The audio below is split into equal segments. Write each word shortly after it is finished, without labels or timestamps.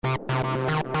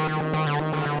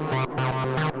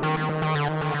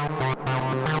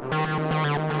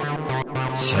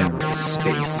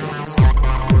TerraSpaces.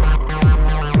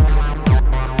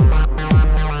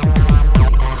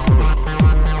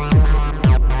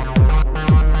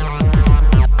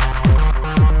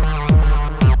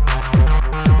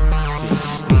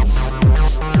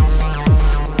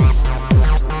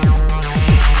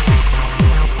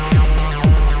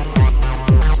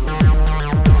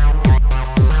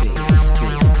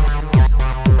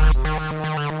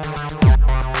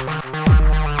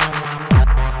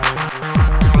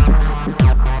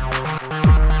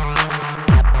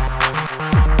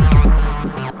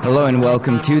 Hello and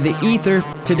welcome to The Ether.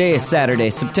 Today is Saturday,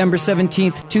 September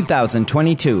 17th,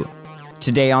 2022.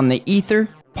 Today on The Ether,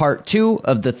 part 2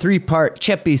 of the 3-part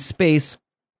Cephii space,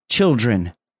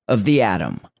 Children of the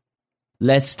Atom.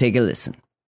 Let's take a listen.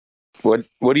 What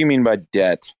do you mean by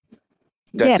debt?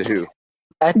 Debt to who?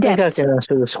 I think I can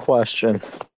answer this question.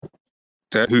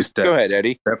 Who's debt? Go ahead,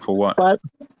 Eddie. Debt for what?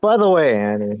 By the way,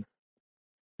 Annie,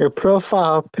 your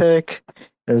profile pic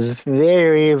is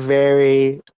very,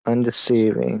 very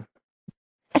undeceiving.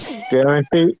 Going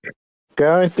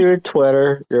through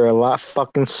Twitter, you're a lot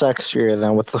fucking sexier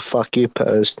than what the fuck you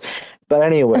post. But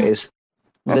anyways,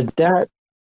 the debt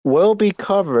will be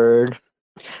covered.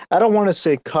 I don't want to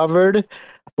say covered,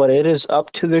 but it is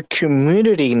up to the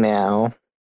community now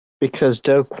because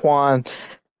Do Kwon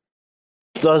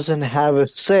doesn't have a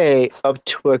say up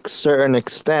to a certain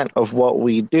extent of what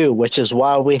we do, which is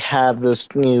why we have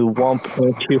this new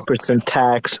 1.2%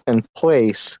 tax in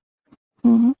place.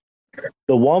 Mm-hmm.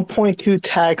 The 1.2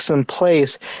 tax in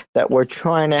place that we're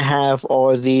trying to have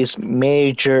all these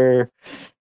major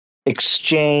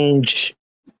exchange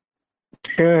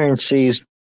currencies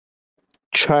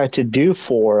try to do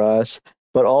for us,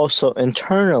 but also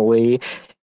internally,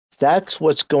 that's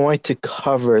what's going to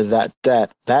cover that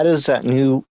debt. That is that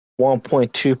new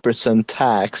 1.2%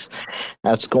 tax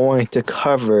that's going to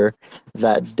cover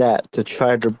that debt to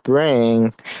try to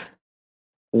bring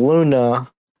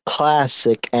Luna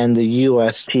Classic and the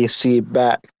USTC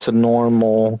back to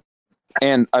normal.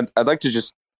 And I'd like to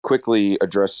just quickly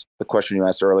address the question you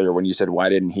asked earlier when you said, why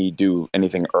didn't he do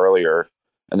anything earlier?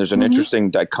 And there's an interesting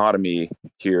dichotomy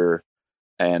here,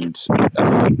 and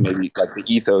maybe like the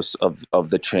ethos of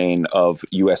the chain of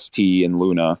UST and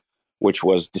Luna, which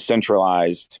was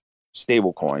decentralized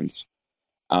stablecoins.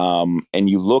 And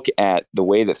you look at the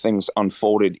way that things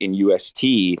unfolded in UST,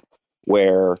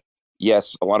 where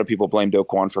yes, a lot of people blame Do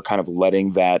Kwon for kind of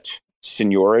letting that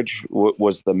seigniorage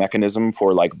was the mechanism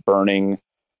for like burning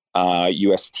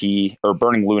UST or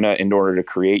burning Luna in order to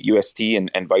create UST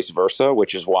and vice versa,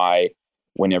 which is why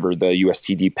whenever the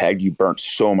UST depegged, you burnt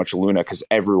so much Luna because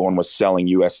everyone was selling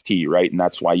UST, right? And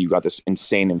that's why you got this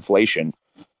insane inflation.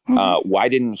 Why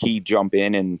didn't he jump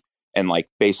in and like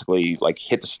basically like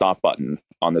hit the stop button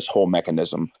on this whole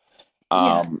mechanism?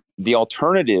 The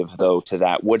alternative, though, to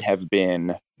that would have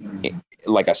been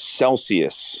like a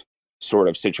Celsius sort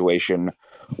of situation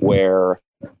where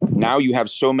now you have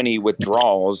so many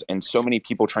withdrawals and so many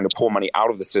people trying to pull money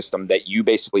out of the system that you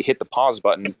basically hit the pause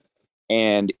button.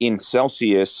 And in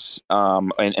Celsius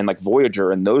and like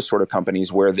Voyager and those sort of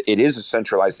companies where it is a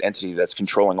centralized entity that's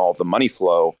controlling all of the money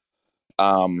flow,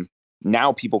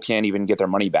 now people can't even get their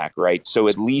money back, right? So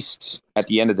at least at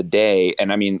the end of the day,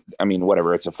 and I mean,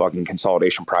 whatever, it's a fucking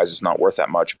consolidation prize. It's not worth that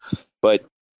much. But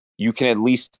you can at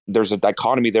least, there's a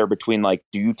dichotomy there between like,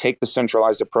 do you take the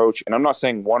centralized approach? And I'm not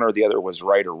saying one or the other was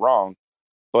right or wrong,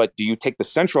 but do you take the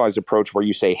centralized approach where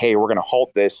you say, hey, we're going to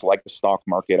halt this like the stock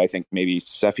market? I think maybe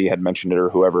Cephii had mentioned it or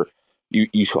whoever. You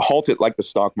halt it like the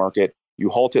stock market.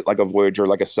 You halt it like a Voyager,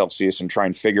 like a Celsius, and try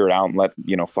and figure it out and let,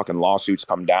 fucking lawsuits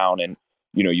come down. And,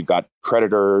 you've got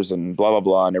creditors and blah, blah,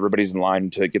 blah, and everybody's in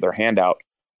line to get their hand out.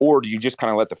 Or do you just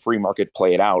kind of let the free market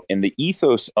play it out? And the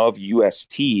ethos of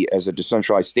UST as a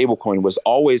decentralized stablecoin was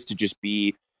always to just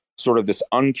be sort of this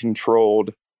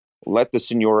uncontrolled, let the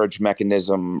seigniorage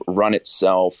mechanism run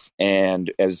itself.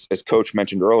 And as Coach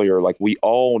mentioned earlier, like we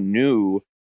all knew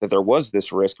that there was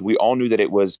this risk. We all knew that it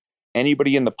was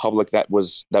anybody in the public that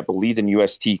believed in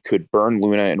UST could burn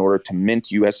Luna in order to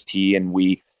mint UST, and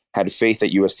we had faith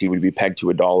that UST would be pegged to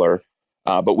 $1.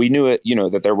 But we knew it,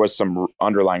 that there was some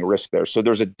underlying risk there. So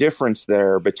there's a difference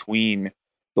there between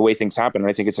the way things happen. And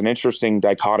I think it's an interesting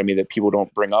dichotomy that people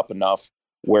don't bring up enough,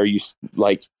 where you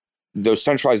like those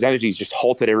centralized entities just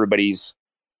halted everybody's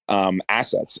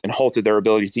assets and halted their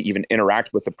ability to even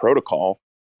interact with the protocol,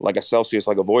 like a Celsius,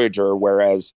 like a Voyager.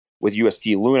 Whereas with UST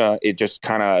Luna, it just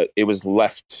it was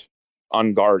left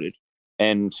unguarded.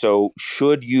 And so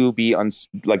should you be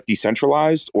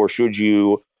decentralized, or should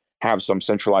you have some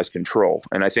centralized control.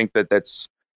 And I think that it's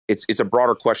a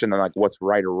broader question than like what's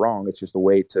right or wrong. It's just a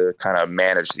way to kind of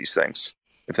manage these things,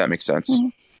 if that makes sense.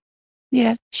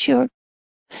 Yeah, sure.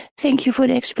 Thank you for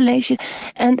the explanation.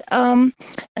 And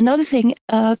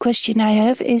another question I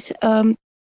have is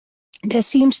there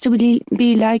seems to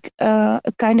be like a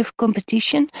kind of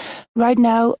competition right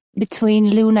now between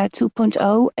Luna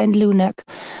 2.0 and Lunac.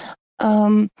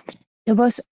 There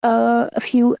was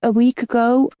a week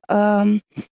ago. I'm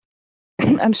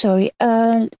sorry.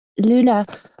 Luna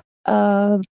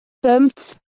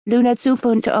pumped. Luna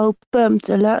 2.0 pumped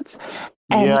a lot.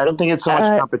 Yeah, I don't think it's so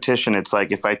much competition. It's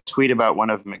like if I tweet about one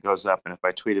of them, it goes up, and if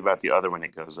I tweet about the other one,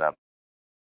 it goes up.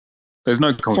 There's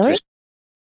no competition. Sorry?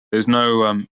 There's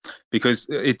no because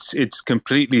it's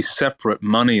completely separate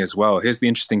money as well. Here's the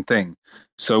interesting thing.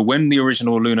 So when the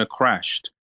original Luna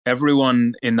crashed,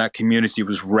 everyone in that community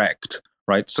was wrecked,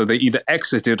 right? So they either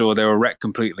exited or they were wrecked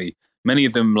completely. Many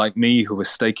of them, like me, who were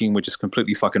staking, were just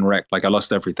completely fucking wrecked. Like I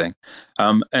lost everything.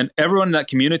 And everyone in that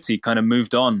community kind of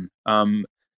moved on.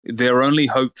 Their only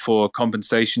hope for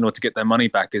compensation or to get their money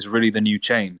back is really the new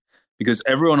chain, because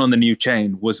everyone on the new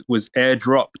chain was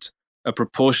airdropped a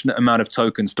proportionate amount of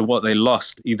tokens to what they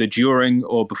lost either during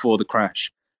or before the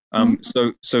crash.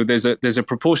 So there's a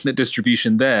proportionate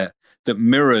distribution there that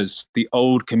mirrors the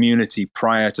old community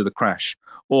prior to the crash,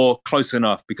 or close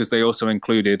enough, because they also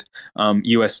included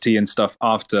UST and stuff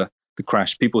after the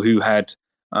crash. People who had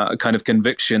a kind of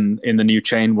conviction in the new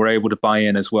chain were able to buy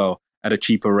in as well at a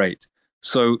cheaper rate.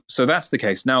 So that's the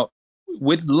case. Now,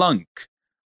 with Lunk,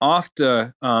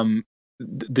 after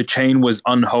the chain was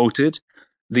unhalted,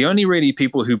 the only really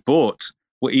people who bought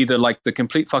were either like the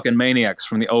complete fucking maniacs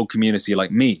from the old community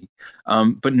like me,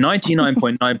 but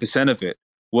 99.9% of it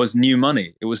was new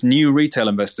money. It was new retail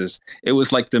investors. It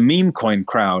was like the meme coin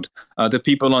crowd, the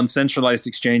people on centralized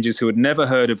exchanges who had never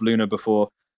heard of Luna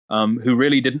before, who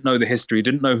really didn't know the history,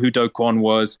 didn't know who Do Kwon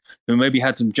was, who maybe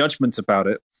had some judgments about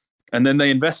it. And then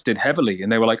they invested heavily and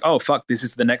they were like, oh, fuck, this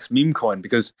is the next meme coin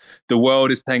because the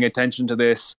world is paying attention to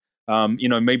this.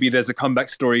 Maybe there's a comeback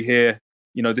story here.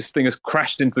 This thing has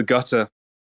crashed into the gutter.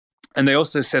 And they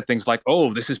also said things like,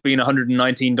 oh, this has been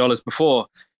 $119 before.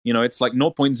 It's like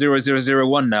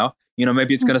 0.0001 now.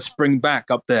 Maybe it's going to spring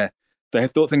back up there. They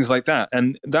thought things like that.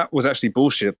 And that was actually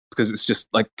bullshit because it's just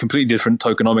like completely different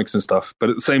tokenomics and stuff. But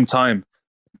at the same time,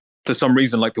 for some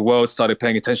reason, like the world started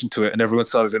paying attention to it and everyone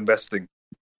started investing.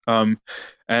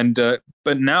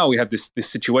 But now we have this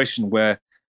situation where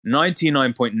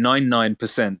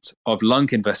 99.99% of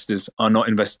Lunk investors are not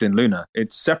invested in Luna.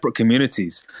 It's separate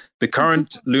communities. The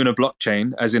current Luna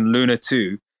blockchain, as in Luna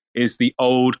 2, is the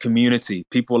old community.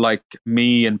 People like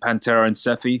me and Pantera and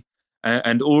Cephii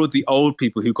and all of the old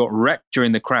people who got wrecked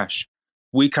during the crash.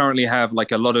 We currently have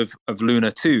like a lot of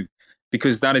Luna 2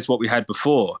 because that is what we had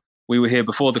before. We were here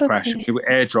before the crash. We were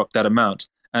airdropped that amount.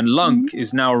 And Lunk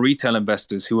is now retail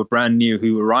investors who are brand new,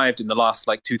 who arrived in the last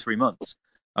like 2-3 months.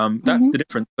 That's the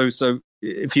difference. So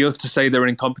if you have to say they're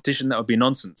in competition, that would be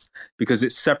nonsense because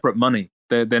it's separate money.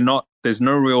 They're not. There's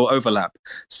no real overlap.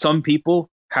 Some people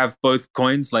have both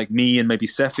coins, like me and maybe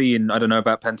Cephii, and I don't know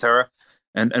about Pantera,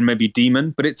 and maybe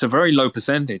Demon, but it's a very low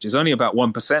percentage. It's only about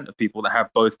 1% of people that have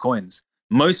both coins.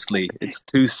 Mostly, it's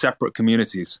two separate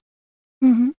communities.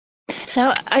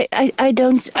 Now, I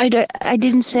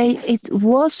didn't say it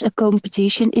was a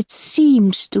competition. It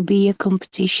seems to be a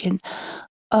competition.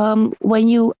 When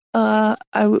you are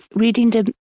reading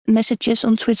the messages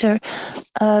on Twitter,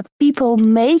 people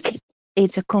make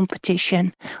it a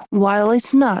competition while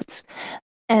it's not.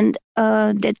 And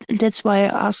that's why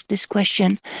I asked this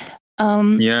question.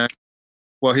 Yeah.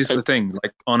 Well, here's the thing.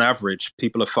 Like, on average,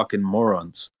 people are fucking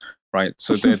morons, right?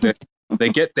 So they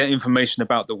get their information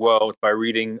about the world by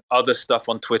reading other stuff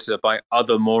on Twitter by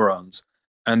other morons.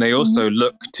 And they also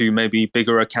look to maybe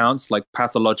bigger accounts like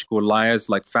pathological liars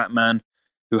like Fat Man,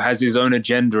 who has his own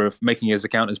agenda of making his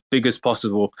account as big as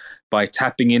possible by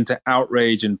tapping into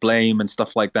outrage and blame and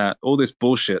stuff like that. All this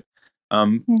bullshit.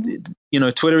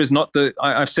 Twitter is not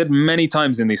I've said many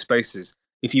times in these spaces,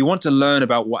 if you want to learn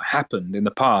about what happened in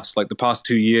the past, like the past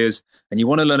 2 years, and you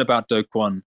want to learn about Do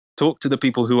Kwon, talk to the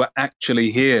people who are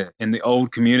actually here in the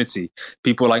old community,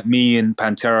 people like me and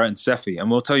Pantera and Cephii,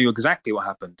 and we'll tell you exactly what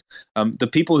happened. The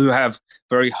people who have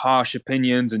very harsh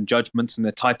opinions and judgments and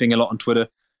they're typing a lot on Twitter,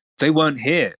 they weren't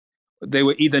here. They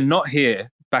were either not here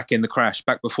back in the crash,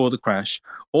 back before the crash,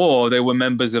 or they were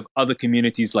members of other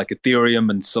communities like Ethereum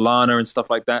and Solana and stuff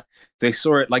like that. They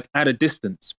saw it like at a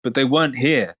distance, but they weren't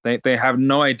here. They have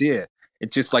no idea.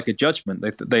 It's just like a judgment.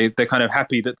 They're kind of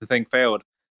happy that the thing failed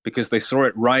because they saw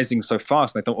it rising so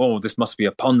fast. They thought, oh, this must be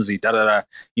a Ponzi,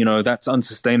 that's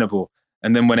unsustainable.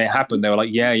 And then when it happened, they were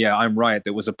like, yeah, I'm right.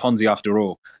 There was a Ponzi after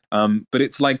all. But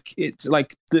it's like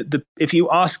the if you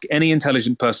ask any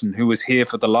intelligent person who was here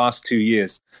for the last 2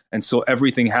 years and saw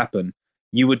everything happen,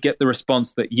 you would get the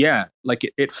response that, yeah,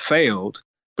 like it failed,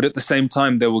 but at the same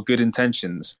time, there were good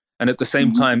intentions. And at the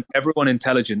same time, everyone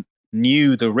intelligent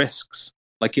knew the risks.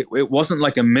 Like it wasn't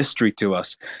like a mystery to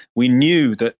us. We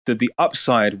knew that the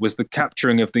upside was the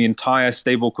capturing of the entire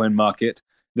stablecoin market,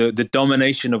 the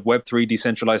domination of Web3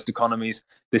 decentralized economies,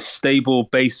 this stable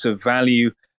base of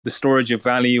value, the storage of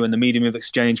value and the medium of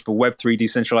exchange for Web3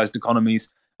 decentralized economies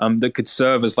that could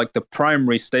serve as like the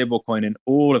primary stablecoin in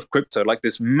all of crypto, like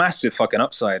this massive fucking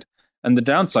upside. And the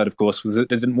downside, of course, was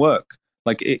that it didn't work.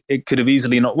 Like it could have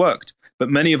easily not worked. But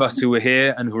many of us who were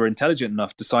here and who were intelligent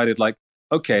enough decided like,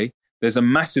 okay, there's a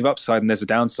massive upside and there's a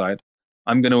downside.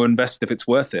 I'm going to invest if it's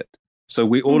worth it. So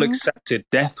we all accepted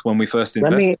death when we first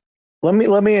invested. Let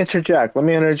me interject. Let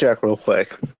me interject real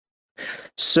quick.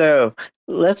 So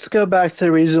let's go back to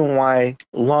the reason why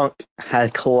Lunk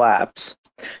had collapsed.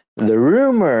 The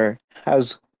rumor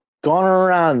has gone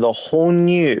around the whole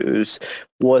news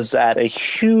was that a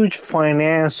huge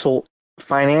financial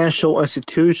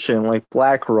institution like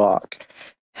BlackRock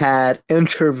had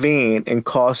intervened and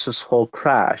caused this whole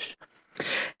crash.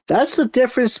 That's the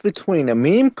difference between a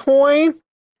meme coin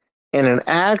and an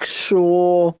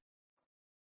actual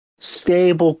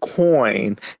stable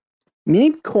coin.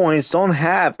 Meme coins don't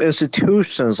have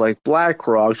institutions like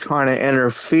BlackRock trying to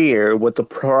interfere with the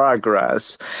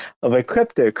progress of a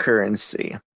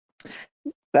cryptocurrency.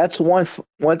 That's one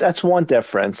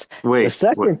difference. Wait, the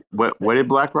second, what did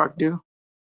BlackRock do?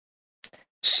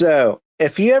 So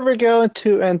if you ever go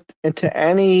into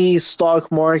any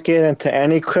stock market, into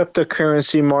any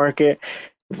cryptocurrency market,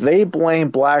 they blame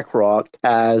BlackRock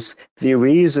as the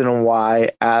reason why,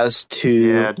 as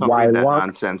to don't why bring that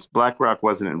nonsense. BlackRock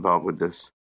wasn't involved with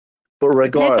this. But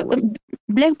regardless,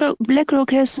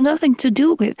 BlackRock has nothing to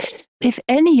do with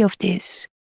any of this.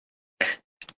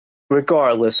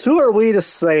 Regardless, who are we to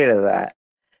say to that?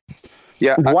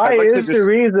 Yeah, why like is the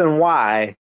reason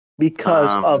why?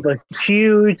 Because of a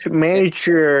huge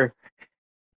major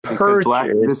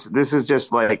purchase. This is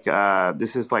just like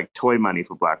this is like toy money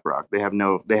for BlackRock. They have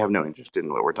no interest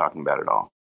in what we're talking about at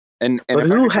all. And if I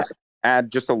could just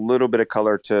add just a little bit of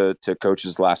color to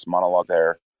Coach's last monologue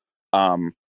there.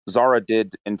 Zara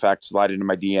did in fact slide into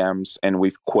my DMs, and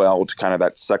we've quelled kind of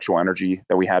that sexual energy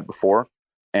that we had before.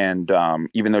 And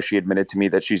even though she admitted to me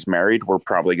that she's married, we're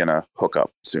probably gonna hook up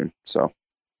soon. So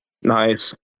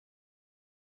nice.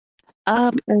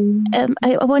 I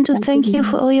want to thank you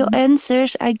for all your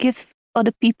answers. I give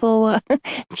other people a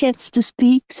chance to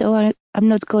speak, so I'm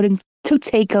not going to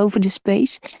take over the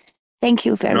space. Thank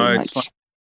you very much.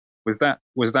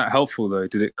 Was that helpful though?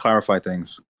 Did it clarify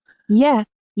things? Yeah,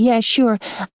 sure.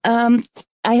 I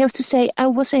have to say I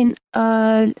was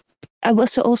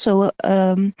also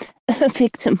a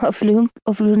victim of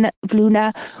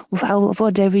Luna,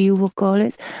 whatever you will call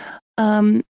it.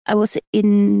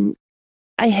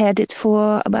 I had it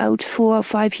for about 4 or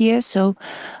 5 years, so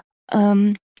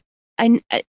I'm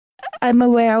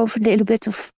aware of a little bit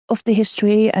of the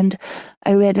history, and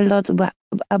I read a lot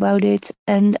about it.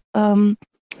 And I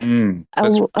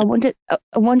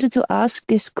wanted to ask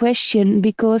this question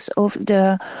because of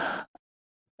a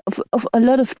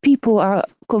lot of people are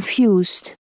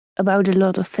confused about a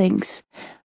lot of things.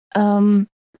 Yep.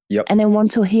 And I want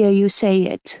to hear you say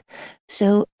it.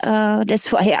 So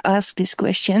that's why I ask these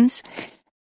questions.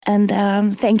 And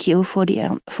thank you for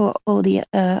all the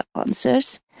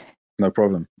answers. No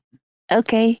problem.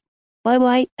 Okay.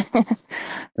 Bye.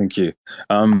 Thank you.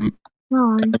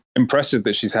 Impressive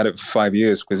that she's had it for 5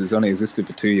 years because it's only existed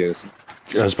for 2 years.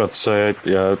 I was about to say,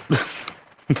 yeah.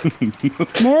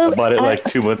 No, I bought it like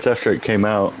 2 months after it came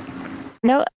out.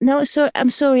 No. So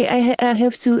I'm sorry. I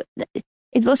have to.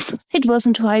 It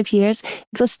wasn't 5 years.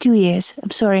 It was 2 years. I'm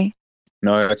sorry.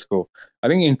 No, that's cool. I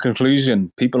think in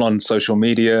conclusion, people on social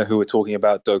media who are talking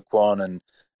about Do Kwon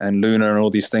and Luna and all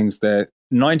these things, they're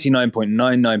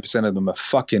 99.99% of them are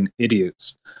fucking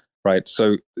idiots, right?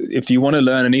 So if you want to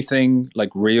learn anything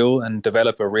like real and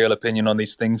develop a real opinion on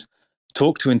these things,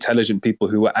 talk to intelligent people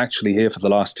who were actually here for the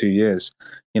last 2 years.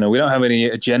 We don't have any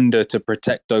agenda to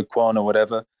protect Do Kwon or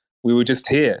whatever. We were just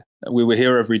here. We were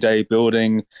here every day,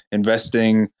 building,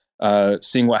 investing,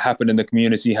 seeing what happened in the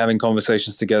community, having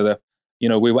conversations together.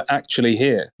 We were actually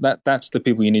here. That's the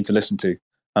people you need to listen to,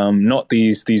 not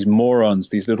these morons,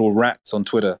 these little rats on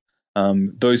Twitter.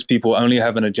 Those people only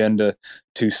have an agenda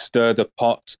to stir the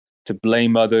pot, to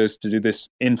blame others, to do this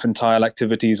infantile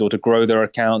activities, or to grow their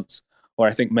accounts. Or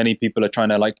I think many people are trying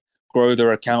to like grow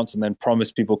their accounts and then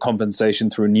promise people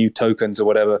compensation through new tokens or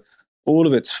whatever. all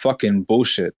of it's fucking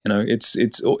bullshit. You know,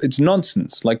 it's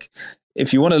nonsense. Like,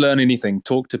 if you want to learn anything,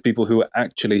 talk to people who are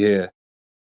actually here.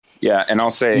 Yeah, and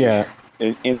I'll say, Yeah.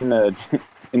 in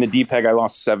the DPEG, I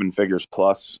lost 7 figures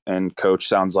plus, and Coach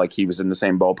sounds like he was in the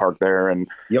same ballpark there, and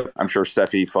I'm sure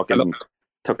Cephii fucking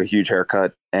took a huge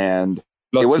haircut, and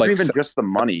it wasn't like even just the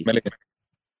money.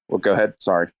 Well, go ahead.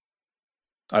 Sorry.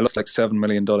 I lost like $7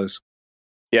 million.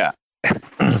 Yeah.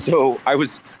 So I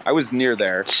was near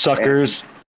there. Suckers.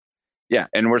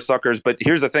 And we're suckers. But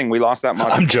here's the thing: we lost that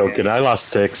much. I'm joking. I lost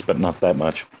 6, but not that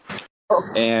much.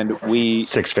 And we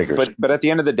 6 figures. But at the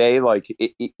end of the day, like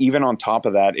even on top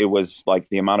of that, it was like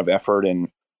the amount of effort and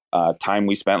time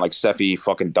we spent. Like Cephii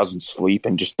fucking doesn't sleep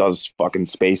and just does fucking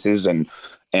spaces,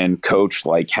 and Coach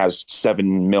like has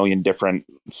 7 million different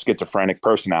schizophrenic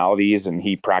personalities, and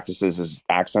he practices his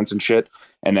accents and shit.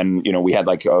 And then, you know, we had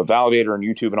like a validator and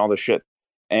YouTube and all this shit.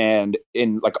 And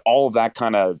in like all of that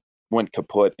kind of went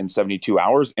kaput in 72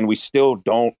 hours. And we still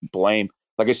don't blame,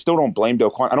 like, I still don't blame Do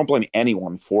Kwon. I don't blame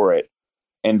anyone for it.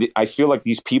 And I feel like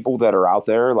these people that are out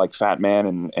there, like Fat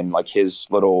Man and like his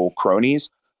little cronies,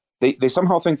 they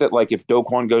somehow think that like if Do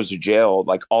Kwon goes to jail,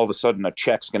 like all of a sudden a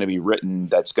check's going to be written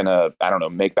that's going to, I don't know,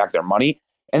 make back their money.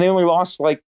 And they only lost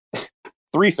like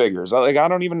 3 figures. Like, I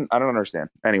don't understand.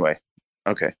 Anyway.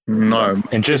 Okay. No.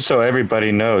 And just so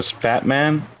everybody knows, Fat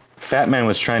Man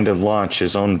was trying to launch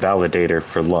his own validator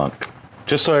for Lunk.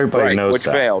 Just so everybody knows which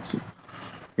that. failed.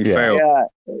 He failed. Yeah.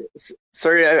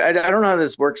 Sorry, I don't know how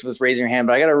this works with raising your hand,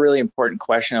 but I got a really important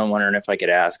question I'm wondering if I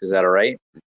could ask. Is that all right?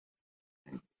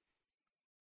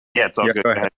 Yeah, it's all good.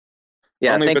 Go ahead.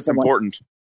 Yeah, only if it's important.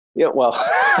 Yeah, well,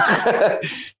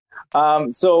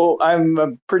 so I'm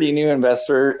a pretty new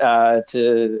investor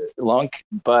to Lunk,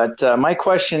 but my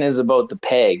question is about the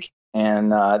peg,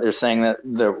 and they're saying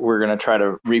that we're going to try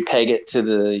to repeg it to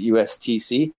the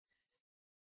USTC.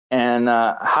 And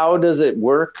how does it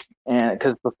work? And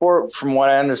because before, from what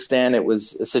I understand, it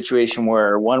was a situation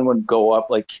where one would go up,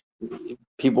 like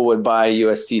people would buy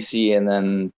USTC, and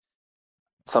then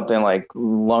something like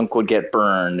Lunk would get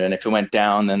burned, and if it went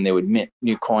down, then they would mint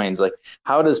new coins. Like,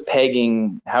 how is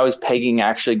pegging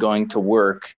actually going to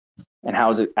work, and how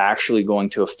is it actually going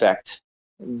to affect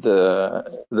the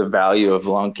value of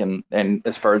Lunk and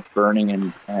as far as burning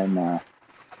and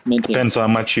minting? Depends on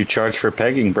how much you charge for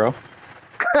pegging, bro.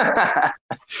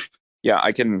 Yeah,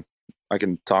 I can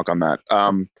talk on that.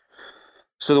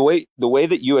 So the way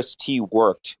that UST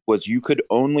worked was you could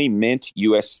only mint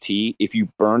UST if you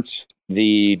burnt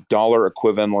the dollar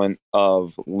equivalent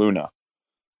of Luna.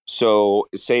 So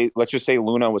let's just say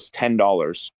Luna was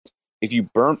 $10. If you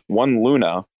burnt 1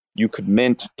 Luna, you could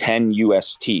mint 10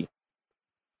 UST.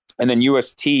 And then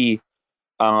UST,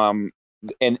 and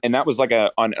that was like an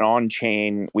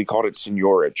on-chain, we called it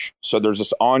seigniorage. So there's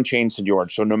this on-chain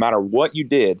seigniorage. So no matter what you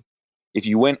did, if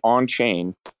you went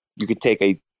on-chain, you could take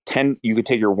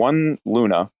your 1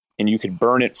 Luna and you could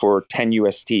burn it for 10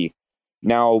 UST.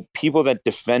 Now, people that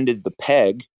defended the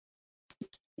peg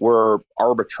were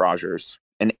arbitragers,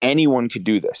 and anyone could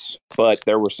do this. But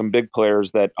there were some big players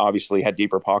that obviously had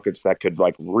deeper pockets that could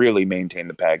like really maintain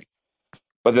the peg.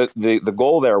 But the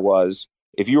goal there was,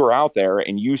 if you were out there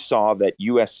and you saw that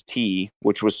UST,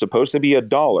 which was supposed to be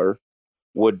 $1,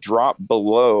 would drop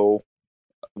below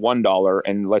 $1,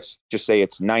 and let's just say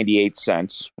it's 98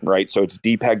 cents, right? So it's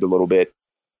depegged a little bit.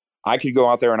 I could go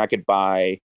out there and I could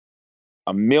buy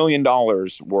 $1 million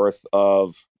worth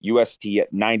of UST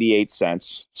at 98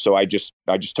 cents. So I just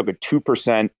took a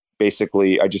 2%,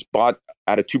 basically. I just bought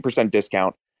at a 2%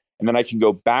 discount, and then I can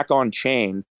go back on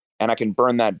chain and I can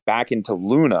burn that back into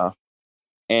Luna,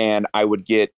 and I would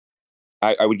get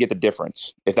the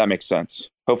difference, if that makes sense.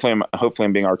 Hopefully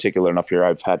I'm being articulate enough here.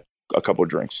 I've had a couple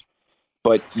of drinks.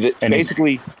 But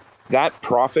basically that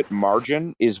profit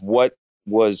margin is what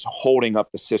was holding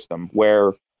up the system,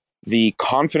 where the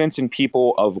confidence in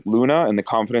people of Luna and the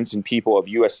confidence in people of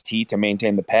UST to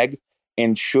maintain the peg,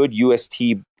 and should UST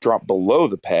drop below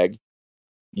the peg,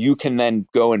 you can then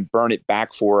go and burn it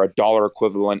back for $1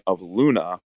 equivalent of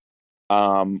Luna,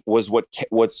 was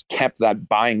what's kept that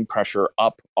buying pressure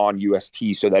up on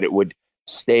UST so that it would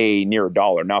stay near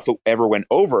 $1. Now, if it ever went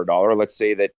over $1, let's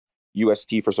say that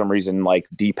UST for some reason like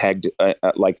depegged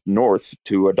like north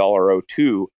to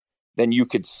 $1.02, then you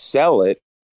could sell it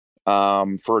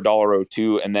for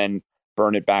 $1.02 and then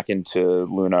burn it back into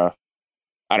Luna.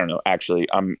 I don't know. Actually,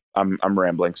 I'm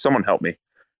rambling. Someone help me.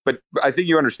 But I think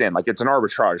you understand. Like, it's an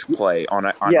arbitrage play on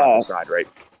either side, right?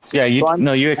 Yeah,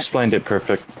 you explained it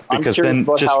perfect. Because then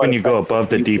just when you go above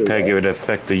the DPEG, it would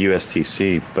affect the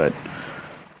USTC. But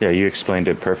yeah, you explained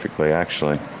it perfectly,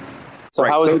 actually. So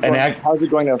right. How's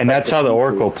it going to affect? And that's how the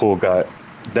Oracle pool got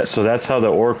That's how the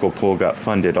Oracle pool got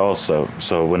funded also.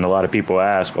 So when a lot of people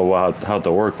ask, oh, well, how'd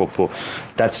the Oracle pool,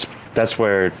 that's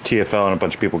where TFL and a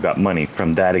bunch of people got money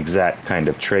from, that exact kind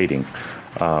of trading.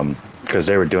 Because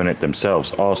they were doing it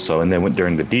themselves also. And then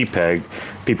during the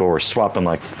DPEG, people were swapping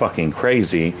like fucking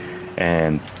crazy,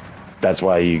 and that's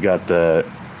why you got the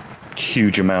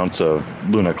huge amounts of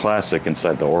Luna Classic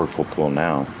inside the Oracle pool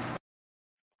now.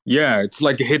 Yeah, it's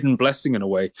like a hidden blessing in a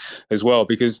way as well,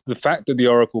 because the fact that the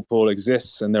Oracle pool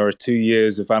exists and there are 2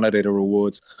 years of validator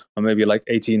rewards, or maybe like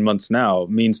 18 months now,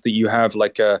 means that you have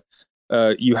like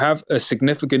you have a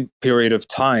significant period of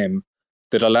time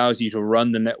that allows you to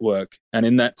run the network, and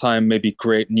in that time maybe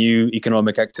create new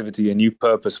economic activity, a new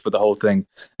purpose for the whole thing,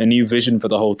 a new vision for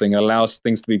the whole thing. It allows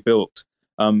things to be built.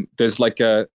 There's like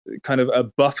a kind of a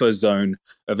buffer zone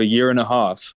of a year and a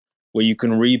half where you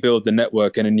can rebuild the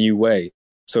network in a new way.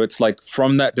 So it's like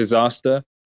from that disaster,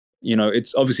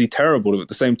 it's obviously terrible, but at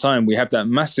the same time, we have that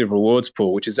massive rewards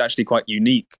pool, which is actually quite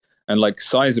unique and like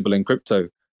sizable in crypto,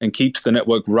 and keeps the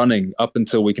network running up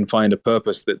until we can find a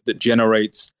purpose that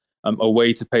generates a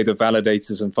way to pay the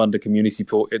validators and fund the community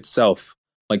pool itself,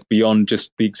 like beyond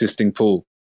just the existing pool.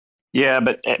 Yeah,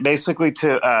 but basically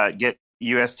to get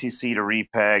USTC to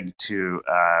repeg to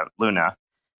Luna,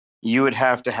 you would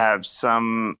have to have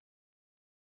some,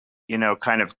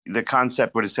 kind of, the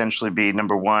concept would essentially be,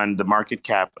 number one, the market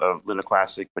cap of Luna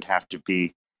Classic would have to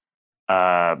be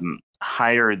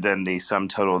higher than the sum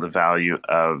total of the value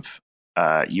of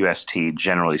UST,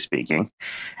 generally speaking.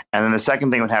 And then the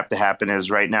second thing would have to happen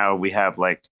is, right now we have,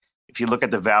 like, if you look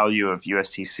at the value of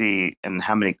USTC and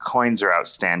how many coins are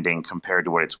outstanding compared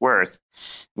to what it's worth,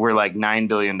 we're like $9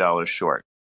 billion short.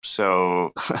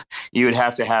 So you would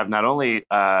have to have not only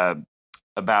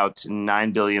about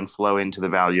 9 billion flow into the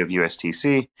value of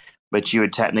USTC, but you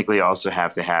would technically also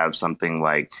have to have something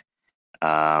like,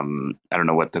 I don't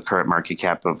know what the current market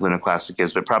cap of Luna Classic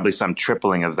is, but probably some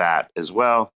tripling of that as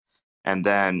well. And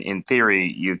then in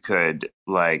theory, you could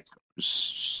like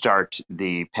start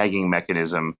the pegging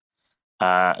mechanism,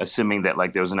 assuming that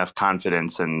like there was enough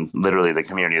confidence and literally the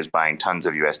community is buying tons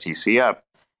of USTC up.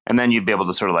 And then you'd be able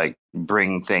to sort of like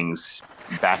bring things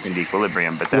back into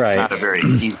equilibrium. But that's not a very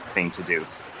easy thing to do.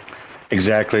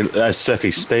 Exactly. As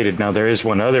Cephii stated, now there is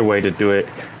one other way to do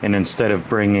it. And instead of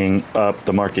bringing up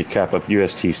the market cap of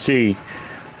USTC,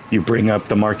 you bring up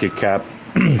the market cap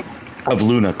of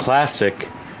Luna Classic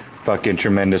fucking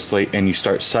tremendously, and you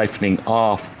start siphoning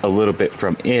off a little bit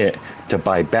from it to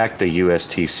buy back the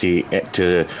USTC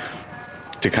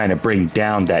to kind of bring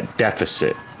down that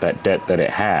deficit, that debt that it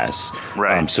has.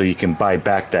 Right. So you can buy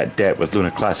back that debt with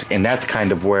Luna Classic. And that's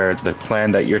kind of where the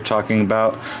plan that you're talking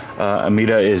about,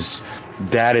 Amita,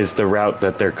 that is the route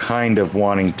that they're kind of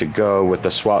wanting to go with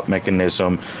the swap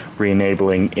mechanism,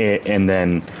 re-enabling it, and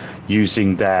then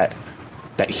using that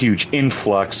huge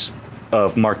influx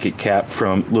of market cap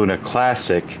from Luna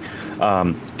Classic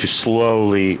to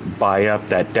slowly buy up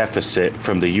that deficit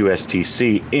from the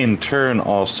USTC, in turn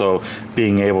also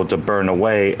being able to burn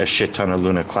away a shit ton of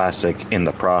Luna Classic in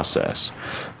the process.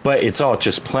 But it's all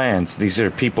just plans. These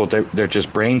are people, they're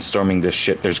just brainstorming this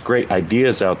shit. There's great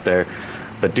ideas out there,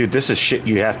 but dude, this is shit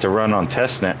you have to run on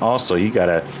testnet also. You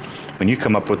gotta, when you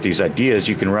come up with these ideas,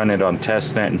 you can run it on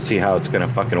testnet and see how it's going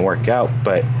to fucking work out.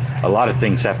 But a lot of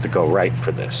things have to go right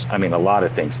for this. I mean, a lot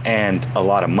of things, and a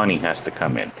lot of money has to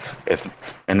come in.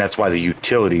 And that's why the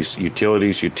utilities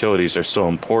are so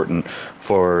important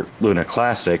for Luna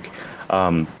Classic,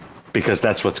 because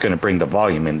that's what's going to bring the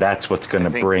volume in. That's what's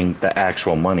going to bring the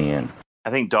actual money in. I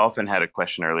think Dolphin had a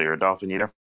question earlier. Dolphin, you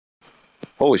there?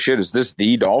 Holy shit! Is this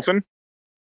the Dolphin?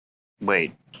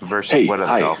 Wait, versus hey, what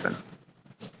other Dolphin?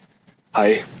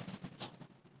 Hi.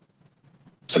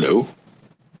 Hello.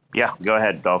 Yeah, go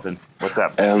ahead, Dolphin. What's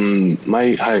up?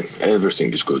 Hi.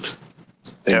 Everything is good.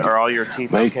 Are all your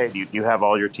teeth okay? Do you have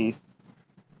all your teeth?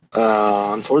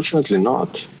 Unfortunately,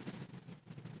 not.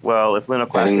 Well, if Luna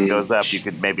Classic goes up, you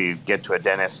could maybe get to a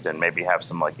dentist and maybe have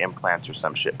some like implants or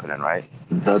some shit put in, right?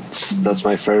 That's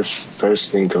my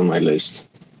first thing on my list.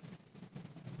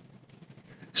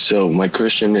 So my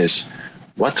question is,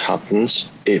 what happens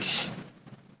if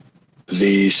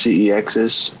the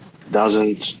CEXs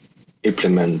doesn't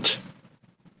implement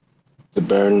the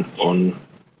burn on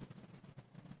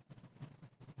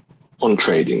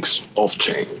tradings off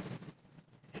chain?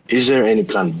 Is there any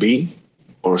plan B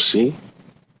or C?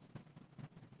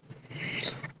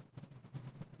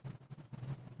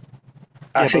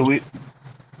 I think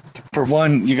for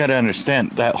one, you got to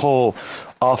understand that whole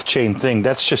off-chain thing.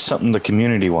 That's just something the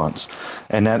community wants,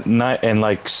 and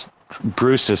like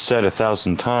Bruce has said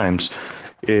 1,000 times,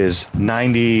 is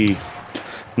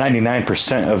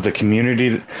 99% of the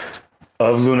community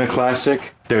of Luna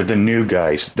Classic, they're the new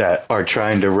guys that are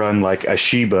trying to run like a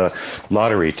Shiba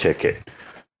lottery ticket.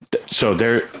 So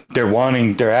they're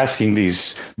asking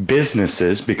these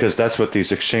businesses, because that's what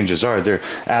these exchanges are. They're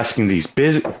asking these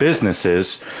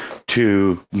businesses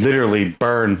to literally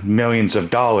burn millions of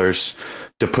dollars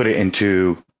to put it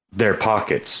into their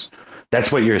pockets.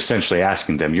 That's what you're essentially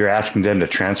asking them. You're asking them to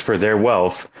transfer their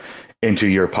wealth into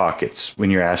your pockets when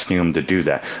you're asking them to do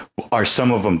that. Are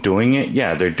some of them doing it?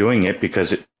 Yeah, they're doing it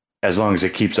because as long as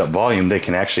it keeps up volume, they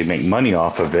can actually make money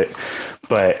off of it.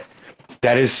 But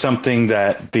that is something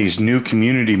that these new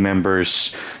community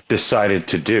members decided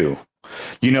to do.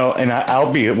 And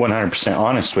I'll be 100%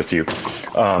 honest with you.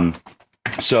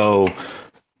 So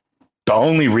the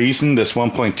only reason this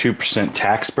 1.2%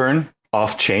 tax burn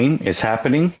off chain is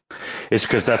happening is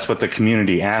because that's what the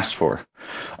community asked for.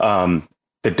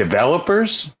 The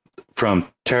developers from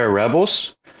Terra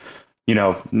Rebels,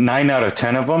 9 out of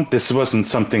 10 of them, this wasn't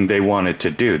something they wanted to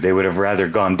do. They would have rather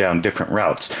gone down different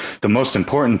routes. The most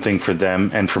important thing for them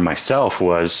and for myself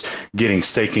was getting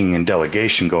staking and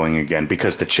delegation going again,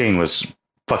 because the chain was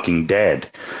fucking dead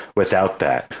without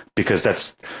that, because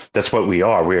that's what we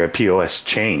are. We're a POS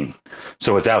chain.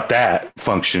 So without that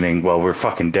functioning, well, we're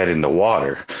fucking dead in the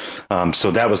water.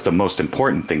 So that was the most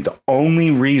important thing. The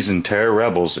only reason Terra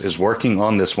Rebels is working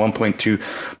on this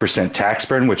 1.2% tax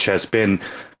burn, which has been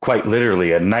quite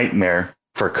literally a nightmare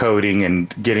for coding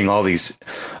and getting all these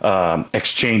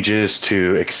exchanges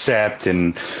to accept,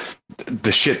 and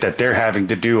the shit that they're having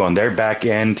to do on their back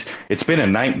end, it's been a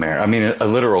nightmare. I mean, a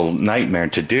literal nightmare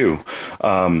to do.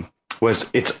 The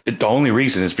only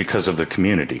reason is because of the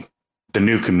community, the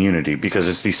new community, because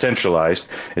it's decentralized.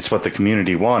 It's what the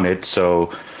community wanted,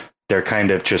 so they're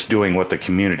kind of just doing what the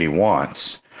community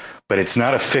wants. But it's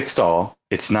not a fix-all.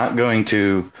 It's not going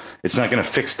to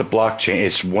fix the blockchain.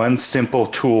 It's one simple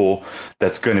tool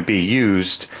that's going to be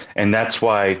used, and that's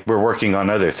why we're working on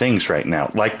other things right now,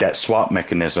 like that swap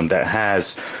mechanism that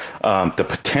has the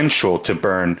potential to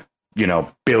burn,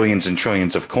 billions and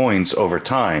trillions of coins over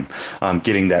time,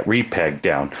 getting that repeg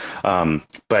down.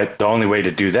 But the only way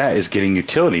to do that is getting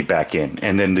utility back in.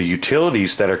 And then the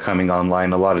utilities that are coming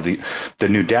online, a lot of the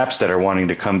new dApps that are wanting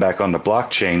to come back on the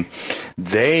blockchain,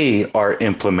 they are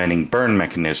implementing burn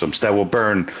mechanisms that will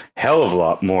burn hell of a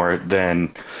lot more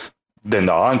than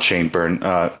the on-chain burn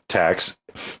tax.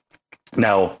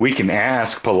 Now, we can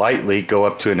ask politely, go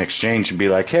up to an exchange and be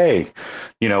like, hey,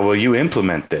 will you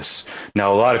implement this?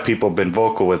 Now, a lot of people have been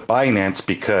vocal with Binance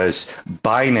because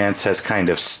Binance has kind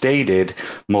of stated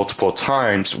multiple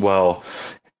times, well,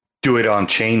 do it on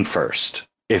chain first.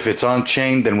 If it's on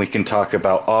chain, then we can talk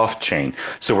about off chain.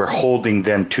 So we're holding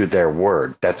them to their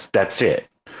word. That's it.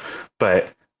 But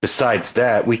besides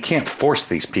that, we can't force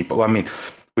these people. I mean,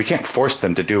 we can't force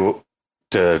them to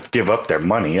give up their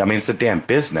money. I mean, it's a damn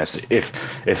business. If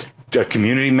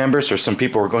community members or some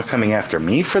people were coming after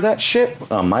me for that shit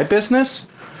on my business,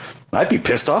 I'd be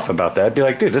pissed off about that. I'd be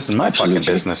like, dude, this is my fucking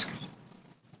business.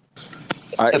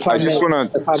 I just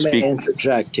want to If I may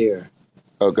interject here.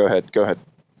 Oh, go ahead.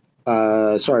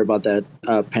 Sorry about that,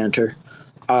 Panther.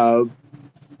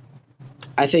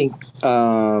 I think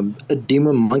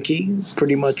Demon Monkey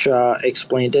pretty much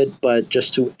explained it, but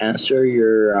just to answer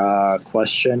your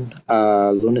question,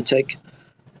 Lunatic,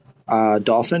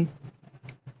 Dolphin.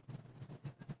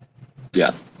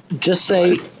 Yeah. Just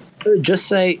say, the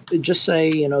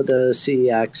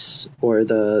CEX or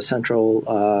the central,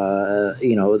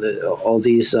 all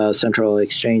these central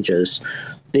exchanges,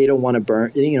 they don't want to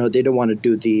burn. They don't want to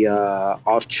do the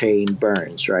off-chain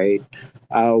burns, right?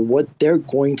 What they're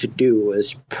going to do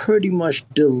is pretty much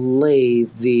delay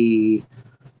the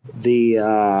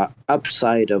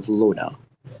upside of Luna,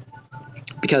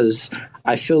 because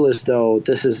I feel as though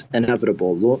this is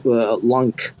inevitable.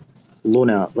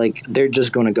 Luna, like, they're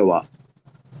just going to go up.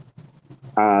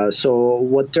 So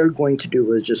what they're going to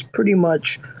do is just pretty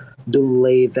much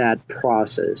delay that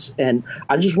process. And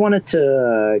I just wanted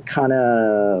to kind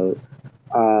of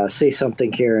say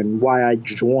something here and why I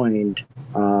joined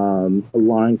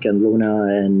Lunk and Luna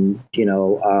and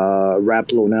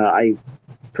Rap Luna. I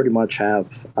pretty much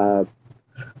have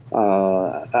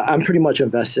I'm pretty much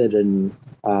invested in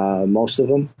most of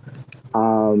them.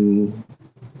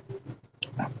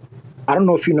 I don't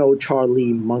know if you know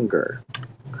Charlie Munger.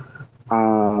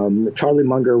 Charlie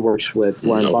Munger works with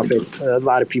Warren Buffett. A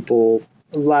lot of people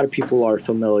are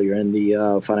familiar in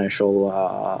the financial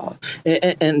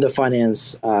in the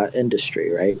finance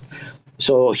industry, right?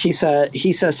 So he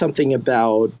said something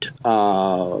about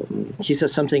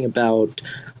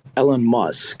Elon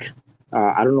Musk.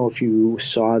 I don't know if you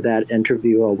saw that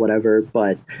interview or whatever,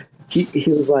 but he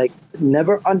was like,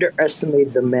 never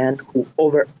underestimate the man who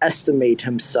overestimate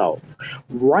himself.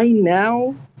 Right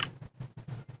now,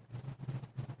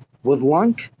 with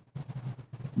Lunk,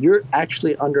 you're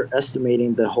actually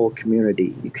underestimating the whole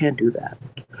community. You can't do that.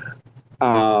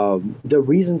 The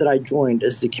reason that I joined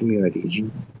is the community.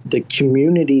 The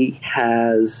community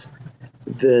has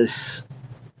this,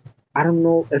 I don't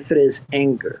know if it is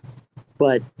anger,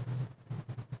 but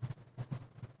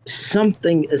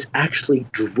something is actually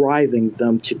driving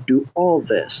them to do all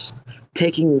this,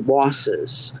 taking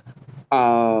losses,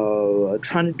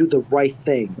 trying to do the right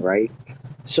thing, right?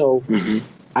 So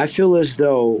I feel as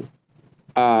though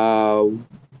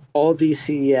all these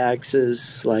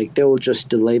CEXs, like, they will just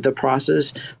delay the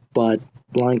process, but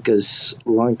Blanca's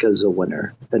a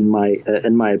winner in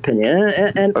my opinion,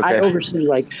 and Okay. I oversee,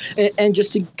 like, and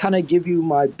just to kind of give you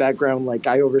my background, like,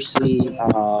 I oversee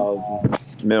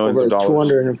Millions over of dollars.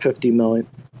 250 million.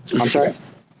 I'm sorry.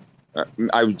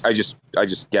 I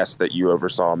just guessed that you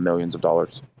oversaw millions of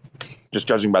dollars, just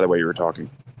judging by the way you were talking.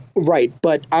 Right,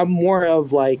 but I'm more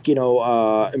of, like,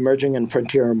 emerging and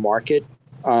frontier market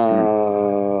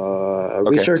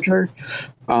researcher.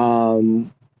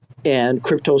 And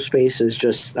crypto space is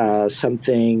just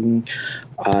something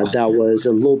that was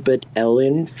a little bit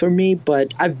alien for me,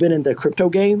 but I've been in the crypto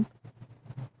game.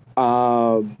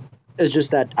 It's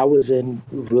just that I wasn't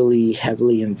really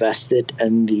heavily invested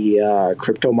in the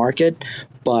crypto market,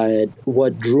 but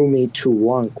what drew me to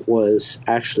Lunk was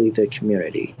actually the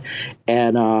community.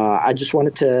 And I just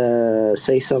wanted to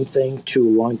say something to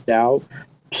Lunk DAO.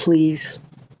 Please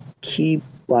keep,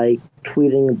 like,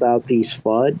 tweeting about these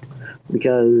FUD,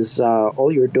 because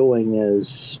all you're doing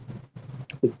is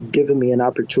giving me an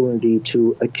opportunity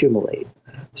to accumulate.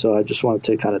 So I just wanted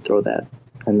to kind of throw that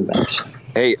in the mix.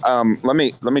 Hey, let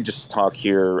me just talk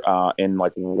here in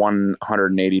like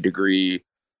 180-degree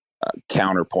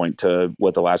counterpoint to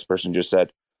what the last person just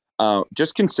said.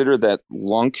 Just consider that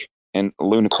Lunk and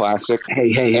Luna Classic.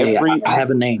 Hey, I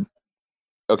have a name.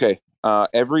 Okay.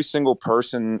 Every single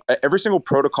person, every single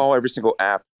protocol, every single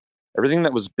app, everything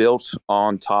that was built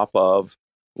on top of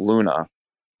Luna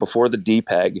before the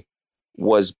DPEG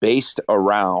was based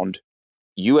around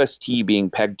UST being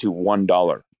pegged to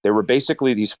 $1. They were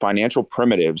basically these financial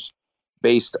primitives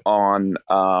based on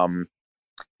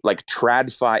like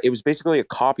TradFi. It was basically a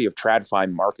copy of TradFi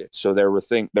markets. So there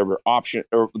weren't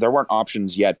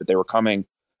options yet, but they were coming.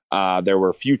 There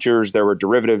were futures, there were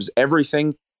derivatives,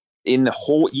 everything in the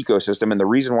whole ecosystem. And the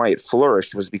reason why it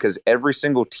flourished was because every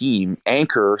single team,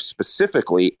 Anchor,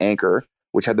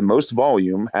 which had the most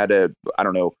volume, had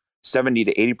 70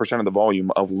 to 80% of the volume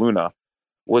of Luna,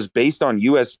 was based on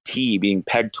UST being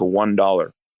pegged to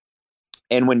 $1.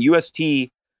 And when UST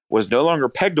was no longer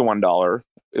pegged to $1,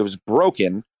 it was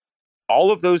broken. All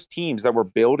of those teams that were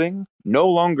building no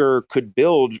longer could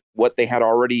build what they had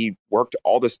already worked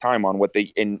all this time on, what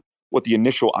the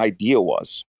initial idea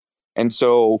was. And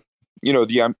so,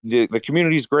 the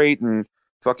community is great, and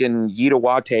fucking Yita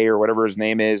Wate or whatever his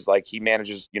name is, like, he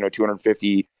manages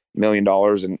 $250 million,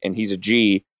 and he's a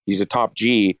G, he's a top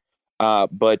G.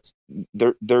 But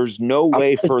there's no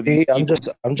way for the I'm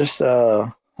just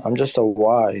a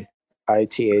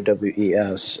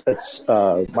YITAWES. It's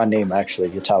my name, actually.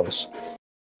 Yitawas.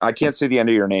 I can't say the end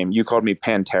of your name. You called me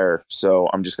Pantera, so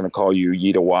I'm just going to call you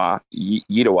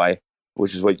Yitawai,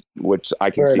 which is what I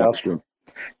can Fair see on enough. screen.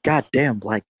 God damn,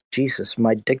 like, Jesus,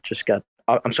 my dick just got.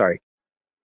 I'm sorry.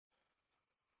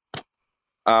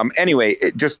 Anyway,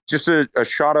 just a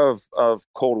shot of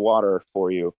cold water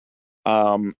for you.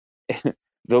 The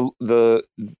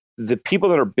people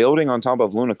that are building on top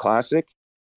of Luna Classic,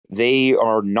 they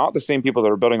are not the same people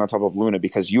that are building on top of Luna,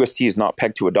 because UST is not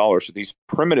pegged to $1. So these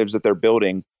primitives that they're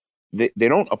building, they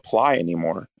don't apply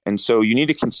anymore. And so you need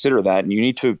to consider that, and you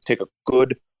need to take a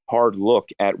good hard look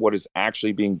at what is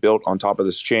actually being built on top of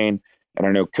this chain. And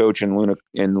I know Coach and Luna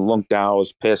and Lunk DAO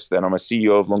is pissed that I'm a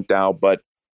CEO of Lunk DAO, but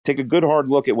take a good hard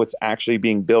look at what's actually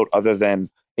being built, other than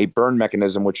a burn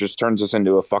mechanism, which just turns us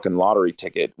into a fucking lottery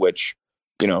ticket, which,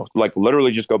 like,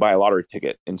 literally just go buy a lottery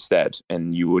ticket instead.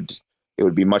 And it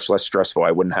would be much less stressful.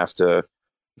 I wouldn't have to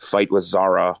fight with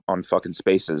Zara on fucking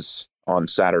Spaces on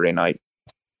Saturday night.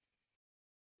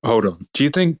 Hold on. Do you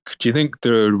think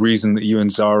the reason that you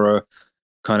and Zara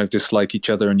kind of dislike each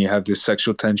other and you have this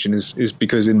sexual tension is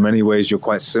because in many ways you're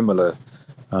quite similar?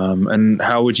 And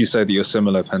how would you say that you're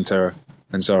similar, Pantera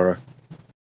and Zara?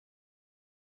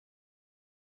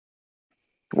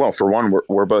 Well, for one,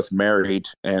 we're both married,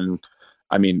 and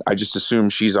I mean, I just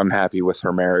assume she's unhappy with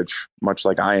her marriage, much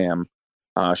like I am.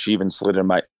 She even slid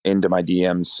into my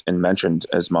DMs and mentioned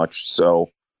as much. So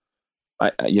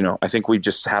I think we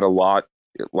just had a lot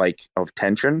like of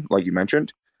tension, like you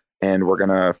mentioned, and we're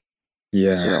gonna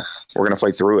we're gonna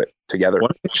fight through it together.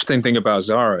 One interesting thing about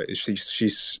Zara is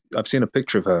she's I've seen a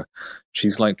picture of her.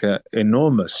 She's like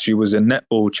enormous. She was a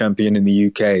netball champion in the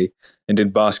UK and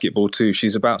did basketball too.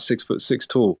 She's about 6'6"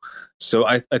 tall. So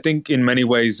I think in many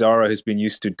ways Zara has been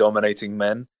used to dominating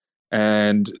men,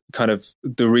 and kind of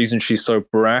the reason she's so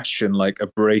brash and like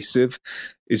abrasive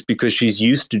is because she's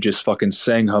used to just fucking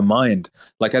saying her mind.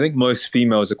 Like I think most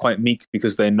females are quite meek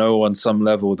because they know on some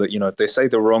level that, you know, if they say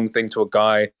the wrong thing to a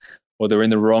guy or they're in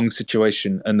the wrong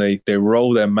situation and they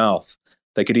roll their mouth,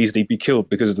 they could easily be killed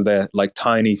because of their like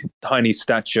tiny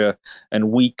stature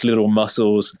and weak little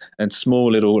muscles and small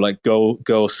little like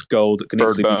girl skull that can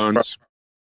Bird easily bones.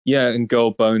 and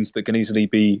girl bones that can easily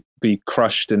be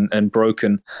crushed and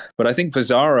broken. But I think for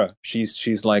Zara,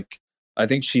 she's like, I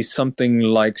think she's something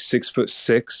like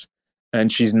 6'6",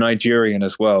 and she's Nigerian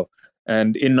as well.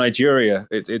 And in Nigeria,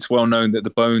 it's well known that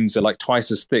the bones are like twice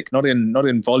as thick, not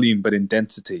in volume, but in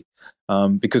density,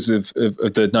 because of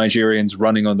the Nigerians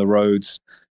running on the roads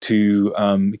to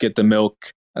get the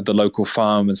milk at the local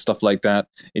farm and stuff like that.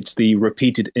 It's the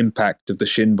repeated impact of the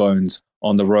shin bones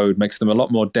on the road makes them a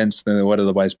lot more dense than they would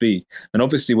otherwise be. And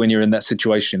obviously, when you're in that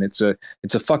situation, it's a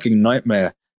fucking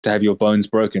nightmare to have your bones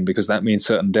broken because that means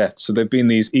certain death. So there've been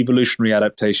these evolutionary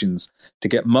adaptations to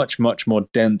get much, much more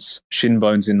dense shin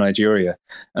bones in Nigeria.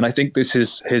 And I think this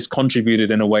has contributed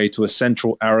in a way to a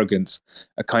central arrogance,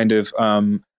 a kind of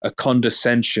a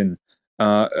condescension,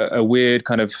 a weird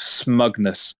kind of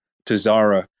smugness to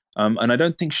Zara. And I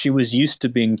don't think she was used to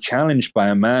being challenged by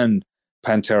a man,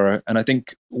 Pantera. And I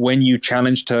think when you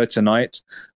challenged her tonight,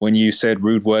 when you said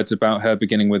rude words about her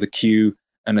beginning with a Q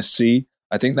and a C,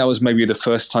 I think that was maybe the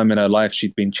first time in her life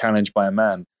she'd been challenged by a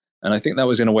man. And I think that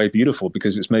was in a way beautiful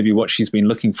because it's maybe what she's been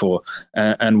looking for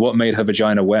and what made her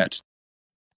vagina wet.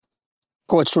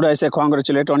 Coach, should I say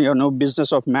congratulate on your new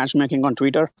business of matchmaking on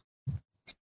Twitter?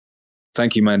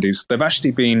 Thank you, Mandis. There've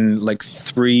actually been like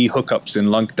 3 hookups in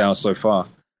Lunkdown so far,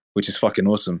 which is fucking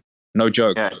awesome. No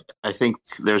joke. Yeah, I think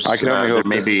there's I can only hope there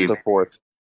may be the 4th.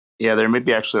 Yeah, there may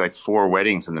be actually like 4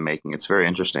 weddings in the making. It's very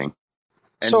interesting.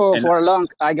 For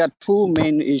Lunk, I got 2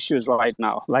 main issues right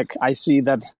now. Like I see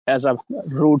that as a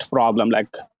root problem.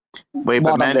 Like wait,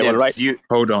 but level, right?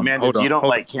 Hold on. You don't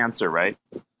like cancer, right?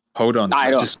 Hold on. I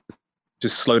don't.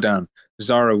 Just slow down.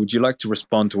 Zara, would you like to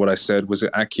respond to what I said? Was it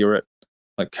accurate?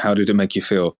 Like, how did it make you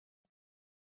feel?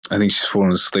 I think she's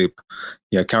fallen asleep.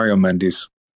 Yeah, carry on, Mandis.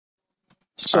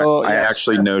 So I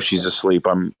actually know she's asleep.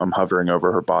 I'm hovering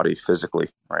over her body physically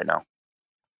right now.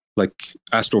 Like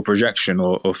astral projection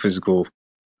or physical?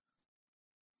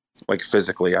 Like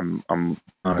physically, I'm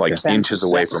Okay. like inches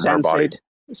away from her body.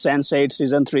 Sense8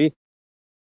 season 3.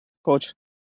 Coach,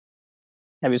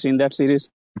 have you seen that series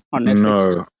on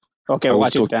Netflix? No. Okay,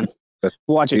 watch it then.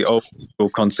 Watch it. The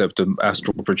old concept of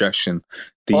astral projection.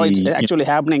 It's actually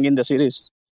happening in the series.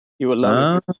 You will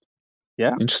love it.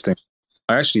 Yeah. Interesting.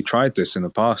 I actually tried this in the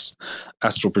past.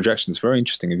 Astral projection is very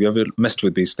interesting. Have you ever messed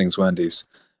with these things, Wendy's?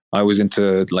 I was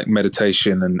into like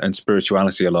meditation and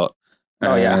spirituality a lot.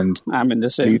 And I'm in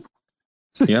the same.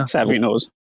 Yeah. Cephii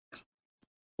knows.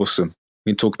 Awesome.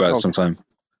 We can talk about it sometime.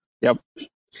 Yep.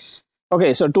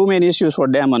 Okay, so 2 main issues for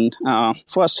Damon.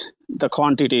 First, the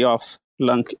quantity of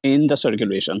lunk in the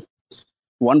circulation.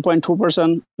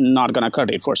 1.2%, not going to cut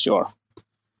it for sure.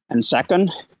 And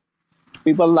second,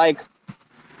 people like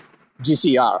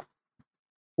GCR,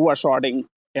 who are shorting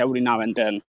every now and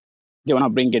then, they want to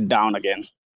bring it down again.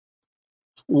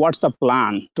 What's the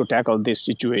plan to tackle these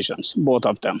situations, both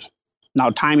of them?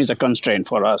 Now, time is a constraint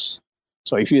for us.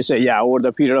 So if you say, over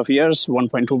the period of years,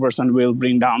 1.2% will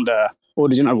bring down the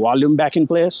original volume back in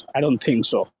place, I don't think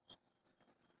so.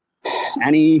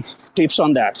 Any tips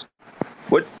on that?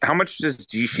 How much does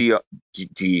GCR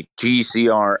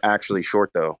actually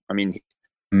short though? I mean,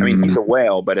 he's a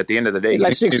whale, but at the end of the day,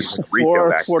 like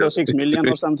 4 to 6 million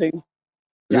or something.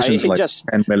 Position's like just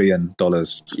 $10 million.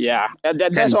 Yeah,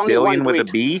 that's 10 only billion one with tweet.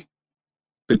 a B.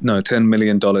 But no, $10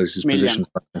 million is Million. position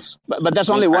size. But that's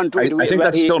only one tweet. I think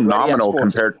that's still nominal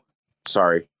compared.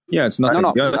 Sorry. Yeah, it's nothing.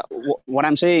 No. What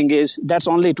I'm saying is that's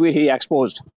only tweet he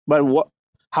exposed. But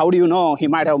how do you know he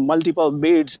might have multiple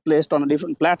bids placed on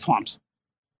different platforms?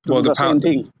 Well, the same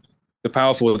thing. The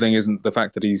powerful thing isn't the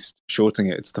fact that he's shorting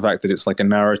it. It's the fact that it's like a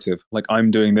narrative. Like I'm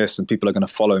doing this and people are going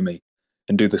to follow me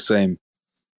and do the same.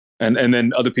 And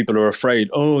then other people are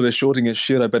afraid, they're shorting it,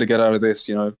 shit, I better get out of this.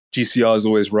 You know, GCR is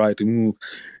always right.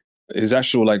 His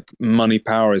actual like money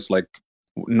power is like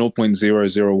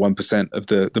 0.001% of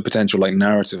the potential like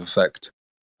narrative effect.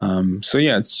 So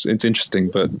yeah, it's interesting,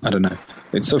 but I don't know.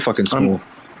 It's so fucking small.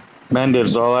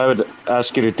 Mandevs, all I would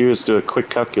ask you to do is do a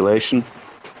quick calculation.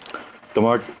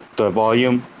 the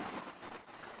volume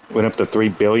went up to 3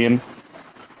 billion.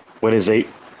 What is 8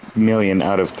 million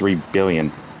out of 3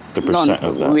 billion? The percent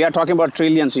of that. We are talking about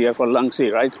trillions here for lung C,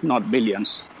 right? Not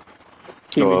billions.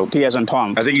 T as in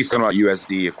Tom. I think he's talking about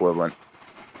USD equivalent.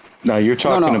 No, you're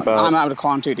talking about. I'm out of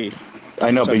quantity.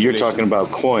 I know, but you're talking about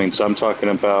coins. I'm talking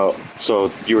about.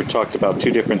 So you were talking about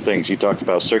two different things. You talked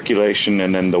about circulation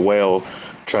and then the whale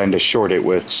trying to short it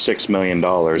with $6 million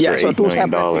or $8 million.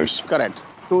 Things. Correct.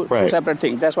 Two separate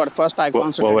things. That's what first I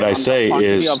concentrated on. What I say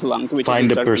is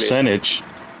find the percentage.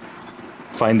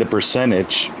 Find the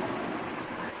percentage.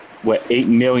 What 8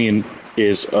 million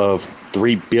is of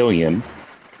 3 billion,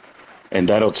 and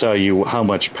that'll tell you how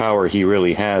much power he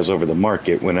really has over the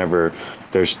market whenever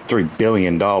there's $3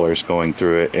 billion going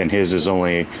through it, and his is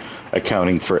only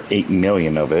accounting for 8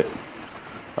 million of it.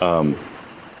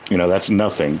 That's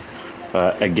nothing.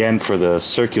 Again, for the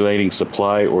circulating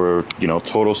supply or,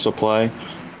 total supply,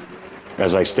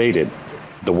 as I stated,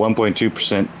 the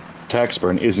 1.2% tax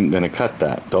burn isn't going to cut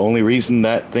that. The only reason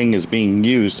that thing is being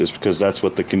used is because that's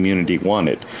what the community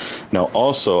wanted. Now,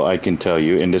 also, I can tell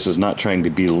you, and this is not trying to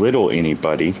belittle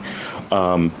anybody,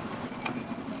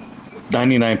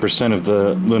 99% of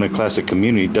the Luna Classic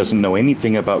community doesn't know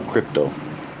anything about crypto.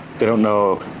 They don't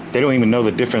even know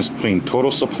the difference between total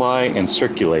supply and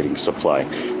circulating supply.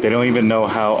 They don't even know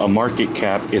how a market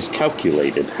cap is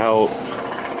calculated, how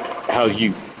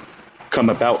you come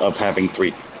about of having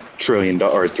 $3 trillion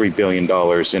or $3 billion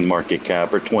in market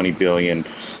cap or 20 billion.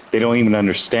 They don't even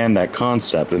understand that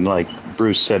concept. And like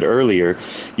Bruce said earlier,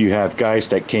 you have guys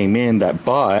that came in that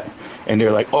bought, and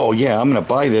they're like, oh yeah, I'm going to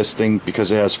buy this thing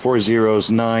because it has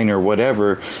 409 or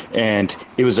whatever, and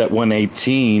it was at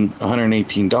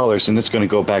 $118, and it's going to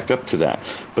go back up to that.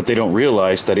 But they don't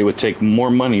realize that it would take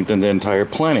more money than the entire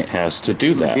planet has to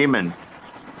do that. Demon,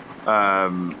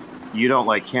 you don't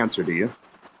like cancer, do you?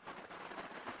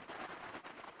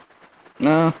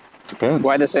 No, depends.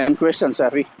 Why the same question,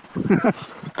 Cephii?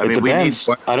 I mean,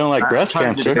 I don't like breast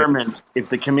cancer. To determine if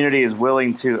the community is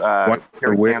willing to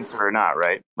cure cancer or not,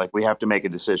 right? Like, we have to make a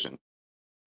decision.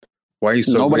 Why are you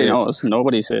so Nobody weird? knows.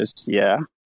 Nobody says, yeah.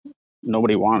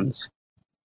 Nobody wants.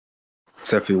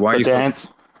 Cephii, why are you so...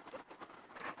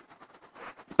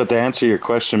 But to answer your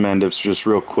question, Mandevs, just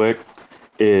real quick,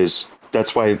 is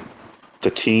that's why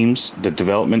the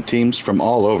development teams from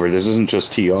all over, this isn't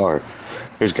just TR,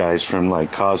 there's guys from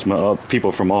like Cosmo,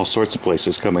 people from all sorts of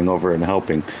places coming over and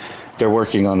helping. They're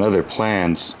working on other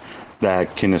plans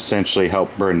that can essentially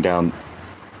help burn down,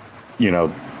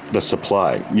 the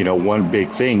supply. One big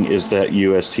thing is that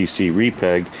USTC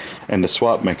repeg and the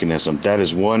swap mechanism. That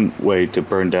is one way to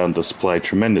burn down the supply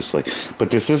tremendously. But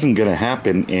this isn't going to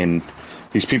happen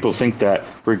these people think that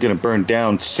we're going to burn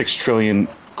down 6 trillion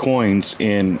coins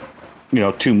in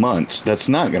 2 months. That's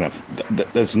not gonna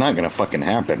fucking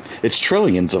happen. It's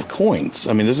trillions of coins.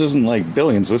 I mean, this isn't like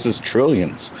billions. This is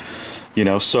trillions.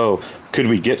 So could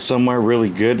we get somewhere really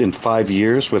good in 5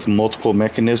 years with multiple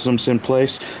mechanisms in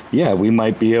place? Yeah, we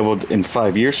might be able to, in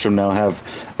 5 years from now, have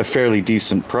a fairly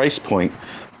decent price point,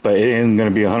 but it ain't going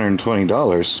to be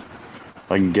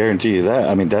 $120. I can guarantee you that.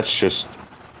 I mean, that's just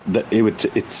that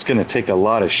it's going to take a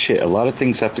lot of shit. A lot of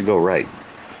things have to go right.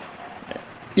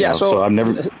 Yeah. So I've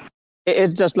never.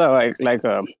 It's just like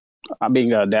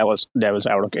being a devil's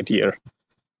advocate here.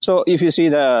 So if you see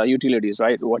the utilities,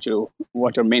 right, what your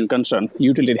main concern,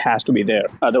 utility has to be there.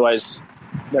 Otherwise,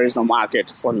 there is no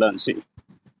market for Learn C.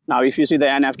 Now, if you see the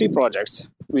NFT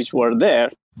projects, which were there,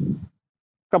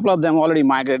 a couple of them already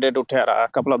migrated to Terra, a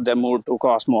couple of them moved to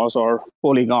Cosmos or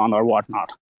Polygon or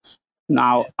whatnot.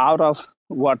 Now, out of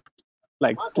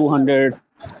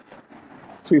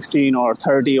 215 or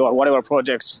 30 or whatever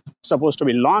projects supposed to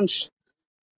be launched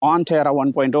on Terra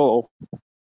 1.0,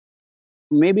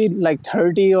 maybe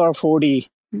 30 or 40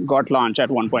 got launched at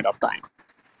one point of time.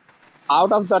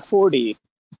 Out of that 40,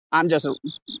 I'm just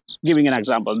giving an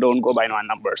example, don't go by my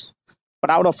numbers. But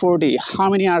out of 40, how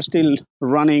many are still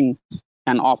running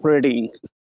and operating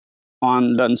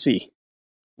on Learn C?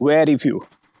 Very few.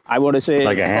 I would say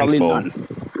like a probably handful. None.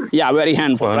 Yeah, very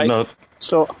handful, right? No,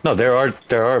 there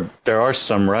are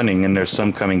some running, and there's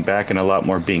some coming back, and a lot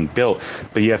more being built.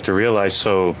 But you have to realize.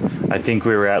 So I think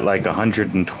we were at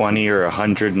 120 or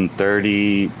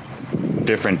 130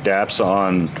 different dApps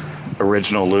on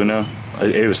original Luna.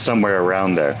 It was somewhere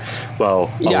around there.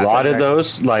 Well, a lot of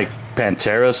those, like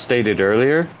Pantera stated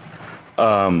earlier,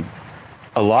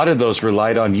 a lot of those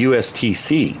relied on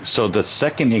USTC. So the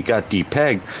second it got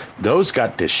depegged, those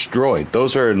got destroyed.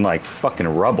 Those are in fucking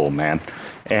rubble, man.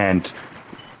 And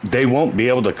they won't be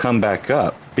able to come back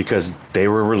up. because they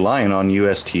were relying on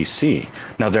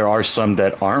USTC. Now there are some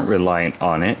that aren't reliant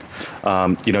on it.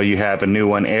 You have a new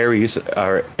one, Ares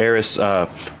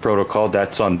protocol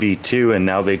that's on V2, and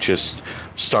now they just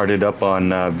started up on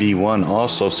V1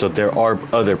 also. So there are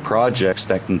other projects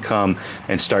that can come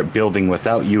and start building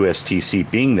without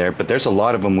USTC being there, but there's a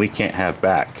lot of them we can't have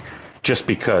back just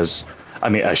because,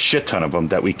 a shit ton of them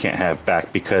that we can't have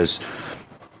back because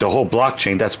the whole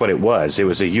blockchain, that's what it was. It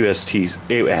was a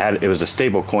it was a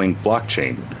stable coin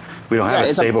blockchain. We don't have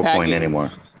a stable coin anymore.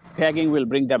 Pegging will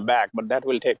bring them back, but that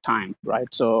will take time, right?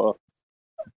 So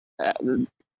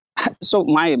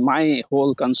my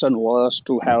whole concern was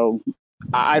to have,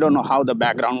 I don't know how the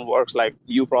background works, like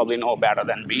you probably know better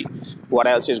than me what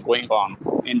else is going on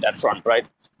in that front, right?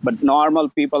 But normal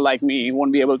people like me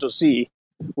won't be able to see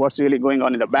what's really going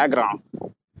on in the background.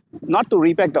 Not to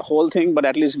repeg the whole thing, but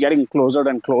at least getting closer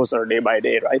and closer day by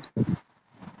day, right?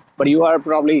 But you are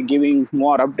probably giving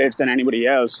more updates than anybody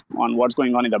else on what's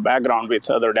going on in the background with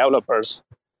other developers,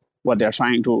 what they're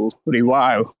trying to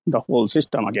revive the whole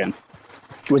system again,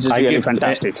 which is really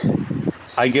fantastic.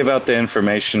 I give out the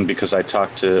information because I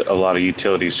talk to a lot of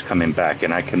utilities coming back,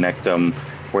 and I connect them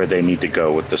where they need to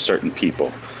go with the certain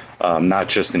people. Not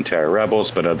just in Terra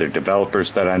Rebels, but other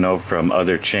developers that I know from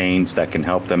other chains that can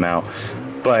help them out.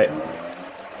 But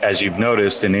as you've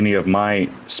noticed in any of my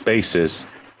spaces,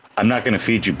 I'm not going to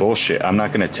feed you bullshit. I'm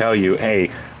not going to tell you, hey,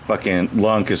 fucking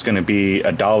Lunk is going to be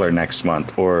 $1 next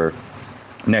month or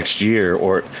next year,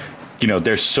 or,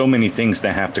 there's so many things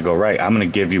that have to go right. I'm going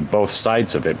to give you both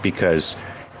sides of it because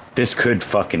this could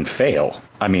fucking fail.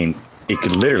 It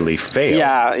could literally fail.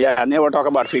 Yeah. Never talk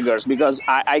about figures because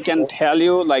I can tell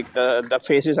you, like the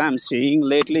faces I'm seeing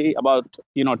lately about,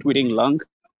 tweeting Lunk,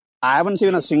 I haven't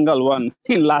seen a single one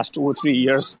in last 2 or 3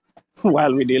 years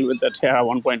while we deal with the Terra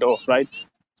 1.0, right?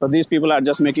 So these people are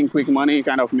just making quick money,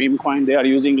 kind of meme coin they are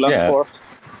using Lunk for.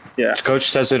 Yeah. Coach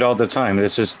says it all the time.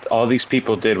 This is all these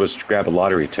people did was grab a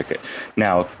lottery ticket.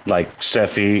 Now, like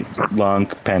Cephii,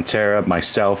 Lunk, Pantera,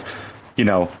 myself, I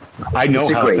know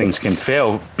how things can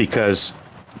fail because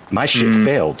my shit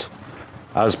failed.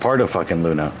 I was part of fucking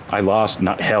Luna. I lost,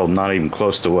 not even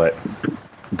close to what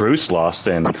Bruce lost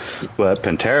and what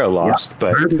Pantera lost,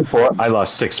 but I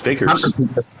lost 6 figures.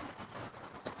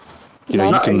 You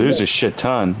can lose a shit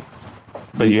ton,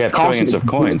 but you have trillions of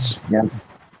coins. Yeah.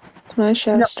 Can I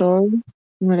share a story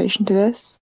in relation to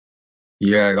this?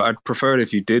 Yeah, I'd prefer it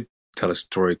if you did tell a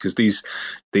story because these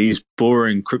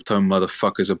boring crypto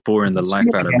motherfuckers are boring the life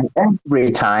out of me.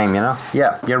 Every time,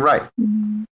 Yeah, you're right.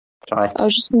 Sorry. I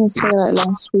was just going to say, like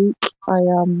last week, I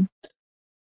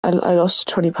lost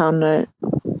a £20 note.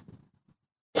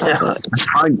 Yeah,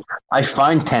 I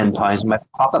found £10 in my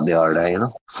pocket the other day.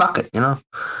 Fuck it,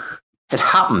 It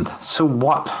happened. So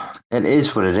what? It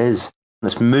is what it is.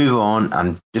 Let's move on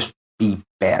and just be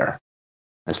better.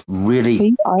 Let's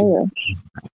really. Are you Irish?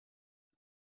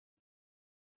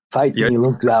 Fight me,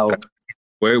 look loud.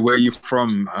 Where are you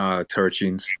from,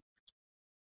 Turchines?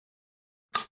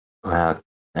 Northern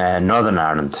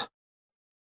Ireland.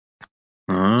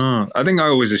 I think I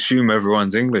always assume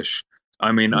everyone's English.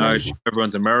 I assume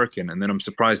everyone's American, and then I'm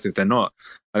surprised if they're not.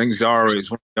 I think Zara is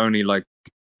one of the only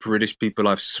British people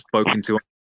I've spoken to.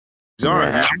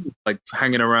 Zara,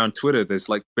 hanging around Twitter, there's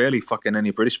barely fucking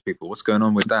any British people. What's going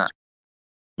on with that?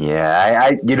 Yeah,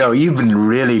 I you've been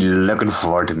really looking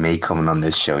forward to me coming on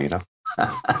this show, Yeah,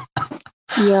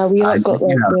 we got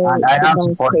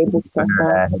the table stuff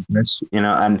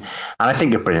and I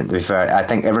think you're brilliant. To be fair, I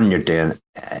think everything you're doing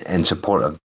in support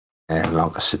of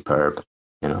Lunk is superb.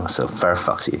 So fair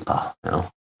fucks you, pal.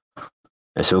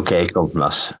 It's okay, come from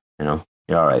us. You're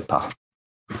all right, pal.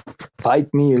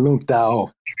 Fight me, Lunk Dao.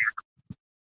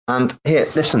 And here,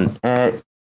 listen.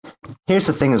 Here's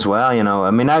the thing as well.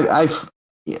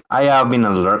 I have been a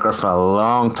lurker for a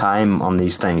long time on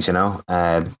these things. I'm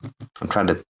trying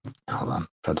to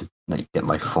get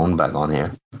my phone back on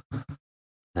here.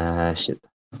 Shit.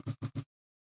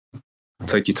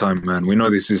 Take your time, man. We know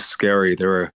this is scary.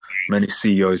 There are many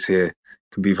CEOs here. It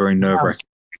can be very nerve-wracking.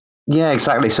 Yeah,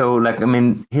 exactly. So,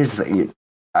 here's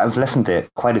I've listened to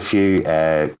quite a few,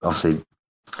 obviously,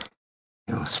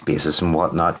 spaces and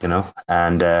whatnot,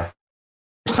 and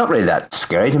it's not really that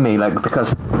scary to me,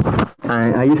 because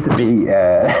I used to be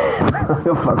a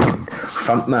fucking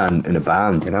frontman in a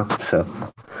band, so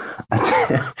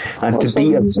and to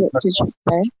be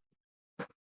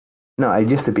no, I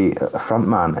used to be a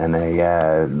frontman in a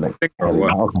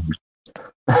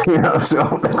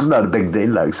so it's not a big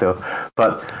deal,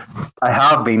 but I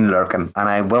have been lurking, and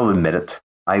I will admit it.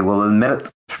 I will admit it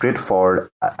straightforward.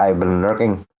 I've been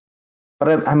lurking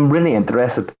But I'm really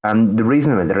interested, and the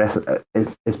reason I'm interested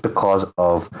is because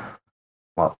of,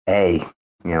 well,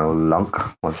 Lunk,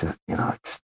 which is,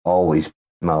 it's always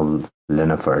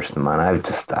Luna first, man. I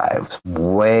was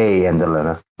way into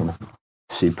Luna,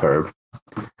 superb.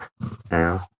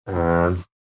 The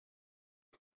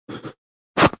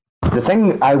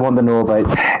thing I want to know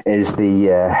about is the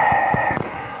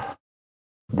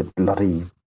bloody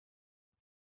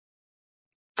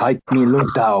Fight me,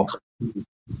 Lungtao.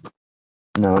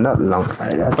 No, not long.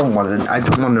 I don't want to. I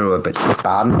don't want to know about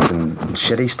bands and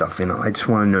shitty stuff. I just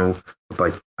want to know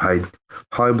about how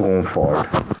going forward.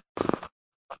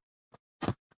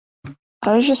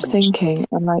 I was just thinking,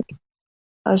 and I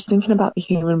was thinking about the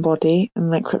human body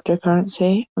and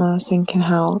cryptocurrency, and I was thinking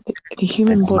how the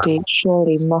human body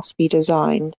surely must be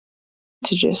designed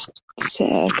to just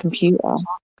sit at a computer,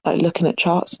 looking at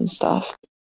charts and stuff.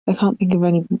 I can't think of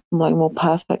any more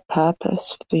perfect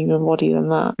purpose for the human body than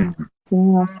that. Does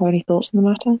anyone else have any thoughts on the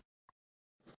matter?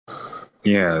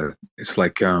 Yeah, it's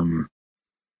like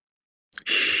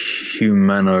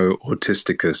humano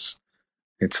autisticus.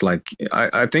 It's like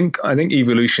I think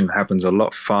evolution happens a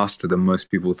lot faster than most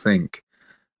people think.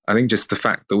 I think just the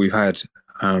fact that we've had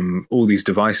all these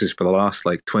devices for the last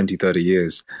 20, 30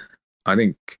 years, I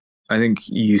think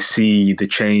you see the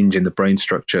change in the brain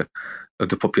structure of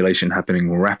the population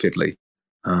happening rapidly.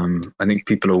 I think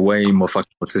people are way more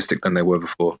fucking autistic than they were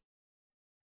before.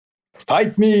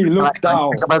 Fight me, look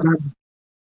down.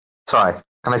 Sorry,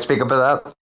 can I speak about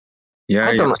that? Yeah,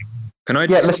 I don't know. Can I?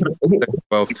 Yeah, listen.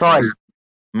 Well, sorry.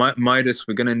 Midas,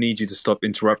 we're going to need you to stop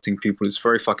interrupting people. It's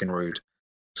very fucking rude.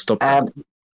 Stop.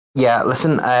 Yeah,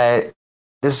 listen.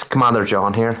 This is Commander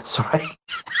John here. Sorry.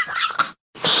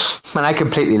 Man, I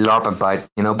completely LARP about,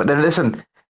 but then listen.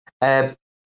 Man,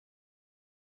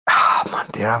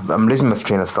 dear, I'm losing my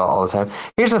train of thought all the time.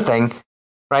 Here's the thing,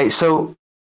 right? So,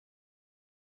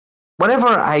 whenever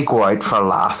I go out for a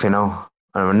laugh, and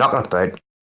we're knocking about,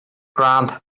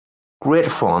 grand,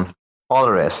 great fun, all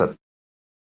the rest of it,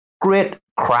 great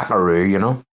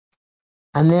crackaroo,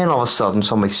 and then all of a sudden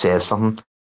somebody says something,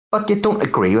 but you don't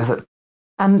agree with it,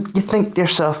 and you think to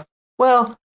yourself,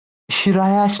 well, should I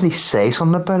actually say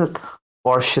something about it,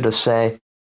 or should I say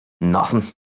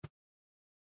nothing?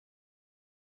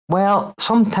 Well,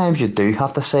 sometimes you do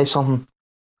have to say something,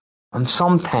 and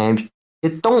sometimes you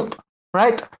don't,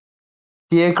 right?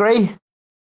 Do you agree?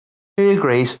 Who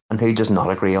agrees and who does not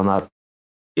agree on that?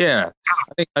 Yeah,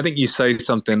 I think you say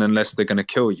something unless they're going to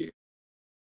kill you.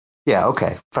 Yeah,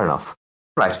 okay, fair enough.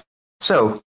 Right.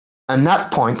 So, on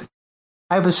that point,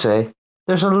 I would say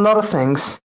there's a lot of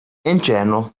things in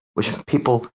general which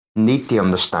people need to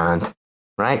understand,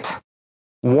 right?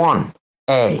 1,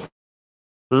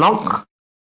 Lunk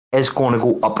is going to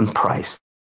go up in price.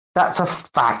 That's a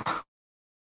fact.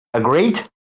 Agreed?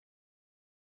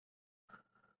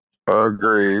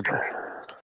 Agreed.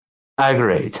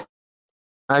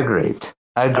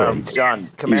 John,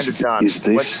 Commander John. Is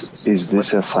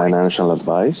this a financial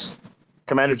advice?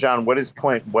 Commander John, what is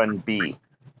point 1B?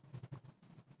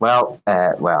 Well,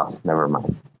 never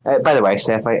mind. By the way,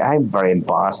 Steph, I'm very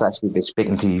embarrassed actually to be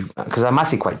speaking to you because I'm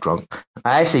actually quite drunk.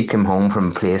 I actually came home from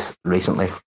a place recently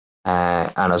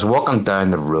and I was walking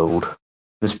down the road.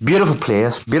 This beautiful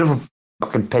place, beautiful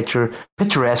fucking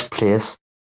picturesque place.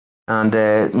 And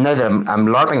now that I'm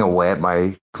LARPing away at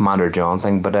my Commander John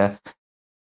thing, but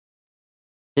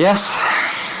yes,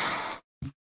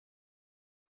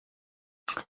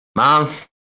 man,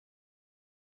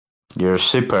 you're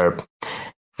superb.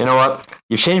 You know what?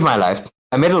 You've changed my life.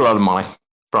 I made a lot of money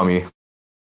from you.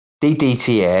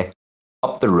 DDTA,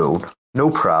 up the road, no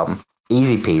problem,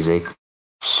 easy peasy,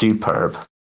 superb.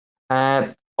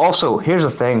 Also, here's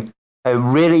the thing. I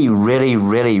really, really,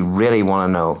 really, really want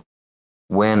to know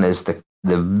when is the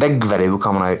big video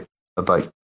coming out about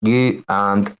you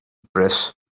and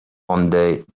Bruce on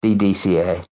the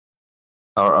DDCA,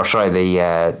 or sorry,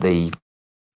 the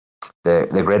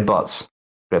grid bots.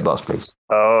 Grid bots, please.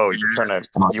 Oh,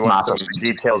 you want some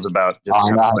details about just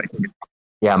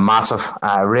yeah, massive.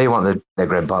 I really want the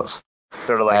grid bots.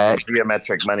 Sort of like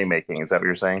geometric money making. Is that what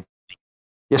you're saying?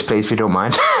 Yes, please, if you don't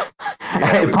mind.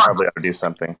 Yeah, we probably ought to do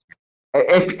something.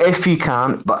 If you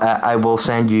can, but I will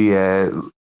send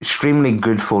you extremely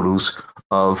good photos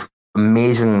of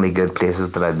amazingly good places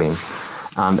that I've been,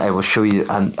 and I will show you.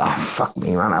 And fuck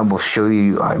me, man, I will show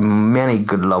you how many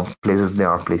good love places there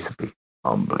are. Please be.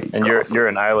 And you're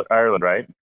in Ireland, right?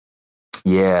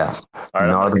 Yeah.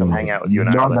 I'll come hang out with you in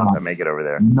Ireland if I make it over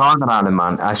there. Northern Ireland,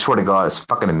 man. I swear to God, it's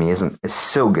fucking amazing. It's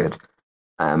so good.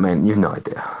 I mean, you've no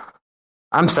idea.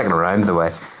 I'm sticking around the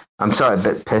way. I'm sorry, a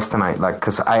bit pissed tonight,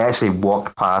 because I actually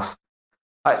walked past.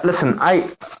 Listen,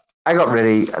 I got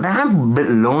really, I'm a bit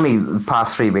lonely the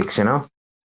past 3 weeks, you know,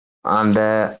 and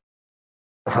I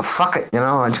thought, fuck it, you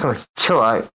know, I'm just gonna chill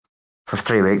out for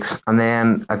 3 weeks, and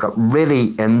then I got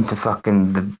really into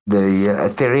fucking the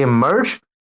Ethereum merge,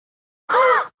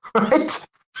 right?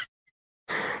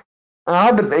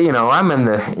 But you know, I'm in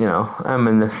the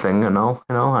thing, and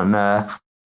I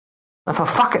thought,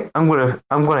 fuck it, I'm gonna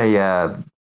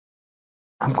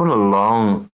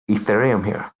long Ethereum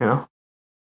here, you know.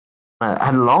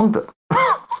 I longed it.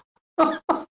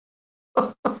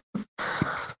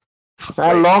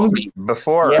 I longed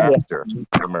before or after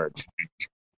the merge.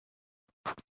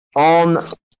 On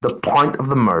the point of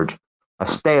the merge, I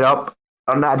stayed up.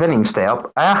 No, I didn't even stay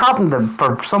up. I happened to,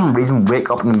 for some reason,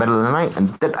 wake up in the middle of the night, and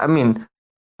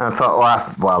I thought,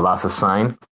 well, that's a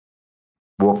sign.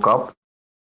 Woke up,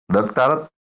 looked at it.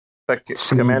 But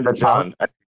Commander John,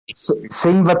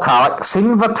 Seen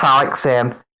Vitalik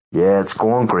saying, "Yeah, it's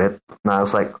going great." And I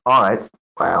was like, "All right,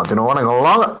 well, do you know what? I'm gonna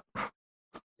long it."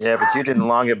 Yeah, but you didn't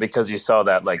long it because you saw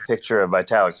that picture of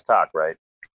Vitalik's cock, right?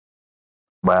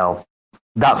 Well,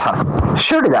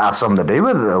 surely that has something to do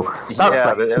with it, though. That's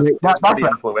pretty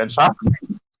influential.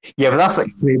 Yeah, but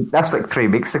that's like 3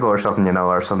 weeks ago or something, you know,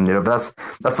 But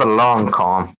that's a long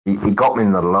con. He got me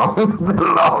in the long,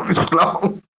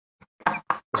 long.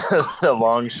 The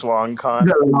long schlong con.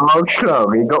 The long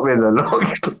schlong. He got me in the long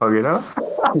schlong, you know.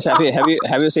 Cephii,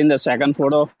 have you seen the second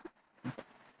photo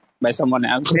by someone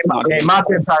else? Hey,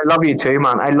 Martin, I love you too,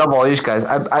 man. I love all these guys.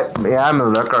 I'm a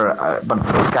looker, but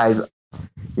guys,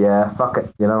 yeah, fuck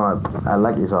it. You know, I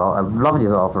like you all. I've loved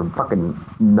you all for fucking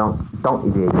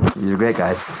donkey days. You're great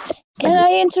guys. Can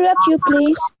I interrupt you,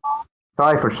 please?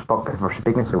 Sorry for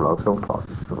speaking so loud. Don't talk.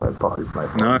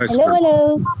 No,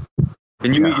 hello.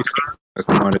 Can you mute yourself?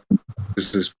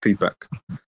 This is feedback.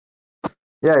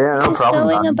 Yeah, no this problem.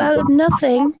 Is going about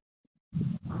nothing.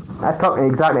 I've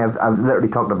literally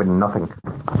talked about nothing.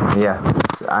 Yeah,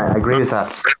 I agree with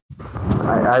that.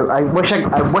 I wish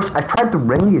I tried to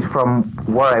ring you from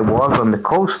where I was on the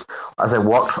coast as I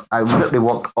walked. I literally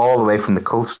walked all the way from the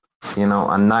coast, you know,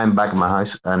 and now I'm back in my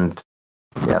house. And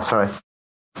yeah, sorry,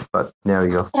 but there we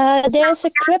go. There's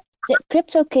a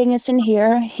Crypto King is in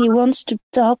here. He wants to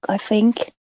talk, I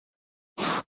think.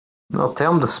 Well,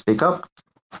 tell him to speak up.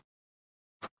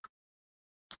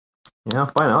 Yeah,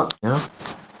 why not? You know.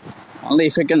 Only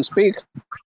if he can speak.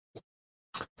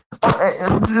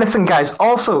 Listen, guys.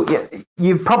 Also,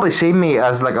 you've probably seen me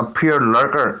as like a pure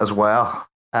lurker as well,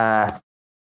 and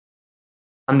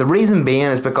the reason being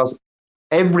is because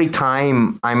every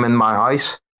time I'm in my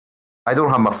house, I don't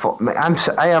have my phone.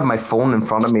 I have my phone in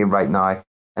front of me right now,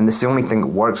 and it's the only thing that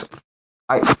works.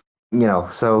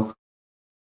 So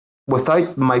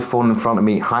without my phone in front of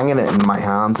me, hanging it in my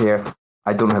hand here,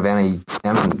 I don't have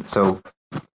anything. So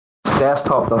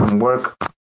desktop doesn't work.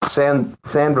 Send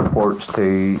reports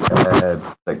to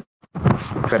like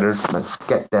Twitter, like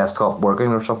get desktop working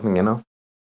or something, you know,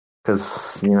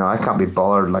 because I can't be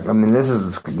bothered. Like, I mean, this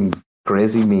is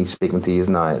crazy me speaking to you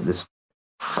now.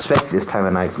 Especially this time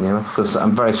of night, you know. So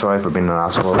I'm very sorry for being an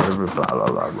asshole. Blah blah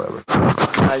blah. Whatever.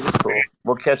 Cool.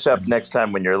 We'll catch up next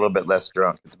time when you're a little bit less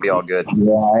drunk. It'll be all good.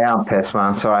 Yeah, I am pissed,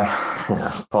 man. Sorry.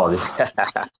 Yeah, apologies.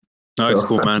 No, it's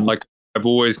cool, man. Like, I've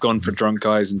always gone for drunk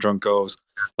guys and drunk girls.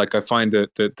 Like, I find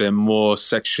that they're more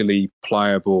sexually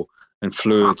pliable and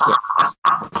fluid. So,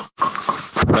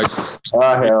 like,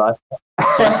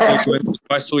 if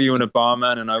I saw you in a bar,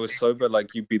 man, and I was sober,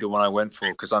 like, you'd be the one I went for,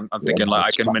 because I'm thinking, like,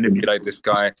 I can manipulate this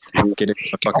guy, get him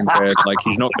in my fucking bed. Like,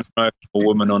 he's not going to know if I'm a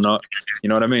woman or not. You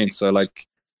know what I mean? So, like,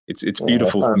 it's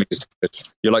beautiful for me.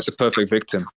 You're like the perfect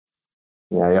victim.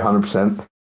 Yeah, you're 100%.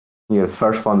 You're the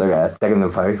first one to dig in the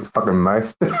fucking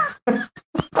mouth.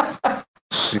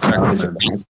 Exactly.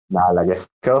 Nah, I like it.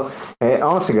 Cool.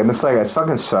 Honestly, goodness, like, it's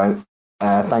fucking sound.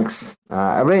 Thanks.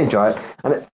 I really enjoy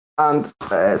it. And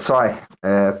sorry,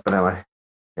 but anyway,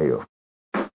 there you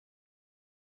go.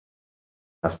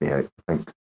 That's me out, I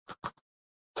think.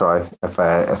 Sorry if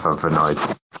I've annoyed.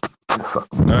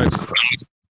 No, it's cool.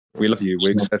 We love you.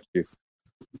 We accept you.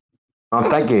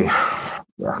 Thank you.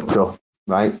 Yeah, cool.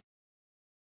 Right.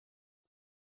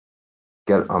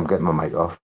 I'm getting my mic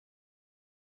off.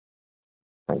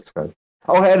 Thanks, guys.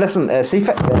 Oh, hey, listen,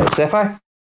 Cephii?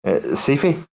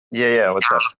 Cephii? Yeah,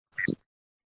 what's up?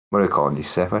 What are you calling you,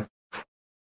 Cephii?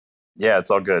 Yeah,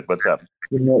 it's all good. What's up?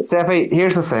 Cephii,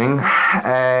 here's the thing.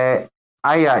 I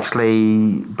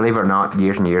actually, believe it or not,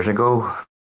 years and years ago,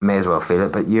 may as well feel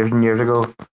it, but years and years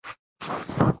ago,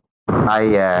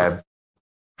 I,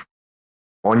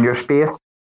 on your space,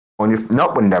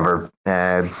 not whenever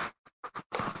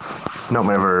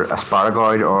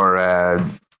Asparagus or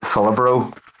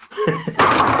Solibro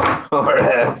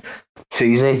or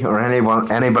Susie or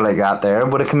anybody like that there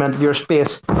would have come into your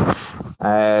space.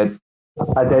 I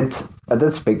did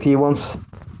speak to you once,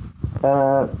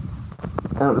 and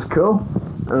it was cool.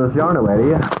 I was yarning away to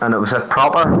you, and it was a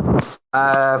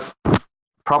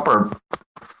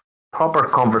proper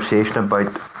conversation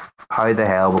about how the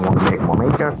hell we want to make money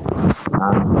here,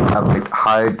 and about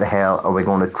how the hell are we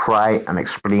going to try and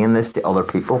explain this to other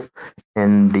people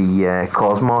in the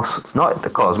cosmos, not the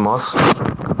cosmos,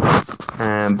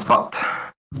 but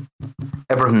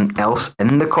everything else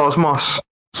in the cosmos,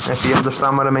 if you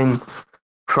understand what I mean.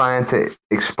 Trying to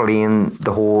explain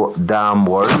the whole damn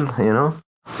world, you know.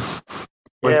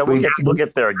 Yeah, we'll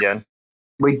get there again.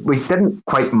 We didn't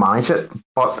quite manage it,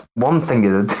 but one thing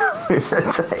you did, it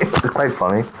was quite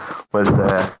funny, was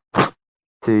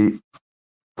to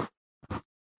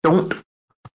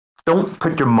don't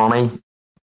put your money,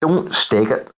 don't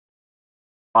stake it,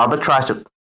 arbitrage it.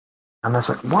 And I was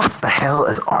like, what the hell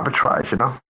is arbitrage, you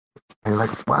know? And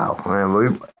like, wow,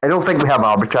 I don't think we have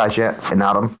arbitrage yet in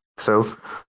Atom, so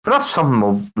but that's something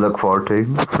we'll look forward to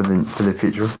for the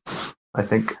future, I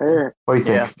think. What do you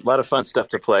think? Yeah, a lot of fun stuff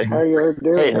to play. How you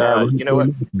doing? Hey, you know what?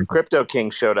 Crypto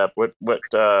King showed up. What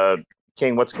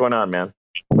King, what's going on, man?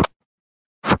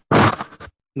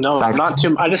 No, Thanks. not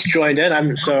too. I just joined in. I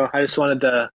just wanted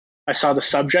to. I saw the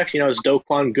subject. Is Do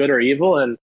Kwon good or evil?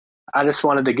 And I just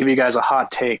wanted to give you guys a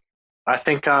hot take. I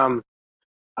think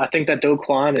that Do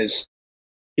Kwon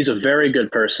he's a very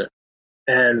good person,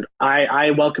 and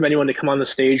I welcome anyone to come on the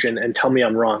stage and tell me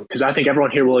I'm wrong, because I think everyone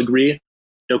here will agree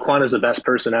Do Kwon is the best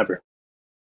person ever.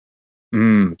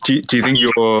 Do you think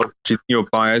you're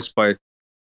biased by?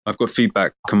 I've got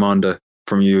feedback, Commander,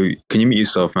 from you. Can you mute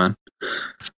yourself, man?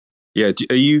 Yeah,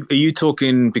 are you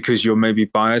talking because you're maybe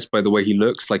biased by the way he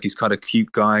looks? Like he's quite a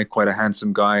cute guy, quite a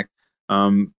handsome guy.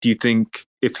 Do you think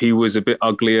if he was a bit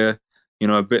uglier,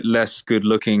 a bit less good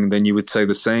looking, then you would say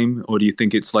the same? Or do you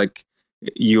think it's like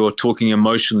you're talking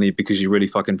emotionally because you really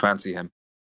fucking fancy him?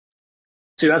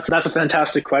 See, that's a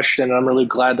fantastic question, and I'm really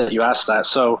glad that you asked that.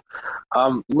 So,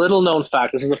 little known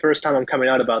fact, this is the first time I'm coming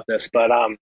out about this, but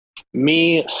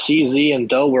me, CZ, and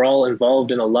Do, we're all involved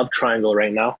in a love triangle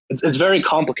right now. It's very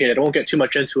complicated. I won't get too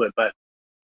much into it, but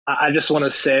I just want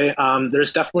to say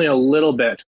there's definitely a little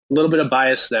bit of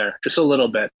bias there, just a little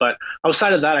bit. But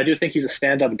outside of that, I do think he's a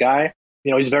stand-up guy.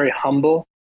 He's very humble.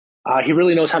 He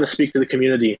really knows how to speak to the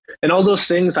community. And all those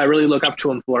things I really look up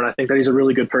to him for, and I think that he's a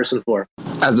really good person for.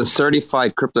 As a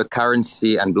certified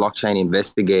cryptocurrency and blockchain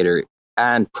investigator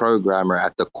and programmer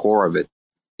at the core of it,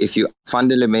 if you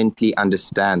fundamentally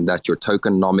understand that your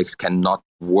tokenomics cannot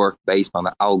work based on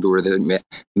the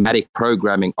algorithmic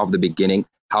programming of the beginning,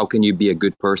 how can you be a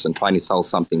good person trying to sell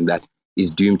something that is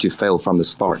doomed to fail from the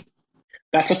start?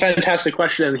 That's a fantastic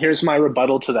question, and here's my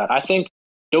rebuttal to that. I think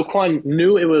Do Kwon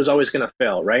knew it was always going to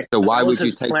fail, right? So why would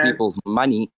you take people's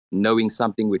money knowing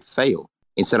something would fail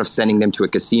instead of sending them to a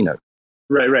casino?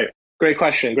 Right. Great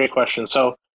question.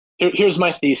 So here's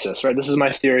my thesis, right? This is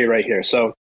my theory right here.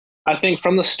 So I think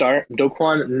from the start, Do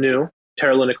Kwon knew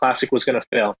Terra Luna Classic was going to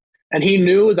fail. And he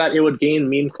knew that it would gain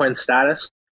meme coin status.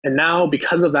 And now,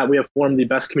 because of that, we have formed the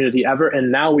best community ever.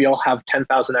 And now we all have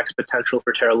 10,000x potential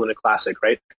for Terra Luna Classic,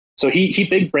 right? So he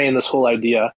big brained this whole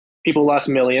idea. People lost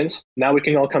millions. Now we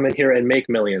can all come in here and make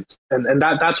millions. And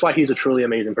that's why he's a truly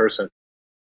amazing person.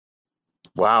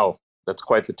 Wow. That's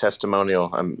quite the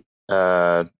testimonial. I'm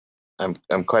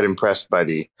quite impressed by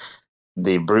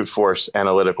the brute force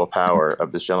analytical power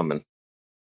of this gentleman.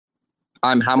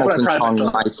 I'm Hamilton Chong.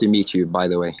 Nice to meet you, by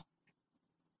the way.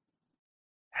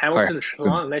 Hamilton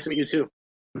Schlong, nice to meet you too.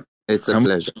 It's a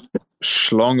pleasure.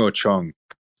 Schlong or Chong?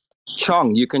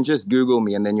 Chong. You can just Google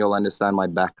me and then you'll understand my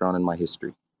background and my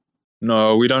history.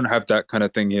 No, we don't have that kind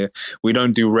of thing here. We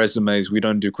don't do resumes. We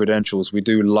don't do credentials. We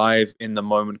do live in the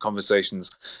moment conversations.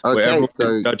 Okay,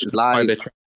 so live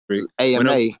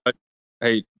AMA.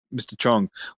 Hey, Mr. Chong,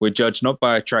 we're judged not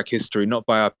by our track history, not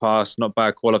by our past, not by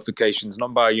our qualifications,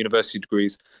 not by our university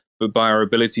degrees, but by our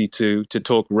ability to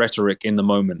talk rhetoric in the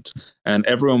moment. And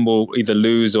everyone will either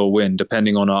lose or win,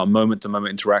 depending on our moment-to-moment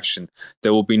interaction.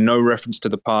 There will be no reference to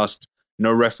the past,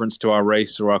 no reference to our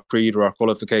race or our creed or our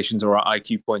qualifications or our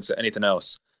IQ points or anything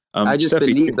else. I just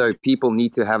Cephii, believe, though, people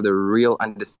need to have the real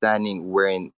understanding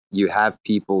wherein you have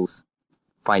people's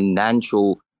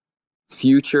financial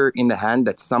future in the hand,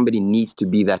 that somebody needs to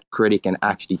be that critic and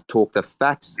actually talk the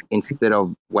facts instead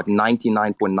of what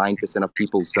 99.9% of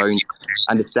people don't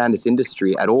understand this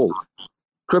industry at all.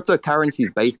 Cryptocurrency is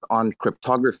based on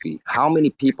cryptography. How many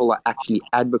people are actually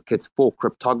advocates for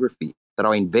cryptography that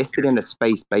are invested in a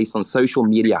space based on social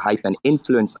media hype and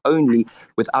influence only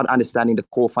without understanding the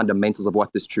core fundamentals of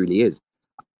what this truly is?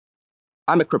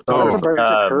 I'm a That's a cryptographer. bunch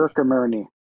of Kirkamurny.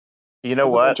 You know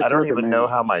That's a what? bunch of I don't even know Kirkamurny.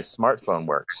 how my smartphone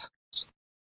works.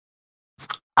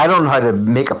 I don't know how to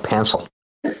make a pencil.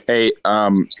 Hey,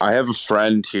 I have a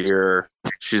friend here.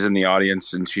 She's in the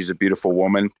audience, and she's a beautiful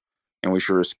woman, and we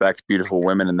should respect beautiful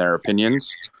women and their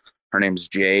opinions. Her name's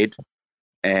Jade,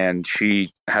 and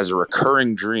she has a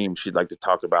recurring dream she'd like to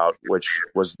talk about, which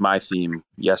was my theme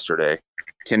yesterday.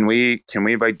 Can we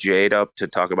invite Jade up to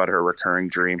talk about her recurring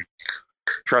dream?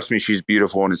 Trust me, she's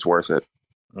beautiful, and it's worth it.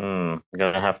 I'm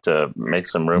gonna have to make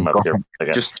some room up here.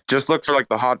 Just look for like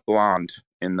the hot blonde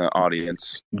in the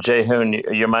audience.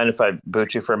 Jaehoon, you mind if I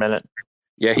boot you for a minute?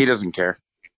 Yeah, he doesn't care.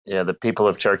 Yeah, the people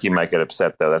of Turkey might get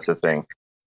upset though. That's the thing.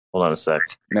 Hold on a sec.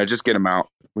 No, just get him out.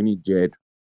 We need Jade.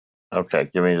 Okay,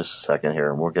 give me just a second here,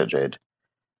 and we'll get Jade.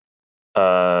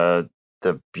 The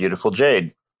beautiful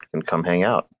Jade can come hang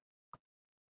out.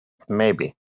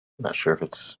 Maybe. Not sure if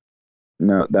it's.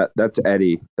 No, that's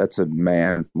Eddie. That's a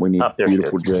man. We need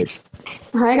beautiful Jade.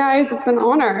 Hi guys, it's an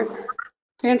honor.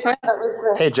 Fantastic. That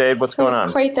was Hey Jade, what's going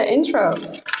on? Quite the intro.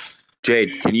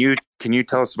 Jade, can you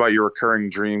tell us about your recurring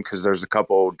dream? Because there's a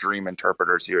couple dream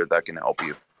interpreters here that can help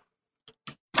you.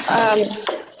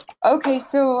 Okay,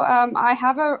 so I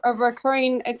have a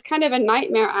recurring, it's kind of a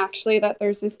nightmare actually, that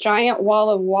there's this giant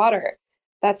wall of water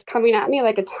that's coming at me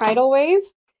like a tidal wave.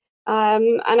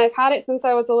 And I've had it since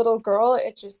I was a little girl.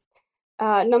 It just,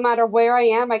 no matter where I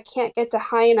am, I can't get to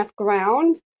high enough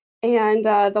ground. And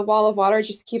the wall of water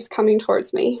just keeps coming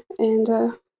towards me.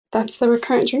 And that's the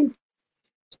recurrent dream.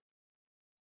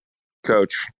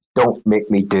 Coach. Don't make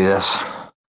me do this.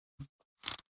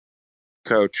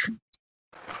 Coach.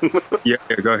 Yeah,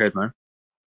 go ahead, man.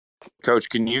 Coach,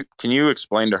 can you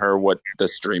explain to her what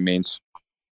this dream means?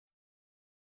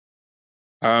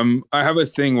 I have a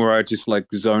thing where I just like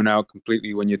zone out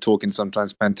completely when you're talking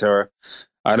sometimes, Pantera.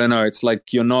 I don't know. It's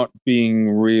like you're not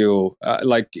being real.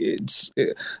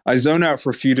 I zone out for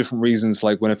a few different reasons.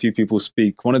 Like when a few people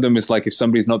speak, one of them is like if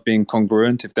somebody's not being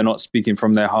congruent, if they're not speaking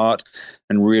from their heart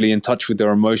and really in touch with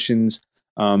their emotions.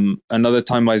 Another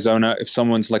time I zone out if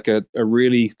someone's like a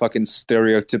really fucking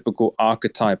stereotypical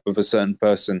archetype of a certain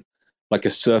person, like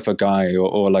a surfer guy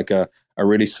or like a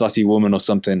really slutty woman or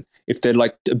something. If they're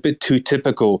like a bit too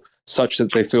typical, such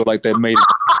that they feel like they're made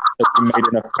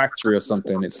in a factory or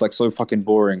something, it's like so fucking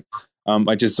boring.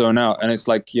 I just zone out, and it's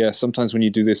like, yeah, sometimes when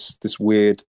you do this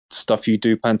weird stuff you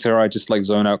do, Pantera, I just like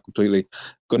zone out completely.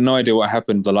 Got no idea what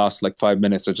happened the last like 5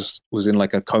 minutes. I just was in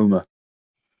like a coma.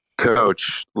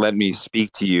 Coach, let me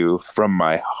speak to you from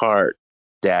my heart,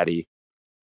 Daddy.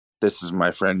 This is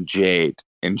my friend Jade,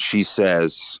 and she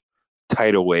says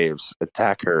tidal waves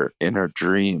attack her in her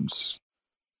dreams.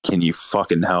 Can you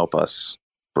fucking help us,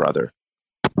 brother?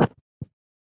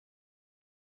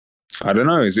 I don't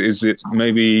know. Is it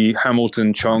maybe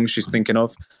Hamilton Chong she's thinking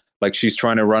of? Like she's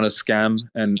trying to run a scam,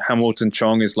 and Hamilton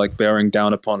Chong is like bearing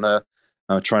down upon her,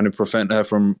 trying to prevent her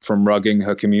from rugging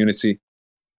her community.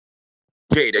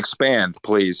 Jade, expand,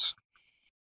 please.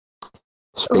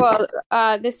 Well,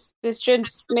 this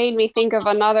just made me think of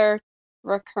another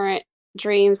recurrent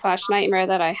dream / nightmare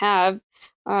that I have.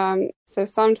 So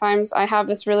sometimes I have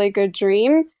this really good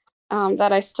dream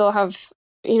that I still have,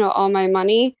 all my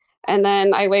money, and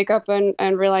then I wake up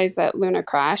and realize that Luna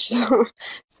crashed.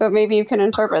 So maybe you can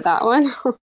interpret that one.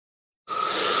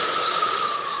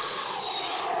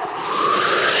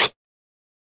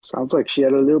 Sounds like she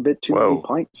had a little bit too many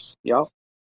points. Yep.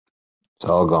 It's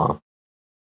all gone.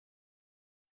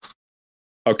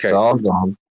 Okay. It's all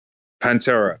gone.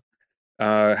 Pantera.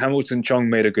 Hamilton Chong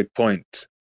made a good point.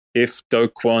 If Do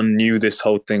Kwon knew this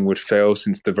whole thing would fail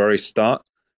since the very start,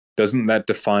 doesn't that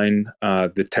define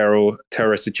the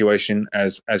terror situation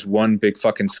as one big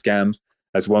fucking scam,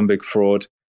 as one big fraud?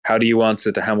 How do you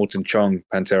answer to Hamilton Chong,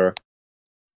 Pantera?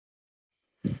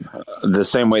 The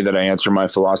same way that I answer my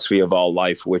philosophy of all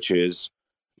life, which is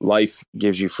life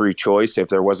gives you free choice. If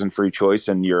there wasn't free choice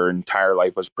and your entire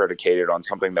life was predicated on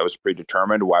something that was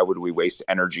predetermined, why would we waste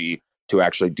energy to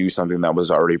actually do something that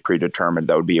was already predetermined?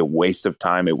 That would be a waste of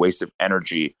time, a waste of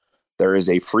energy. There is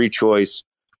a free choice,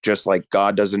 just like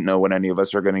God doesn't know what any of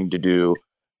us are going to do.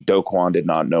 Do Kwon did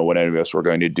not know what any of us were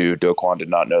going to do. Do Kwon did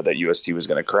not know that UST was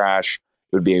going to crash.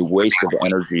 It would be a waste of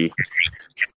energy.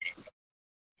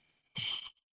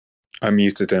 I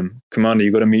muted him. Commander,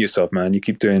 you got to mute yourself, man. You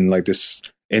keep doing like this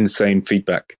insane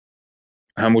feedback.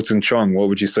 Hamilton Chong, what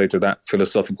would you say to that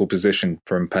philosophical position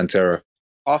from Pantera?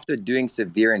 After doing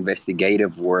severe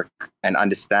investigative work and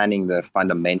understanding the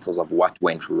fundamentals of what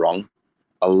went wrong,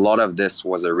 a lot of this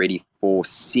was already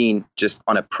foreseen just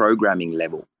on a programming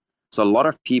level. So a lot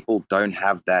of people don't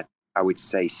have that, I would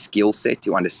say, skill set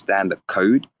to understand the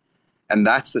code. And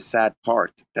that's the sad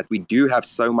part, that we do have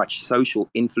so much social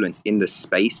influence in this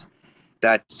space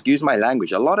that, excuse my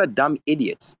language, a lot of dumb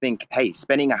idiots think, hey,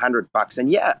 spending $100,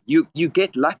 and yeah, you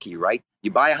get lucky, right?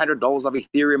 You buy $100 of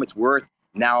Ethereum, it's worth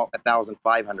now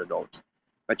 $1,500.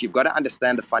 But you've got to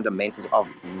understand the fundamentals of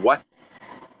what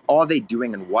are they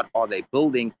doing and what are they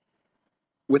building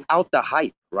without the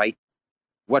hype, right?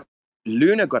 What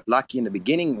Luna got lucky in the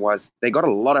beginning was they got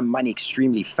a lot of money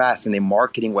extremely fast and their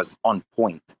marketing was on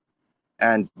point.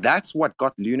 And that's what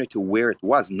got Luna to where it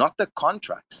was, not the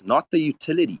contracts, not the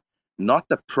utility, not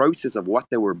the process of what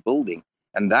they were building.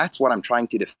 And that's what I'm trying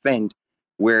to defend,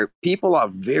 where people are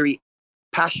very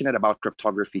passionate about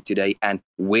cryptography today and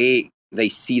where they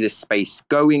see the space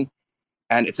going.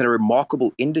 And it's a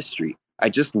remarkable industry. I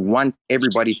just want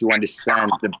everybody to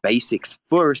understand the basics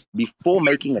first before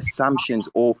making assumptions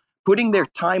or putting their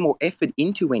time or effort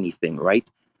into anything, right?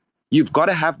 You've got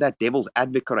to have that devil's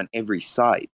advocate on every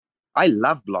side. I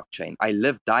love blockchain. I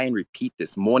live, die, and repeat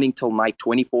this morning till night,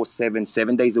 24/7,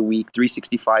 7 days a week,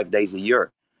 365 days a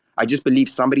year. I just believe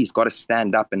somebody's got to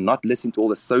stand up and not listen to all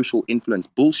the social influence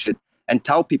bullshit and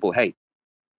tell people, hey,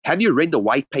 have you read the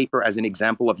white paper as an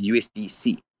example of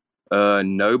USDC?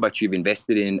 No, but you've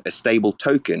invested in a stable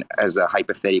token as a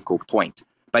hypothetical point.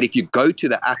 But if you go to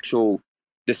the actual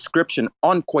description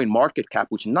on CoinMarketCap,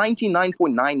 which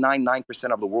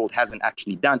 99.999% of the world hasn't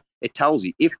actually done, it tells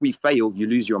you if we fail, you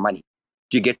lose your money.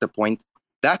 Do you get the point?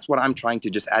 That's what I'm trying to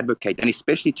just advocate. And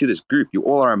especially to this group, you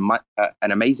all are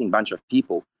an amazing bunch of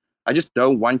people. I just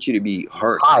don't want you to be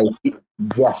hurt.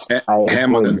 Yes,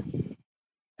 Hamilton.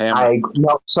 I'm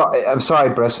sorry,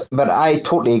 Bruce, but I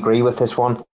totally agree with this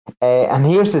one. And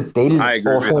here's the deal. I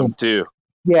agree with him too.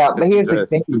 Yeah, but here's the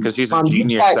thing. Because he's a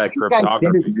genius at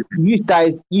cryptography. You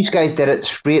guys did it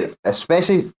straight,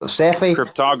 especially Cephii.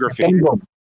 Cryptography.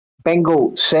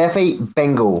 Bingo. Cephii,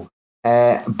 bingo.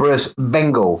 Bruce,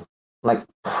 bingo. Like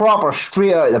proper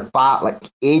straight out of the bat, like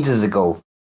ages ago.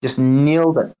 Just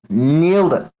nailed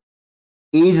it.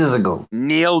 Ages ago.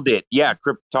 Nailed it. Yeah,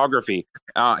 cryptography.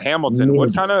 Hamilton,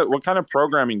 what kind of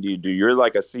programming do you do? You're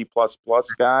like a C++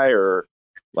 guy, or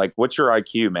like what's your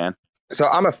IQ, man? So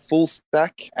I'm a full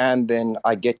stack, and then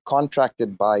I get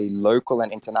contracted by local and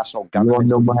international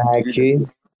governments to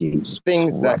do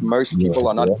things that most people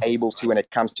are not able to when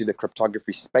it comes to the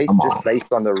cryptography space, just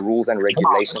based on the rules and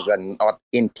regulations that are not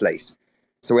in place.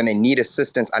 So when they need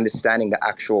assistance understanding the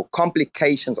actual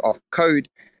complications of code,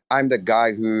 I'm the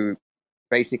guy who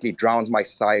basically drowns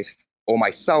myself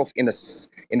in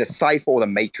the cipher or the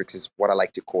matrix is what I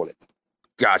like to call it.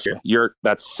 Gotcha.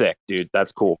 That's sick, dude.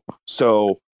 That's cool.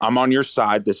 So I'm on your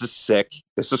side. This is sick.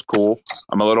 This is cool.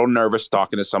 I'm a little nervous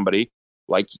talking to somebody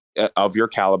like of your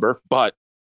caliber, but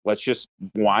let's just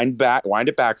wind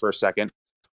it back for a second.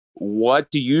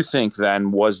 What do you think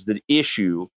then was the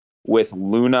issue with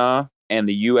Luna and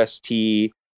the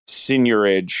UST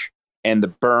seigniorage and the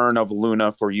burn of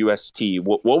Luna for UST?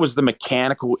 What was the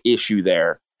mechanical issue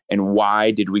there, and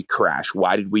why did we crash?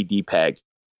 Why did we depeg?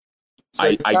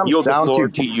 So I yield the floor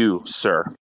to you,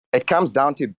 sir. It comes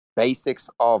down to basics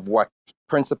of what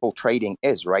principal trading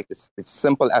is, right? It's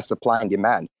simple as supply and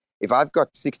demand. If I've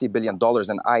got $60 billion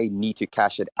and I need to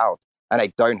cash it out and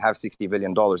I don't have $60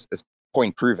 billion, it's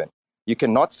point proven. You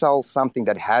cannot sell something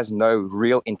that has no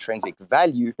real intrinsic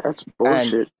value. That's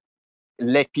bullshit.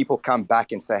 And let people come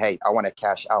back and say, hey, I want to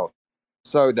cash out.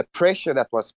 So the pressure that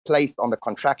was placed on the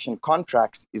contraction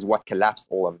contracts is what collapsed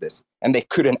all of this. And they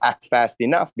couldn't act fast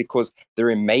enough because the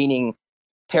remaining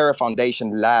Terra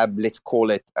Foundation lab, let's call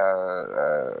it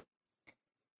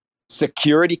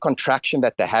security contraction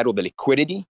that they had, or the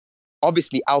liquidity,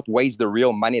 obviously outweighs the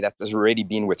real money that has already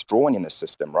been withdrawn in the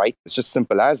system, right? It's just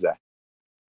simple as that.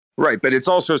 Right, but it's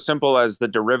also simple as the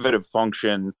derivative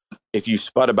function, if you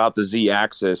spud about the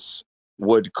z-axis,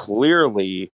 would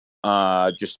clearly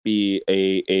just be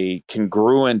a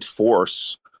congruent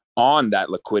force on that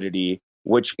liquidity,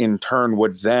 which in turn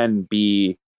would then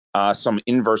be some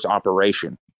inverse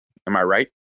operation. Am I right?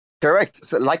 Correct.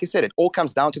 So like I said, it all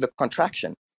comes down to the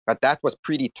contraction, but that was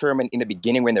predetermined in the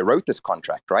beginning when they wrote this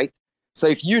contract, right? So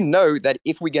if you know that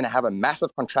if we're going to have a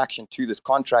massive contraction to this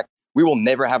contract, we will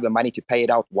never have the money to pay it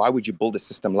out, why would you build a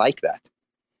system like that?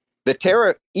 The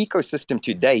Terra ecosystem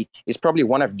today is probably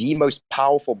one of the most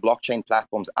powerful blockchain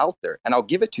platforms out there. And I'll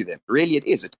give it to them. Really, it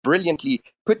is. It's brilliantly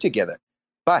put together.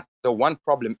 But the one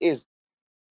problem is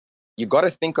you got to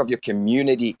think of your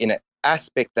community in an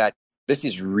aspect that this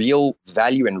is real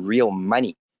value and real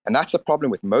money. And that's the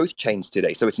problem with most chains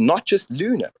today. So it's not just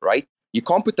Luna, right? You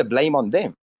can't put the blame on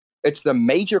them. It's the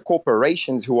major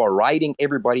corporations who are riding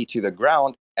everybody to the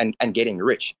ground and getting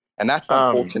rich. And that's the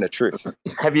unfortunate truth.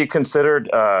 Have you considered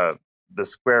the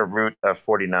square root of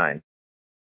 49.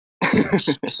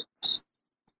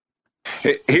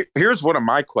 Here's one of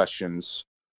my questions.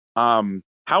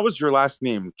 How was your last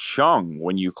name Chung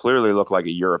when you clearly look like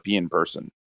a European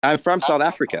person? I'm from South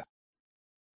Africa.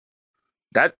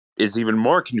 That is even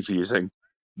more confusing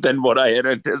than what I had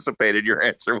anticipated your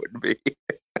answer would be.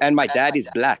 And my dad is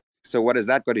black. So what has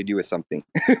that got to do with something?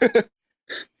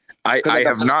 I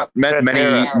have not met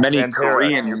many Pantera,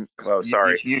 Korean. Oh,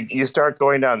 sorry. You start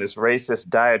going down this racist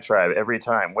diatribe every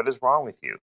time. What is wrong with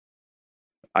you?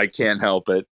 I can't help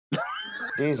it.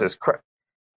 Jesus Christ.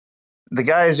 The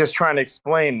guy is just trying to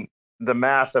explain the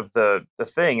math of the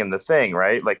thing and the thing,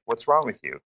 right? Like, what's wrong with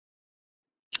you?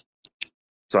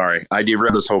 Sorry, I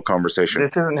derailed this whole conversation.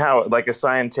 This isn't how like a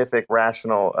scientific,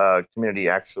 rational community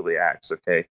actually acts.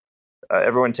 Okay,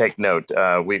 everyone take note.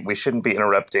 We shouldn't be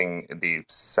interrupting the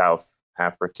South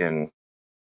African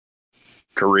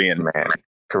Korean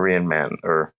man.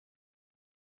 Or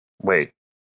wait,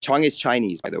 Chong is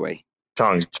Chinese, by the way.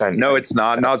 Chong, Chinese. No, it's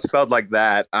not. Not spelled like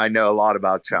that. I know a lot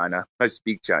about China. I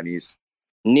speak Chinese.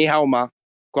 Ni hao ma,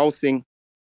 guo xing.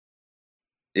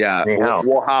 Yeah.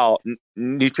 Wo hao.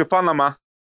 Ni chu fan le ma?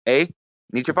 Eh?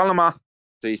 Ni chu fan le ma?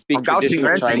 So you speak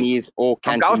traditional Chinese or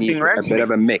Cantonese with a bit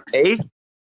of a mix. Eh?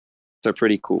 So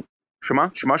pretty cool. Shema?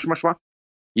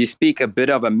 You speak a bit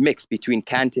of a mix between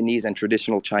Cantonese and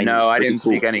traditional Chinese. No, I Pretty didn't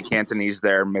cool. speak any Cantonese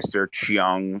there, Mr.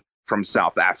 Cheong from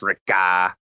South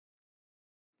Africa.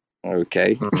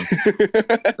 Okay. This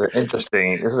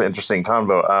is an interesting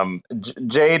convo.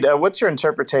 Jade, what's your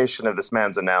interpretation of this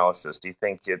man's analysis? Do you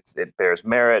think it bears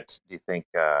merit? Do you think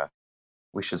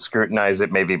we should scrutinize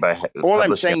it maybe by all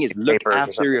I'm saying is look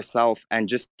after yourself and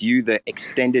just do the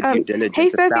extended due diligence. Hey,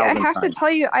 Cephii, I have times. to tell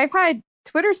you, I've had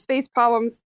Twitter space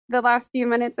problems the last few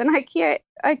minutes, and I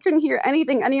couldn't hear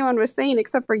anything anyone was saying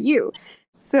except for you.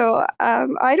 So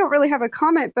I don't really have a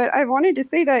comment, but I wanted to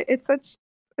say that it's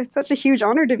such a huge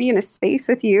honor to be in a space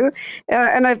with you,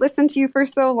 and I've listened to you for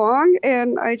so long,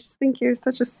 and I just think you're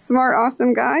such a smart,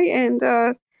 awesome guy, and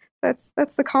that's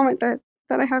the comment that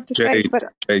I have to say. But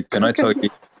Jade, can I tell you,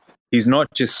 he's not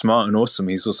just smart and awesome,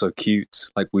 he's also cute.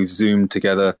 Like, we've Zoomed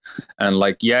together, and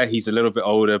like, yeah, he's a little bit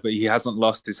older, but he hasn't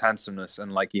lost his handsomeness,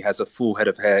 and like, he has a full head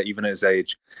of hair, even at his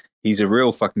age. He's a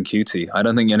real fucking cutie. I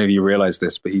don't think any of you realize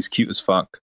this, but he's cute as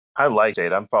fuck. I like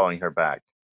Jade. I'm following her back.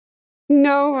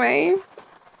 no way.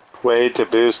 Way to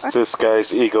boost this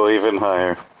guy's ego even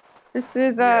higher. This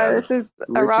is a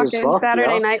rockin'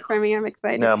 Saturday night for me. I'm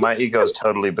excited. No, my ego is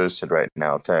totally boosted right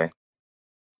now. Okay.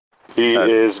 He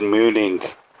is mooning.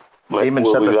 Like, Demon,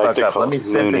 shut the fuck up. Let me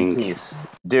simp in peace.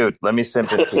 Dude, let me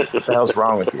simp in peace. What the hell's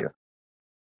wrong with you?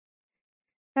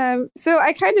 So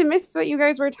I kind of missed what you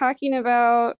guys were talking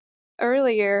about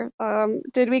earlier.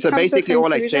 Did we come to a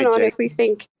conclusion on if we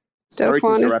think Do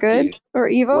Kwon is good or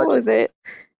evil? Was it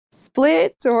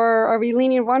split, or are we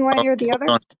leaning one way or the other?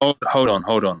 Hold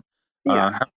on.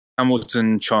 Yeah.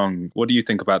 Hamilton Chong, what do you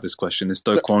think about this question? Is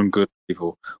Do Kwon good or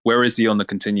evil? Where is he on the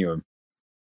continuum?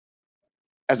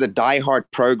 As a diehard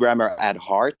programmer at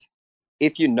heart,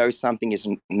 if you know something is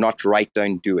not right,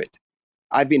 don't do it.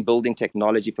 I've been building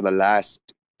technology for the last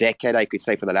decade, I could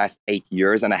say for the last 8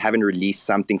 years, and I haven't released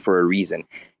something for a reason.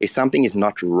 If something is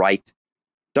not right,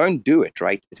 don't do it,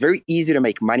 right? It's very easy to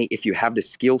make money if you have the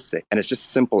skill set, and it's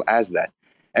just simple as that.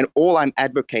 And all I'm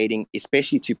advocating,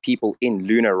 especially to people in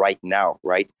Luna right now,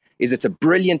 right, is it's a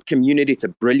brilliant community, it's a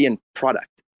brilliant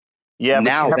product. Yeah,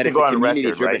 now but that it's go a on community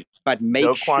record, driven, right? but make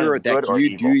Do Kwon sure is that good or you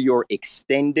evil? do your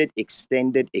extended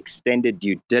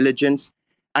due diligence,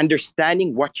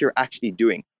 understanding what you're actually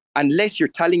doing. Unless you're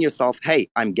telling yourself, hey,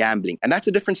 I'm gambling. And that's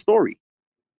a different story.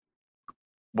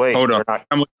 Wait, hold on.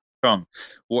 Hamilton,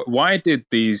 why did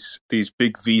these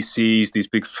big VCs, these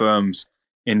big firms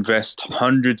invest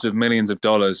hundreds of millions of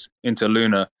dollars into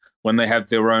Luna when they have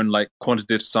their own like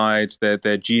quantitative sides,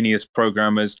 their genius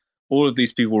programmers, all of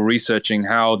these people researching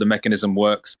how the mechanism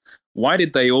works? Why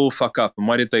did they all fuck up, and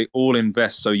why did they all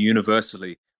invest so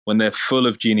universally when they're full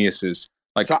of geniuses?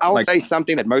 So I'll say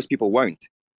something that most people won't.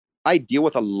 I deal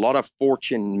with a lot of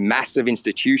Fortune, massive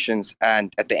institutions,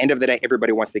 and at the end of the day,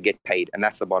 everybody wants to get paid, and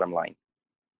that's the bottom line.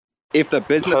 If the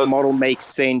business model makes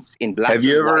sense in black and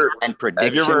white and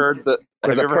predictions, have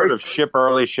you ever heard of ship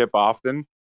early, ship often?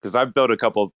 Because I've built a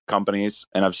couple companies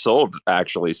and I've sold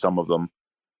actually some of them.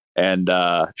 And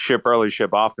ship early,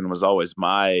 ship often was always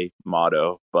my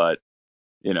motto. But,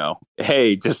 you know,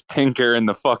 hey, just tinker in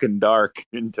the fucking dark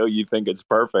until you think it's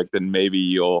perfect, and maybe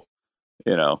you'll,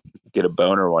 you know, get a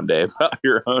boner one day about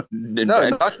your own invention.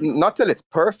 No, not till it's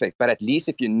perfect, but at least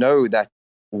if you know that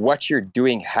what you're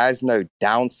doing has no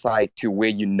downside to where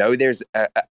you know there's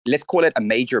let's call it a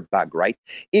major bug, right?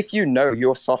 If you know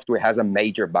your software has a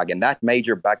major bug and that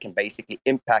major bug can basically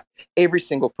impact every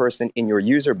single person in your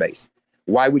user base,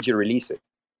 why would you release it?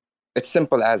 It's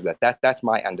simple as that. That's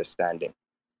my understanding.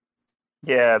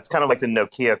 Yeah, it's kind of like the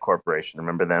Nokia Corporation.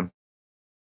 Remember them?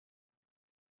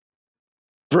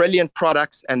 Brilliant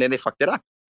products, and then they fucked it up.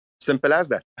 Simple as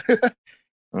that.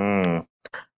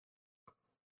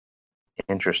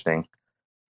 Interesting.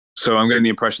 So I'm getting the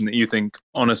impression that you think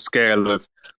on a scale of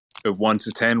 1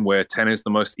 to 10, where 10 is the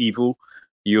most evil,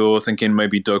 you're thinking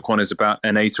maybe Do Kwon is about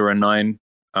an 8 or a 9,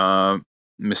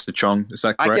 Mr. Chong. Is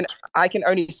that correct? I can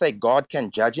only say God can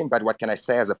judge him, but what can I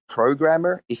say as a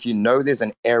programmer? If you know there's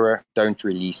an error, don't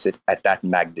release it at that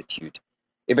magnitude.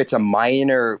 If it's a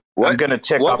minor... I'm going to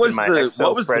tick off in my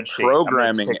Excel spreadsheet. The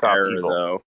programming error,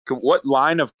 though? What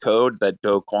line of code that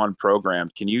Do Kwon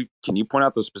programmed? Can you point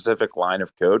out the specific line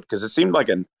of code? Because it seemed like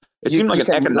an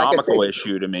economical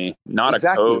issue to me, not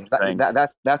a code thing.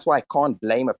 That's why I can't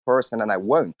blame a person, and I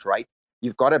won't, right?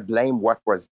 You've got to blame what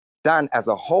was done as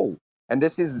a whole. And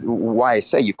this is why I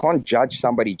say you can't judge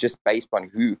somebody just based on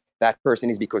who that person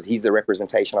is because he's the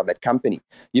representation of that company.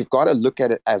 You've got to look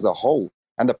at it as a whole.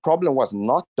 And the problem was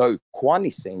not Do Kwon,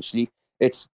 essentially.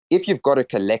 It's if you've got a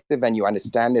collective and you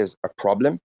understand there's a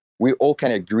problem, we all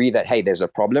can agree that, hey, there's a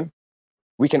problem.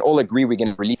 We can all agree we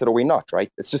can release it or we're not, right?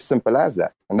 It's just simple as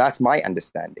that. And that's my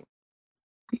understanding.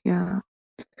 Yeah.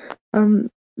 There's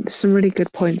some really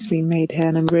good points being made here,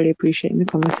 and I'm really appreciating the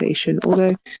conversation.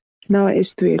 Although now it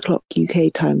is 3:00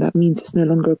 UK time, that means it's no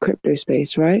longer a crypto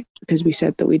space, right? Because we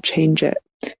said that we'd change it.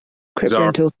 Crypto Zara,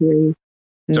 until 3.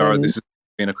 Zara, this is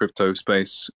in a crypto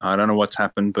space. I don't know what's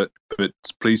happened, but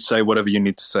please say whatever you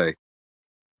need to say.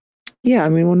 Yeah, I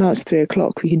mean, well, now it's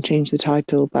 3:00. We can change the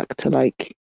title back to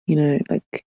like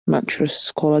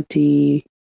mattress quality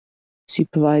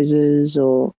supervisors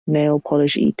or nail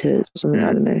polish eaters or something.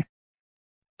 I don't know.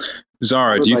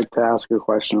 Zara, I would like to ask a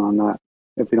question on that,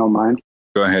 if you don't mind.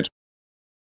 Go ahead.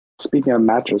 Speaking of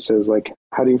mattresses,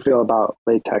 how do you feel about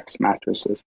latex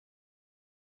mattresses?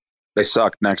 They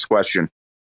suck. Next question.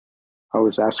 I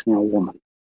was asking a woman.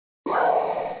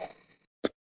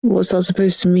 What's that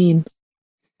supposed to mean?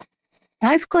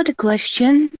 I've got a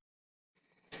question.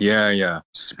 Yeah.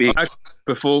 Speak.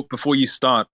 Before you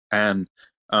start, Anne,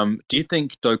 do you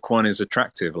think Do Kwon is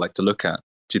attractive, like to look at?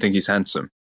 Do you think he's handsome?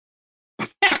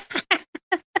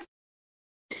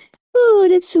 Oh,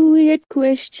 that's a weird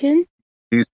question.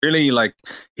 He's really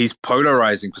he's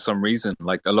polarizing for some reason.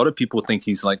 Like a lot of people think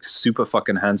he's like super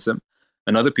fucking handsome,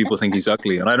 and other people think he's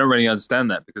ugly. And I don't really understand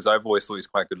that because I've always thought he's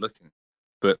quite good looking.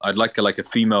 But I'd like a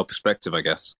female perspective, I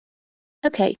guess.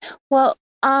 Okay. Well,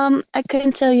 I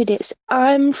can tell you this.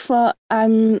 I'm a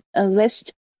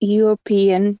West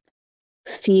European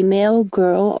female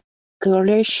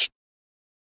girlish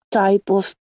type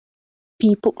of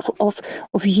people of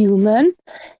human,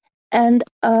 and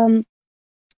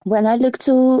when I look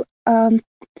to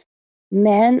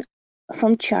men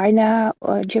from China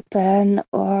or Japan,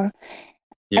 I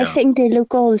think they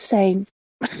look all the same.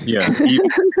 Yeah,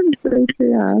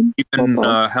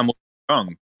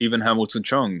 even Hamilton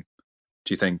Chong.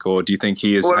 Do you think, or do you think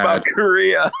he is? What about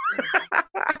Korea?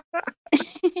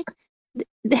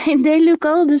 They look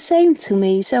all the same to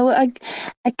me. So I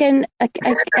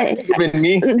even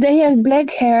me. They have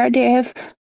black hair. They have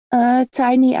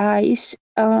tiny eyes.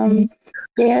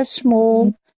 They are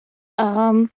small.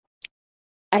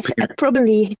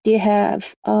 Probably they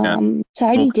have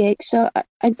tiny dicks. So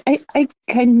I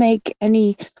can make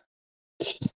any.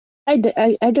 I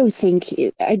don't think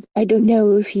I don't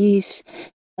know if he's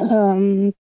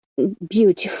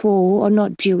beautiful or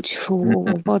not beautiful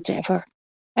or whatever.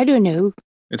 I don't know.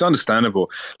 It's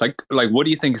understandable. Like, what do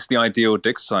you think is the ideal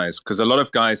dick size? Because a lot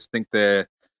of guys think their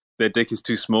dick is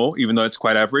too small, even though it's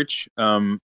quite average.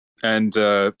 And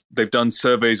they've done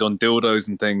surveys on dildos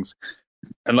and things,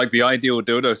 and the ideal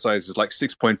dildo size is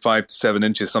 6.5 to 7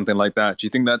 inches, something like that. Do you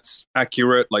think that's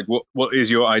accurate? Like, what is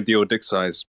your ideal dick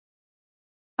size?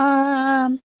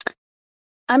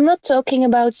 I'm not talking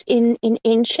about in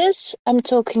inches. I'm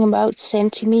talking about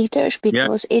centimeters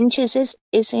because inches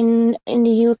is in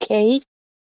the UK.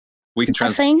 We can I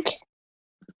think.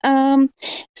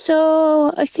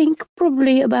 So I think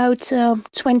probably about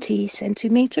 20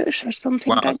 centimeters or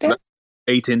something like that.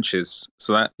 8 inches.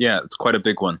 So it's quite a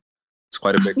big one. It's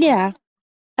quite a big one. Yeah.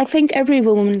 I think every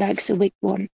woman likes a big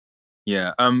one.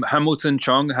 Yeah. Hamilton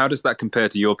Chong, how does that compare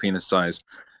to your penis size?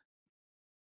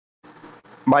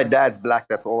 My dad's black.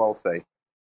 That's all I'll say.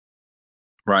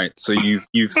 Right. So you've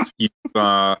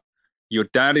your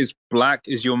dad is black.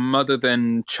 Is your mother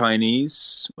then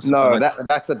Chinese? No,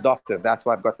 that's adoptive. That's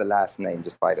why I've got the last name,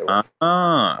 just by the way.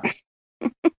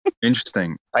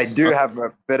 Interesting. I do have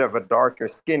a bit of a darker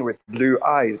skin with blue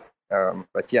eyes.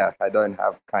 But yeah, I don't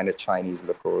have kind of Chinese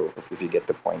look, or if you get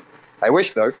the point. I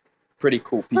wish though. Pretty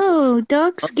cool people. Oh,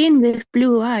 dark skin with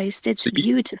blue eyes. That's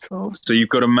beautiful. So you've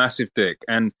got a massive dick.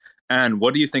 And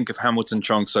what do you think of Hamilton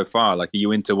Chong so far? Like, are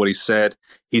you into what he said?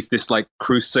 He's this like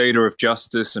crusader of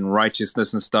justice and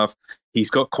righteousness and stuff. He's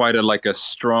got quite a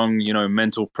strong,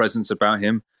 mental presence about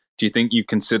him. Do you think you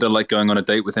consider like going on a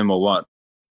date with him or what?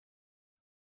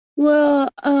 Well,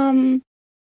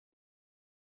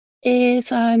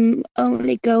 if I'm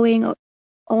only going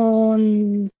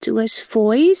on to his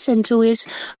voice and to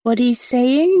what he's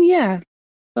saying, yeah,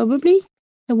 probably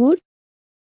I would.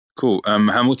 Cool.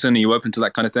 Hamilton, are you open to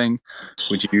that kind of thing?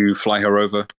 Would you fly her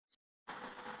over?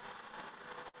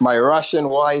 My Russian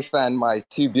wife and my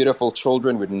 2 beautiful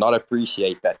children would not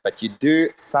appreciate that, but you do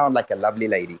sound like a lovely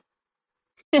lady.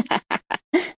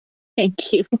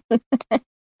 Thank you.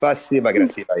 Спасибо,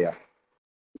 красиво, yeah.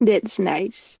 That's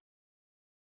nice.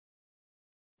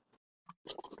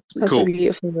 That's Cool. a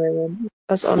beautiful moment.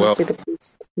 That's honestly the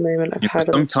best moment I've had.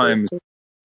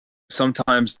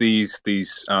 Sometimes these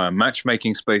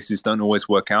matchmaking spaces don't always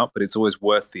work out, but it's always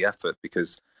worth the effort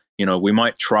because we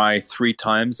might try 3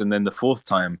 times and then the 4th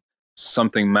time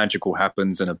something magical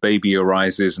happens and a baby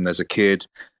arises and there's a kid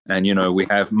and we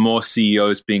have more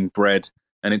CEOs being bred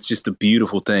and it's just a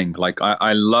beautiful thing. Like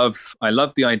I love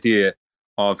the idea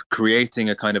of creating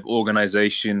a kind of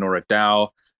organization or a DAO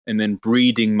and then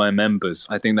breeding my members.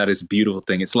 I think that is a beautiful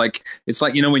thing. It's like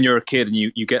when you're a kid and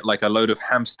you get like a load of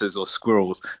hamsters or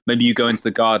squirrels. Maybe you go into the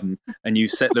garden and you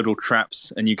set little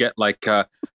traps and you get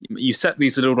you set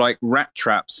these little like rat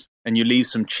traps and you leave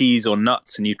some cheese or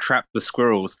nuts and you trap the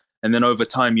squirrels. And then over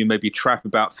time you maybe trap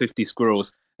about 50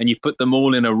 squirrels and you put them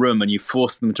all in a room and you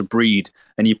force them to breed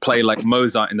and you play like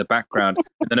Mozart in the background.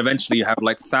 And then eventually you have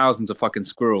like thousands of fucking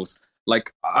squirrels.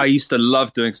 Like I used to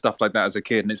love doing stuff like that as a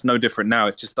kid and it's no different now.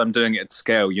 It's just I'm doing it at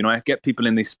scale. I get people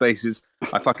in these spaces,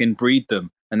 I fucking breed them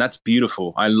and that's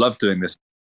beautiful. I love doing this.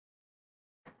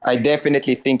 I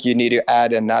definitely think you need to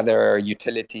add another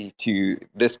utility to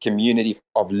this community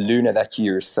of Luna that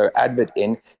you're so avid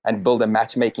in and build a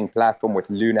matchmaking platform with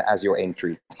Luna as your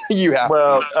entry. You have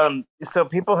so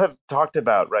people have talked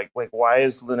about, right? Like, why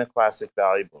is Luna Classic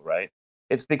valuable, right?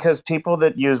 It's because people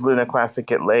that use Luna Classic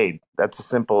get laid. That's the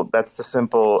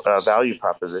simple value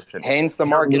proposition. Hence the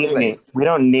marketplace. We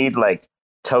don't need like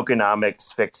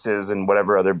tokenomics fixes and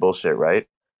whatever other bullshit, right?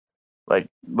 Like,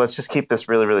 let's just keep this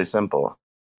really, really simple.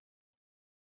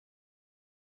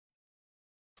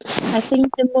 I think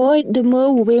the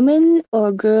more women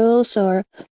or girls or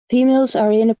females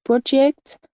are in a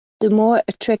project, the more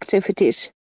attractive it is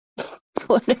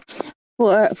for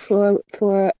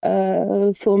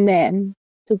men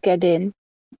to get in.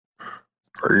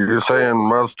 Are you saying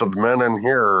most of the men in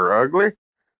here are ugly?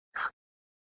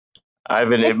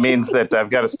 Ivan, it means that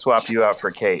I've got to swap you out for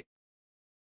Kate.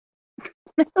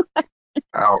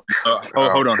 Ouch.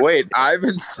 Hold on. Wait,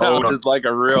 Ivan sounds like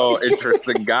a real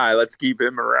interesting guy. Let's keep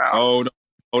him around. Hold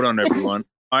on, everyone.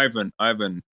 Ivan,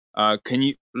 can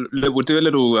you? We'll do a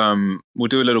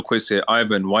little quiz here.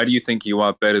 Ivan, why do you think you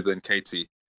are better than Katie?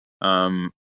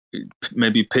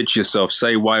 Maybe pitch yourself.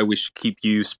 Say why we should keep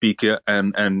you speaker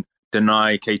and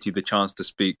deny Katie the chance to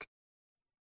speak.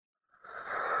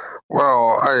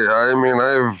 Well, I mean,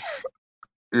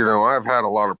 I've had a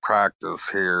lot of practice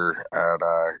here at,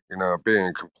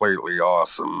 being completely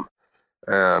awesome.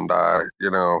 And,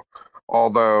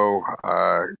 although,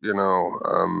 I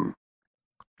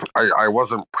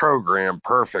wasn't programmed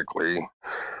perfectly,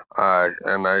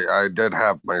 and I did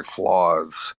have my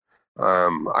flaws.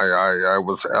 I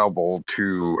was able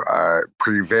to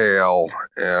prevail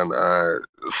and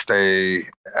stay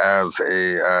as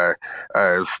a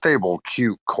stable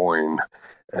cute coin,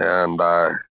 and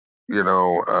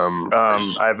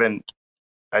Ivan,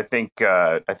 I think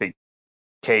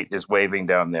Kate is waving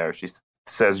down there. She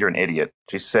says you're an idiot.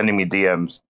 She's sending me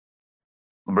DMs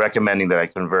recommending that I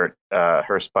convert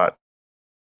her spot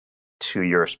to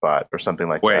your spot or something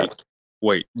like that.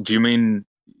 Wait, do you mean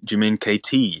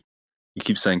KT? You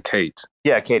keep saying Kate.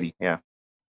 Yeah, Katie, yeah.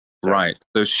 Right.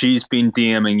 So she's been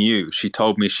DMing you. She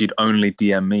told me she'd only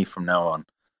DM me from now on.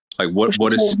 Like what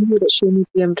is she only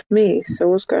DM'd me, so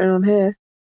what's going on here?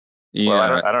 Yeah.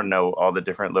 Well, I don't know all the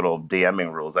different little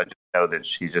DMing rules. I just know that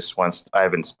she just wants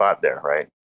Ivan's spot there, right?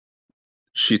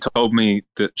 She told me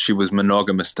that she was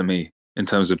monogamous to me in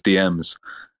terms of DMs.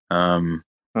 So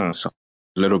a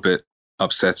little bit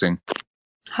upsetting.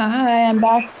 Hi, I'm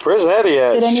back. Where's Eddie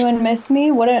at? Did anyone miss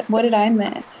me? What did I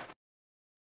miss?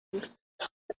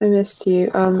 I missed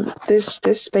you. This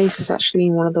space has actually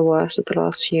been one of the worst of the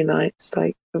last few nights.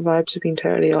 Like the vibes have been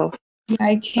totally off. Yeah,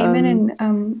 I came in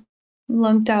and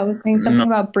Lunked out was saying something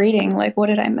about breeding. Like, what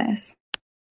did I miss?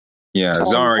 Yeah,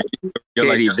 Zara,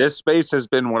 Katie, this space has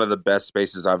been one of the best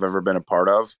spaces I've ever been a part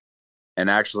of. And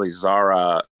actually,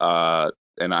 Zara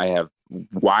and I have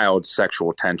wild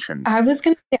sexual tension. I was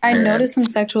going to say, I noticed some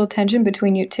sexual tension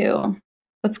between you two.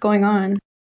 What's going on?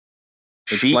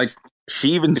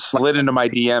 She even slid into my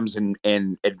DMs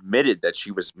and admitted that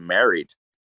she was married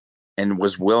and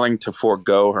was willing to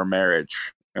forego her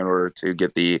marriage in order to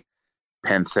get the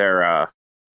Panthera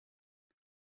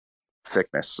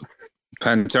thickness.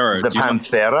 Panthera. The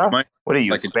Panthera? What are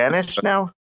you, Spanish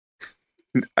now?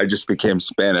 I just became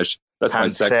Spanish. That's my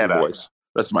sexy Panthera. voice.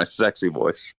 That's my sexy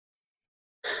voice.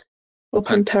 Well,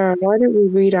 Pantera, why don't we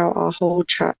read out our whole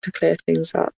chat to clear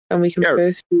things up, and we can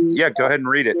both be... Yeah, go ahead and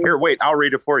read it. Here, wait, I'll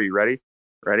read it for you. Ready?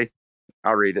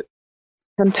 I'll read it.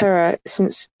 Pantera,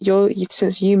 since you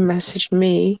messaged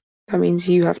me, that means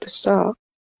you have to start.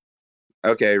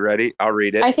 Okay, ready? I'll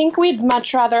read it. I think we'd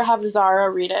much rather have Zara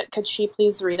read it. Could she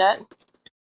please read it?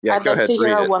 Yeah, I'd go love ahead. to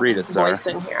hear a Read it, woman's Zara. voice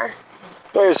in here.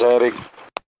 There's Eddie.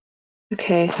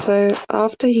 Okay, so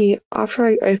after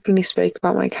I openly spoke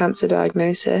about my cancer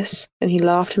diagnosis, and he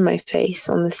laughed in my face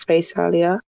on the space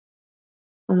earlier.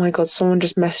 Oh my god, someone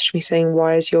just messaged me saying,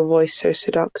 "Why is your voice so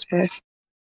seductive?"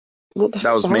 What the fuck?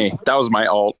 That was me. That was my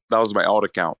alt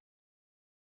account.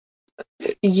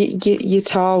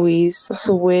 Yatawi's. That's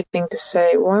a weird thing to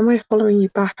say. Why am I following you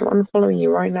back? I'm unfollowing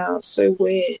you right now. It's so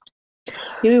weird.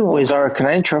 You know what? Wait, Zara, can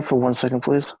I interrupt for 1 second,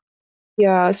 please?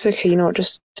 Yeah, it's okay. You know what?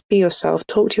 Just be yourself.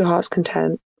 Talk to your heart's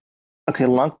content. Okay,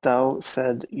 Lunkdao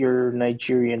said you're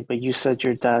Nigerian, but you said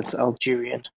your dad's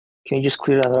Algerian. Can you just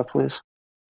clear that up, please?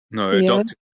 No, Yeah.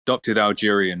 adopted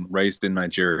Algerian, raised in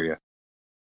Nigeria.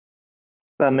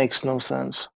 That makes no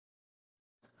sense.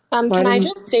 Can I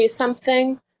just say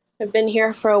something? I've been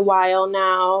here for a while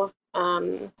now.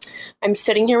 I'm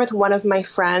sitting here with one of my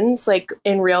friends, like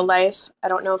in real life. I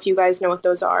don't know if you guys know what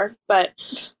those are, but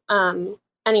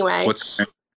anyway. What's her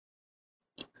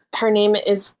name? Her name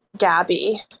is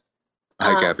Gabby.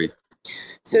 Hi, Gabby.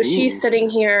 So she's sitting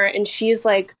here and she's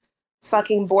like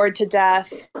fucking bored to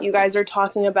death. You guys are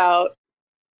talking about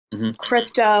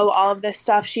crypto, all of this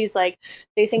stuff. She's like,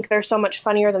 they think they're so much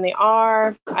funnier than they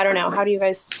are. I don't know. How do you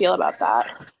guys feel about that?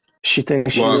 She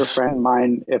thinks She's a friend of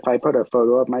mine. If I put a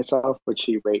photo of myself, would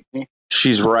she rate me?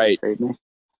 She's right. Rate me?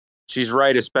 She's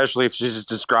right, especially if she's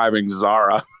describing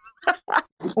Zara.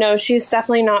 No, she's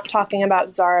definitely not talking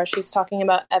about Zara. She's talking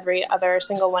about every other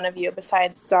single one of you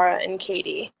besides Zara and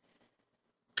Katie.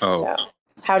 Oh. So,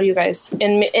 how do you guys,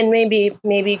 and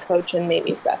maybe Coach and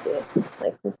maybe Cephii,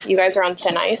 like, you guys are on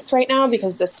thin ice right now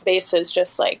because the space is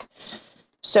just like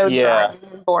so dry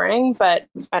and boring, but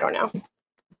I don't know.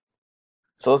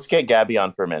 So let's get Gabby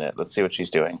on for a minute. Let's see what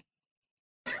she's doing.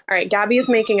 All right, Gabby is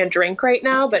making a drink right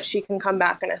now, but she can come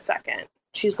back in a second.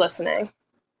 She's listening.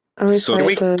 So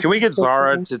can we get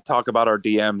Zara to talk about our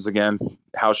DMs again?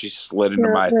 How she slid into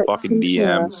my fucking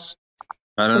DMs.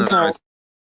 I don't know. It's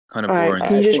kind of boring.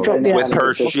 Can you just drop the with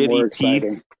her shitty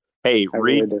teeth? Hey,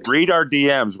 read our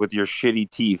DMs with your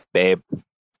shitty teeth, babe.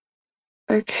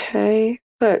 Okay.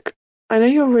 Look, I know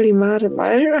you're really mad at me.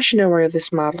 I don't actually know why you're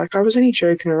this mad. Like, I was only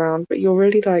joking around, but you're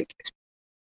really like...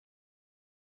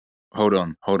 Hold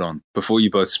on. Before you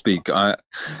both speak,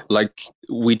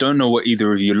 we don't know what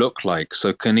either of you look like.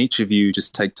 So can each of you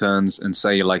just take turns and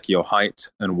say like your height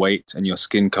and weight and your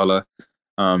skin color?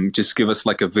 Just give us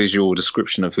like a visual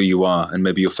description of who you are and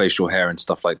maybe your facial hair and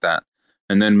stuff like that.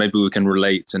 And then maybe we can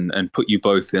relate and put you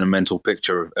both in a mental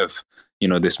picture of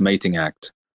this mating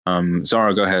act.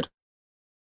 Zara, go ahead.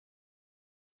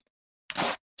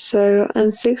 So I'm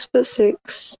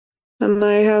 6'6", and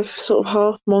I have sort of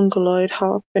half Mongoloid,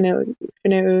 half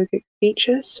Finno-Ugric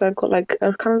features. So I've got like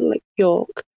a kind of like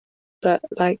York, but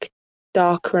like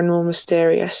darker and more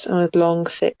mysterious, and with long,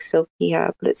 thick, silky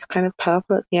hair. But it's kind of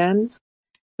purple at the ends,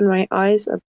 and my eyes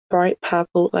are bright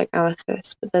purple like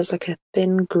amethyst, but there's like a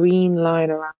thin green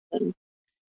line around them.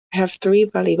 I have 3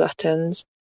 belly buttons,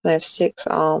 and I have 6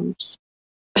 arms.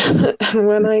 And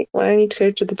when I need to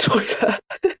go to the toilet,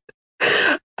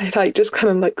 I like just kind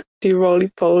of like do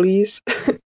roly-polies,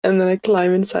 and then I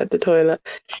climb inside the toilet,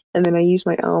 and then I use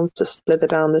my arms to slither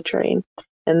down the drain,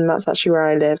 and that's actually where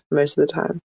I live most of the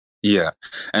time. Yeah.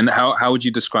 And how would you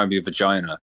describe your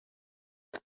vagina?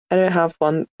 I don't have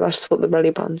one. That's what the belly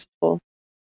button's for.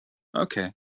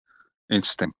 Okay.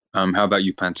 Interesting. How about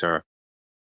you, Pantera?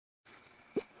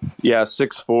 Yeah,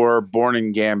 6'4", born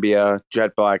in Gambia,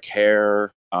 jet black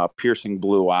hair, piercing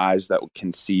blue eyes that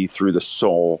can see through the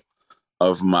soul.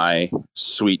 of my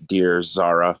sweet dear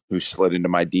Zara, who slid into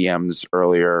my DMs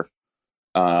earlier.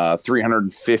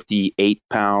 358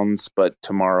 pounds, but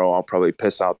tomorrow I'll probably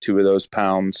piss out 2 of those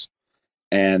pounds.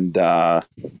 And,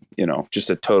 just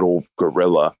a total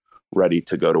gorilla ready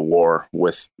to go to war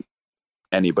with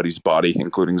anybody's body,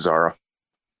 including Zara.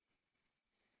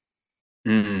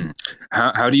 Mm.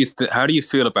 How do you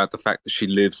feel about the fact that she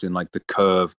lives in like the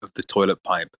curve of the toilet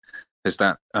pipe? Has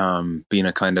that been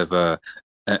a kind of a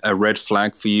red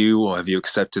flag for you, or have you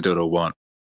accepted it, or what?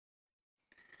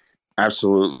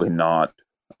 Absolutely not.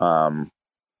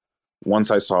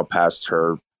 Once I saw past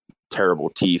her terrible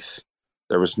teeth,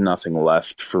 there was nothing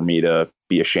left for me to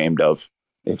be ashamed of.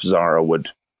 If Zara would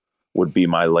be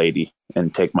my lady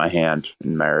and take my hand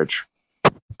in marriage.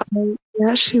 I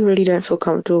actually really don't feel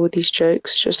comfortable with these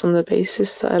jokes, just on the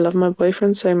basis that I love my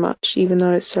boyfriend so much, even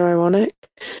though it's so ironic.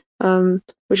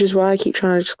 Which is why I keep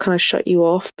trying to just kind of shut you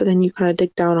off, but then you kind of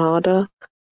dig down harder.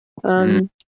 And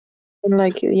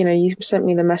you sent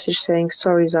me the message saying,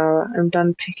 "Sorry, Zara, I'm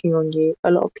done picking on you.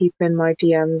 A lot of people in my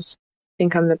DMs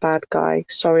think I'm the bad guy.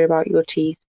 Sorry about your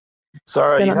teeth."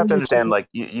 Zara, So you have to understand, like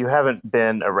you haven't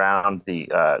been around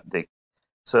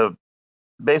so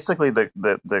basically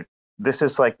the this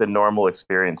is like the normal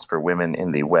experience for women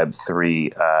in the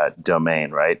Web3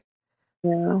 domain, right?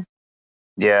 Yeah.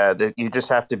 Yeah, you just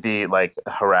have to be like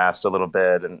harassed a little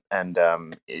bit, and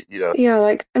Yeah,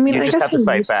 like I mean, you I just guess have to I'm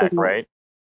fight used to back, that. right?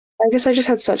 I guess I just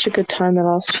had such a good time the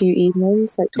last few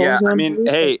evenings, like Yeah, talking I about mean,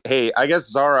 it. hey, I guess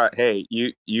Zara, hey,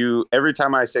 you every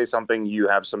time I say something, you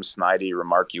have some snidey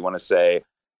remark you want to say,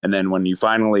 and then when you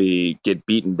finally get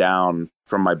beaten down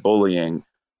from my bullying,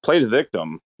 play the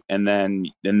victim, and then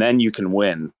you can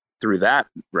win through that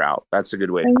route. That's a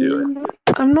good way to do it.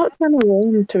 I'm not trying to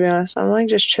win, to be honest. I'm like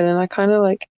just chilling. I kind of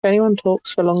like, if anyone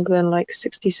talks for longer than like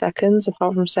 60 seconds,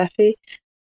 apart from Cephii,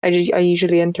 I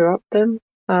usually interrupt them.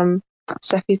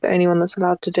 Cephie's the only one that's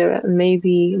allowed to do it, and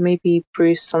maybe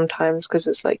Bruce sometimes because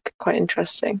it's like quite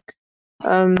interesting.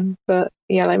 But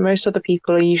yeah, like most other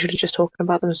people are usually just talking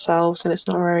about themselves, and it's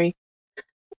not very.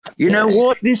 You know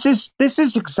what? This is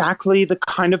exactly the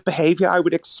kind of behavior I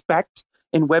would expect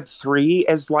in Web3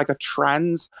 as like a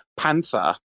trans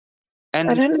panther. And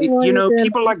I don't know why you're doing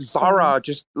people like that, Zara,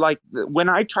 just like when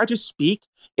I try to speak,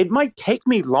 it might take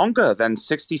me longer than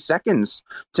 60 seconds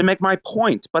to make my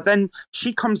point. But then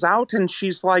she comes out and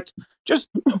she's like, just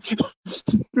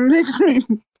makes me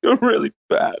feel really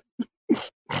bad.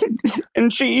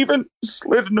 And she even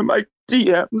slid into my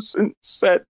DMs and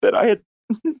said that I had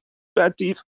bad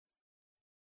teeth.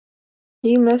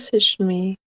 You messaged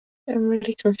me. I'm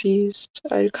really confused.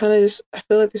 I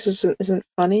feel like this isn't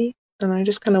funny, and I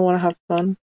just kind of want to have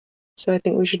fun. So I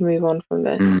think we should move on from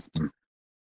this.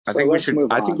 I think we should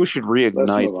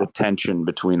reignite the tension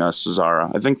between us,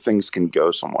 Zara. I think things can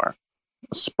go somewhere.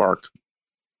 A spark.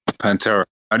 Pantera,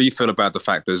 how do you feel about the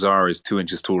fact that Zara is 2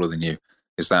 inches taller than you?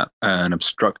 Is that an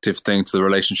obstructive thing to the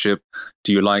relationship?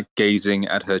 Do you like gazing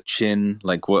at her chin?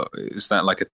 Like, what is that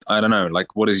like? I don't know.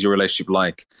 Like, what is your relationship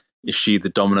like? Is she the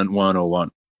dominant one or what?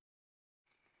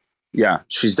 Yeah,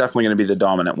 she's definitely going to be the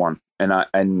dominant one,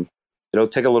 and it'll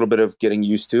take a little bit of getting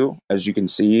used to. As you can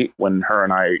see, when her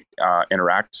and I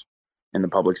interact in the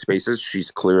public spaces,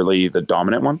 she's clearly the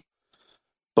dominant one.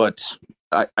 But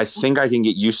I think I can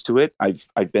get used to it.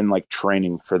 I've been like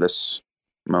training for this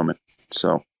moment.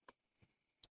 So,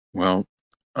 well,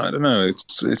 I don't know.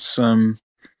 It's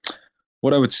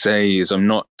what I would say is I'm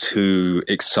not too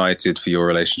excited for your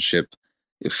relationship.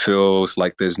 It feels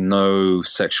like there's no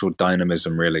sexual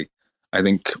dynamism really. I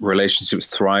think relationships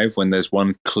thrive when there's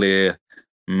one clear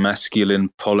masculine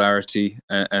polarity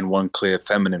and one clear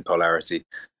feminine polarity.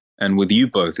 And with you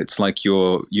both, it's like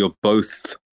you're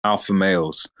both alpha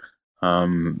males.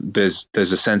 There's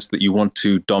a sense that you want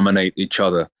to dominate each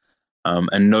other,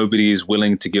 and nobody is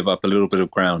willing to give up a little bit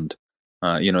of ground.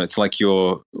 It's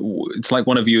like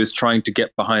one of you is trying to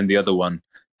get behind the other one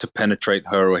to penetrate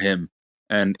her or him,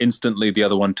 and instantly the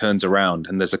other one turns around,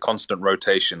 and there's a constant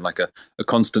rotation, like a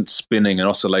constant spinning and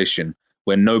oscillation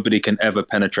where nobody can ever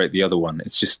penetrate the other one.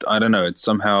 It's just, I don't know. It's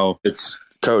somehow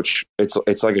Coach,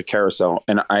 it's like a carousel,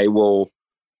 and I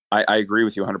agree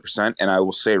with you 100%. And I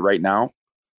will say right now,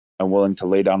 I'm willing to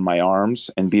lay down my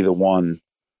arms and be the one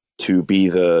to be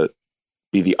the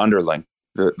underling,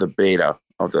 the beta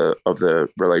of the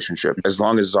relationship, as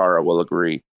long as Zara will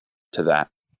agree to that.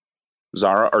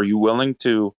 Zara, are you willing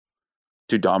to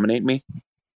dominate me?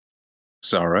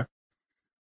 Zara,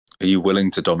 are you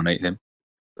willing to dominate him?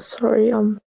 Sorry,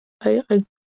 I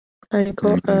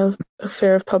got a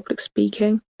fear of public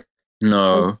speaking.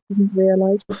 No. I didn't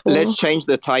realize before. Let's change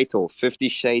the title. 50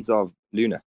 Shades of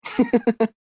Luna.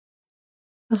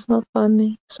 That's not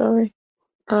funny. Sorry.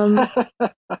 I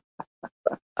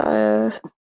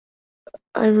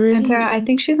really. Pantera, I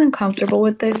think she's uncomfortable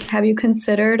with this. Have you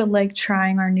considered like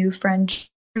trying our new friend?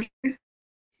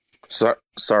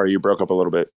 Sorry, you broke up a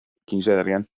little bit. Can you say that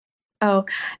again? Oh,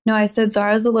 no, I said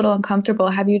Zara's a little uncomfortable.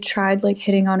 Have you tried like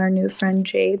hitting on our new friend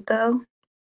Jade though?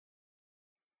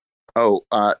 Oh,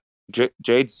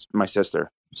 Jade's my sister.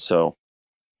 So,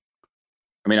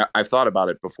 I mean, I've thought about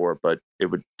it before, but it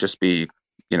would just be,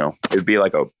 it'd be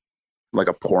like a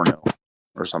porno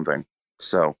or something.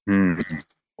 So,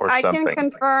 or I something. can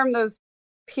confirm those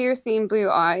piercing blue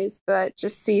eyes that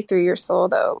just see through your soul,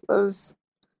 though. Those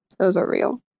are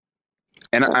real.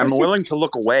 And I'm willing to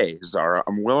look away, Zara.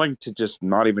 I'm willing to just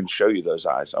not even show you those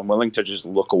eyes. I'm willing to just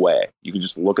look away. You can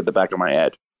just look at the back of my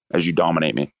head as you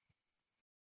dominate me.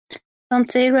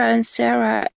 Pantera and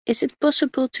Sarah, is it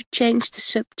possible to change the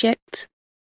subject?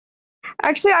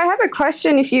 Actually, I have a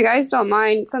question, if you guys don't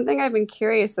mind. Something I've been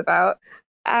curious about.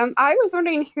 I was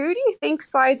wondering, who do you think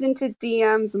slides into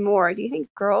DMs more? Do you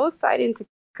think girls slide into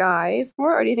guys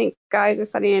more, or do you think guys are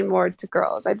sliding in more to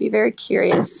girls? I'd be very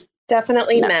curious.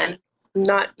 Definitely men.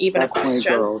 Not even Definitely a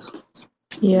question. girls.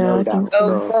 Yeah, No I doubt think so.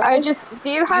 girls. Do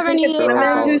you have think any? it's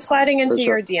women who's sliding into For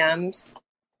sure. your DMs?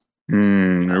 It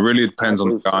really depends on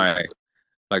the guy.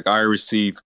 Like, I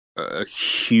receive a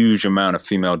huge amount of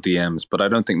female DMs, but I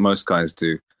don't think most guys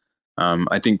do.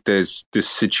 I think there's this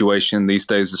situation these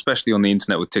days, especially on the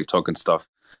internet with TikTok and stuff.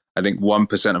 I think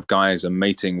 1% of guys are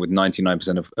mating with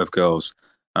 99% of girls.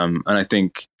 And I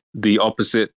think the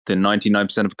opposite, the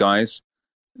 99% of guys,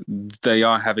 they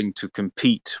are having to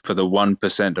compete for the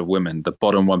 1% of women, the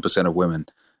bottom 1% of women.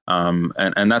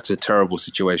 And that's a terrible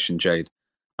situation, Jade.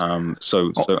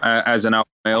 So as an alpha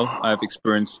male, I've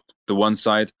experienced the one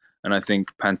side, and I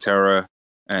think Pantera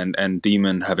and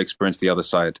Demon have experienced the other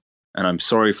side. And I'm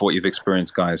sorry for what you've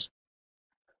experienced, guys.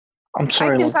 I'm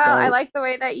sorry. I can tell. I like the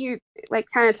way that you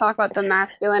kind of talk about the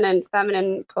masculine and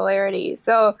feminine polarity.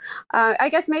 So I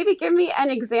guess maybe give me an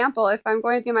example if I'm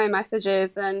going through my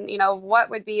messages, and what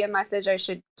would be a message I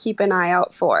should keep an eye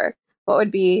out for? What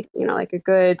would be like a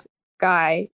good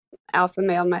guy alpha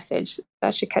male message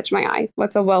that should catch my eye?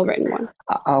 What's a well-written one?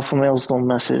 Alpha males don't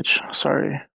message.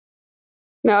 Sorry.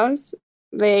 No,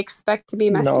 they expect to be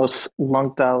messaged. No, it's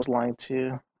Lunked Out lying to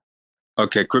you.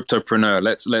 Okay, Cryptopreneur,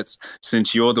 let's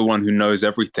since you're the one who knows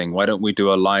everything, why don't we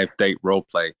do a live date role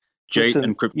play? Jade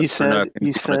and Cryptopreneur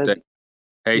can go on a date.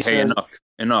 Hey,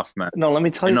 enough, man. No, let me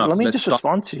tell you. Enough. Let me Let's just stop.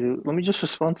 respond to you. Let me just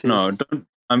respond to you. No, don't.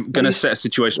 I'm gonna set a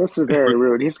situation. This is very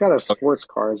rude. He's got a sports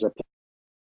car as a.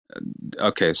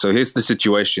 Okay, so here's the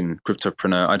situation,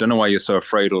 Cryptopreneur. I don't know why you're so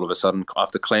afraid all of a sudden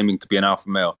after claiming to be an alpha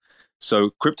male.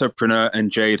 So Cryptopreneur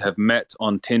and Jade have met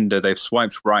on Tinder. They've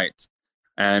swiped right,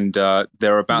 and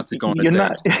they're about to go on a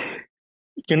date.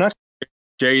 You're not.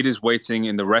 Jade is waiting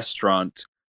in the restaurant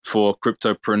for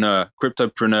Cryptopreneur.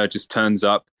 Cryptopreneur just turns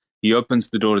up. He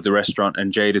opens the door to the restaurant,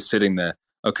 and Jade is sitting there.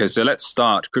 Okay, so let's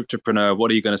start. Cryptopreneur,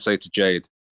 what are you going to say to Jade?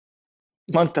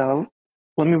 Lunked Out,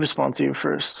 let me respond to you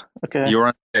first. Okay. You're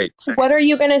on a date. What are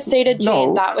you going to say to Jade?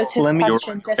 No, That was his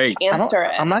question. Just answer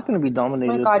it. I'm not going to be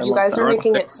dominated. Oh my God, you guys are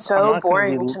making it so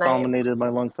boring be tonight. Dominated by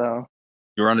Lunked Out.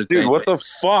 You're on a Dude, date. what the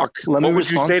fuck? Let me What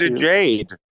would you say to respond to you. Jade?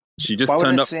 She just Why would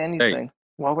turned I up. say anything?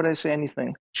 Why would I say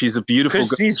anything? She's a beautiful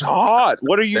girl. She's hot.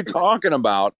 What are you talking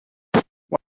about?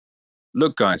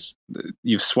 Look, guys,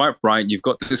 you've swiped right. You've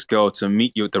got this girl to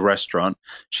meet you at the restaurant.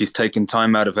 She's taken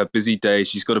time out of her busy day.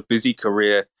 She's got a busy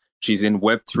career. She's in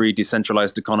Web3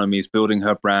 decentralized economies, building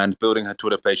her brand, building her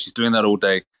Twitter page. She's doing that all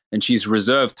day. And she's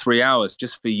reserved 3 hours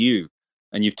just for you.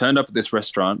 And you've turned up at this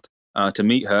restaurant to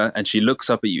meet her. And she looks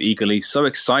up at you eagerly, so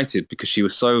excited because she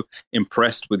was so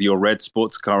impressed with your red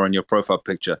sports car on your profile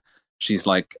picture. She's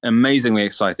like amazingly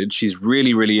excited. She's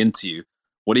really, really into you.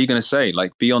 What are you going to say?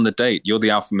 Like, be on the date. You're the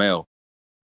alpha male.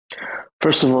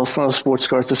 First of all, it's not a sports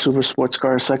car. It's a super sports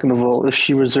car. Second of all, if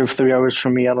she reserved 3 hours for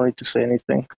me, I don't need to say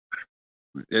anything.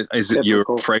 Is it you're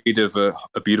afraid of a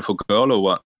beautiful girl or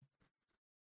what?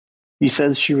 You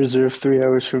said she reserved 3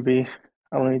 hours for me.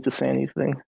 I don't need to say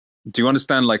anything. Do you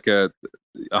understand, like a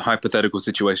hypothetical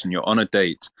situation? You're on a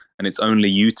date and it's only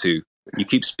you two. You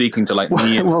keep speaking to like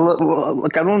me. Well,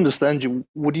 look, I don't understand you.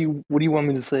 What do you want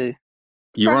me to say?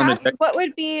 You're Perhaps, on a date. what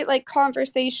would be like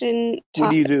conversation topic?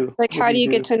 What do you do? Like, how do you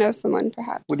get to know someone?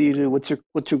 Perhaps. What do you do? What's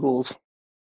your goals?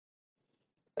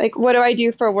 Like, what do I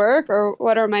do for work, or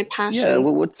what are my passions? Yeah.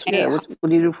 What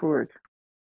do you do for work?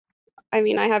 I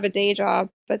mean, I have a day job,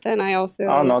 but then I also.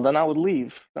 Oh no, then I would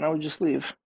leave. Then I would just leave.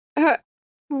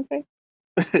 Okay.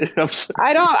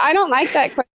 I don't like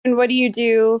that question. What do you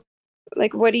do?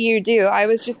 Like, what do you do? I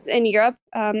was just in Europe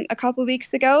a couple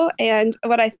weeks ago, and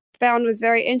what I found was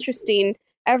very interesting.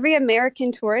 Every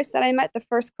American tourist that I met, the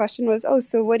first question was, "Oh,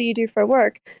 so what do you do for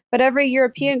work?" But every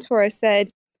European tourist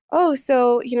said, "Oh,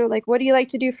 so, like, what do you like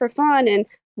to do for fun? And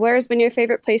where's been your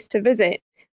favorite place to visit?"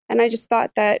 And I just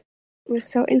thought that was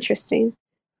so interesting.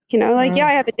 Yeah,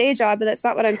 I have a day job, but that's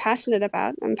not what I'm passionate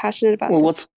about. I'm passionate about Well,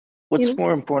 this. what's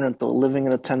more important though, living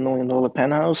in a $10 million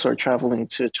penthouse or traveling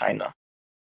to China?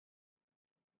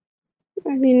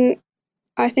 I mean,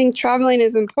 I think traveling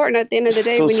is important. At the end of the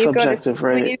day, So when you go to subjective,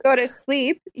 when right? you go to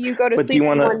sleep, you go to But sleep in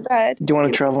one bed. do you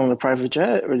want to travel in a private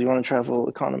jet or do you want to travel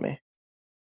economy?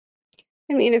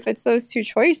 I mean, if it's those two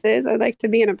choices, I'd like to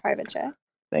be in a private jet.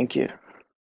 Thank you.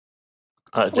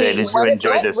 Jay, did you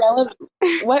enjoy this?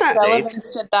 What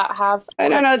relevance did that have? I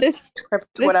don't know. This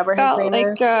whatever his name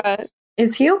is.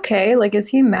 Is he okay? Like, is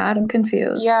he mad? I'm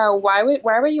confused. Yeah, why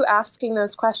were you asking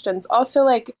those questions? Also,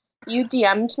 like, you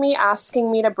DM'd me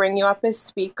asking me to bring you up as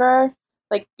speaker.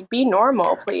 Like, be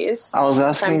normal, please. I was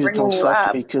asking you to tell bringing you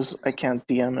up. Cephii because I can't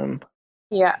DM him.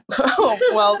 Yeah. Oh,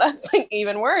 well, that's like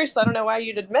even worse. I don't know why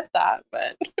you'd admit that,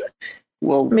 but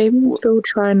well, maybe we'll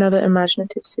try another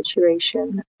imaginative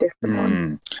situation, different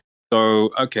one.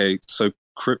 So okay, so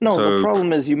crypto. No, the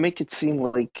problem is you make it seem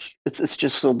like it's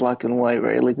just so black and white,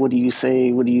 right? Like, what do you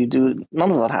say? What do you do?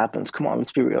 None of that happens. Come on,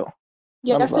 let's be real.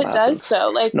 yes, it does. So,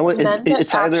 like, no,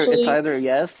 it's either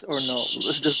yes or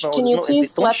no. Can you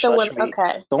please let the women?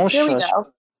 Okay, here we go.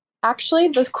 Actually,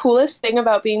 the coolest thing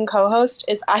about being co-host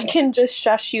is I can just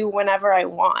shush you whenever I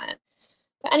want.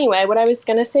 But anyway, what I was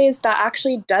going to say is that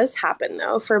actually does happen,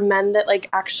 though, for men that, like,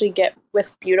 actually get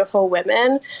with beautiful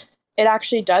women. It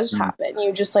actually does happen.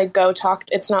 You just, like, go talk.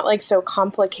 It's not, like, so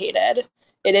complicated.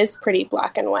 It is pretty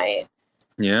black and white.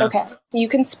 Yeah. Okay, you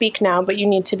can speak now, but you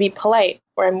need to be polite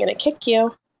or I'm going to kick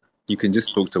you. You can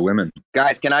just talk to women.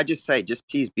 Guys, can I just say, just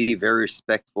please be very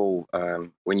respectful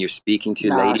when you're speaking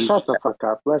to ladies. Shut the fuck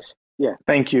up.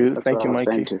 Thank you. That's Thank you, what I was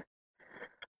Mikey. saying too.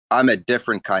 I'm a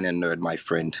different kind of nerd, my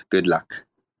friend. Good luck.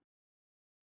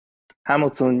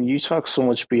 Hamilton, you talk so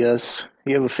much BS.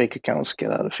 You have a fake account.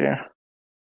 Get out of here.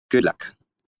 Good luck.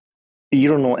 You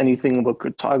don't know anything about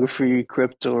cryptography,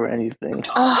 crypto, or anything.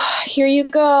 Here you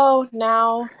go.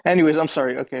 Now. Anyways, I'm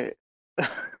sorry. Okay.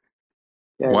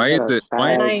 Why is it?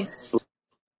 Nice.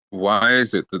 Why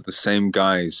is it that the same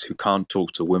guys who can't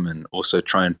talk to women also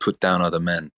try and put down other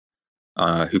men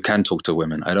who can talk to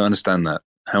women? I don't understand that.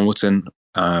 Hamilton,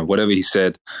 whatever he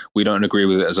said, we don't agree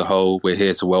with it as a whole. We're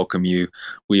here to welcome you.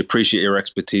 We appreciate your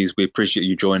expertise. We appreciate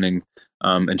you joining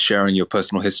and sharing your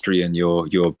personal history and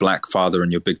your black father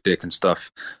and your big dick and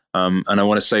stuff. And I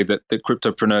want to say that the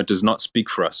Cryptopreneur does not speak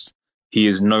for us. He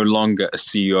is no longer a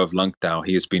CEO of LunkDAO.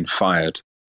 He has been fired.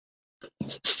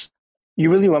 You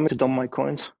really want me to dump my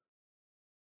coins?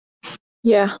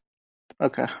 Yeah.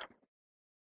 Okay.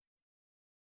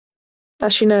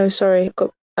 Actually, no, sorry. I've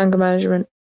got anger management.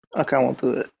 Okay, I won't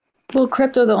do it. Well,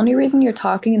 Crypto, the only reason you're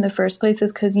talking in the first place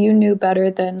is because you knew better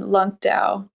than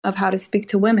LunkDAO of how to speak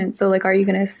to women. So, like, are you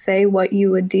going to say what you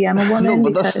would DM a woman?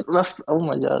 No, but that's oh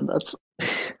my god, that's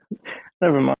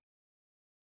never mind.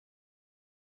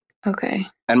 Okay.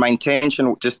 And my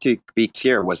intention, just to be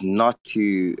clear, was not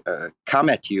to come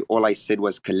at you. All I said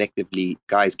was collectively,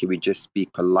 guys, can we just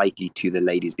speak politely to the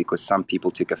ladies because some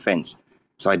people took offense.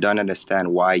 So I don't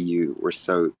understand why you were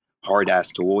so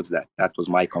hard-ass towards that. That was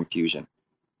my confusion.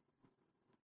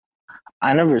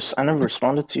 I never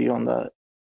responded to you on that.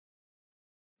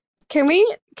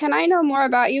 Can I know more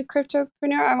about you,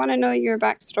 Cryptopreneur? I want to know your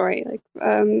backstory. Like,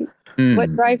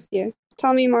 what drives you?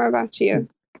 Tell me more about you.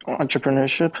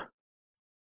 Entrepreneurship.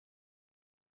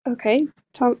 Okay.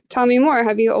 Tell me more.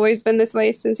 Have you always been this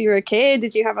way since you were a kid?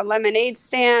 Did you have a lemonade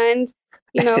stand?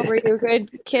 Were you a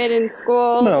good kid in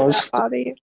school? No, Did that bother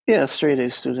you? Yeah, straight A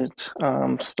student.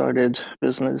 Started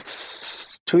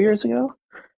business 2 years ago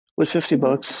with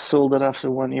 $50. Sold it after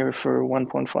 1 year for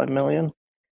 1.5 million.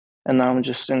 And now I'm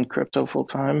just in crypto full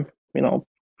time.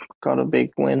 Got a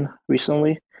big win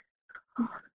recently.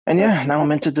 And yeah, now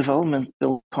I'm into development,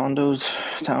 build condos,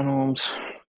 townhomes,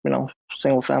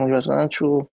 single family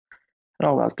residential, and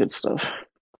all that good stuff.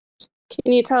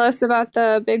 Can you tell us about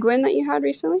the big win that you had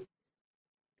recently?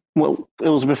 Well, it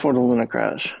was before the Luna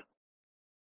crash.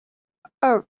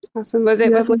 Oh, awesome. Was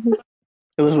it with Luna?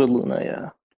 It was with Luna, yeah.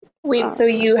 Wait, so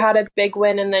you had a big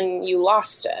win and then you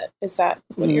lost it? Is that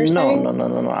what you're saying?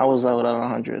 No. I was out at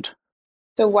 100.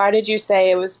 So why did you say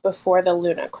it was before the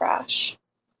Luna crash?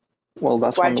 Well,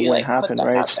 that's when the win happened,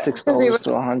 right? $6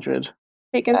 to 100.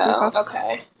 Taking some coffee.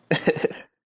 Okay.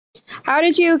 How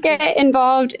did you get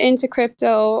involved into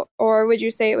crypto, or would you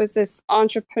say it was this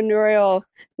entrepreneurial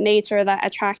nature that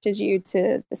attracted you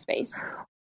to the space?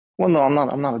 Well, no,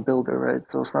 I'm not a builder, right?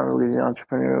 So it's not really the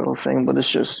entrepreneurial thing, but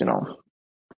it's just,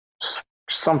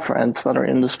 some friends that are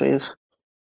in the space.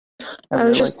 And I they're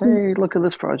was like, just hey, look at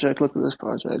this project,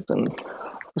 and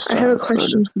I have a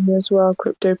question for you as well,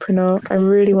 Cryptopreneur. I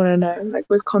really want to know, like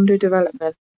with condo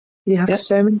development, you have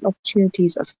so many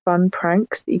opportunities of fun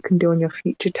pranks that you can do on your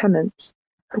future tenants.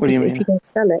 What do Because you if mean? you don't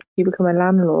sell it, you become a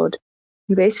landlord.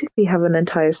 You basically have an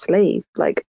entire slave,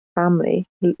 like family,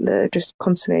 just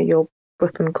constantly at your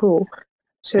whip and call.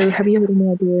 So have you had any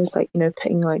ideas, like,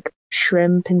 putting like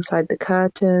shrimp inside the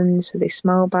curtains so they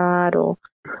smell bad, or,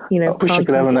 I wish I could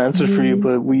planting have an answer for you, Mm.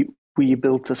 but we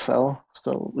build to sell,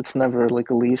 so it's never like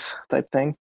a lease type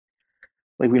thing.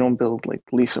 Like we don't build like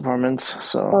lease apartments,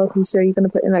 so Okay, so you're gonna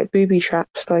put in like booby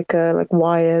traps, like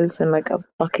wires and like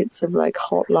buckets of like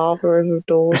hot lava over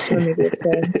doors, so maybe a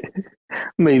thing.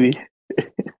 maybe.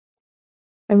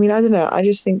 I mean, I don't know. I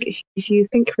just think if you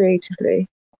think creatively,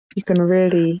 you can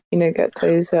really, get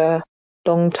those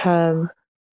long-term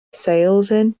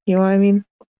sales in. You know what I mean?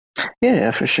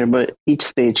 Yeah, for sure. But each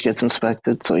stage gets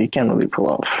inspected, so you can't really pull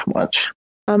off much.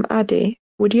 Addy,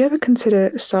 would you ever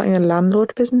consider starting a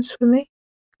landlord business with me,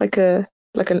 like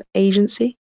an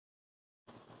agency?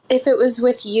 If it was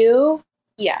with you,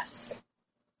 yes.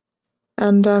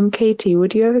 And Katie,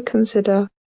 would you ever consider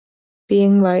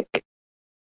being like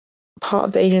part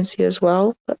of the agency as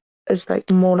well, but as like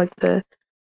more like the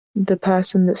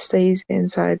person that stays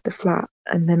inside the flat,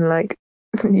 and then like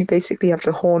you basically have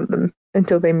to haunt them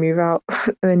until they move out,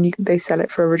 and then they sell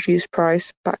it for a reduced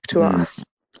price back to us.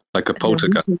 Like a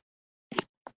poltergeist.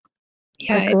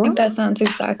 Yeah, I think that sounds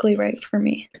exactly right for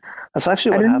me. That's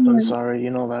actually what happens. Sorry,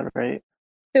 you know that, right?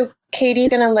 So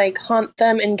Katie's gonna like haunt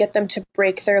them and get them to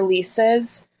break their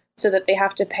leases so that they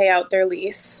have to pay out their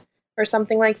lease or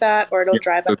something like that, or it'll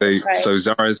drive up the price. So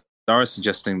Zara's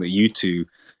suggesting that you two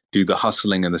do the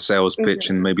hustling and the sales pitch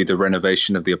and maybe the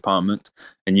renovation of the apartment,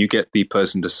 and you get the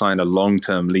person to sign a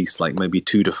long-term lease, like maybe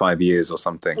 2 to 5 years or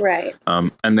something. Right.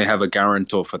 And they have a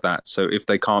guarantor for that. So if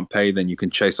they can't pay, then you can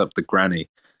chase up the granny.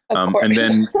 Of course. And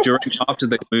then after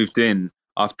they moved in,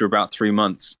 after about 3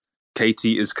 months,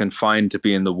 Katie is confined to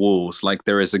be in the walls. Like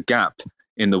there is a gap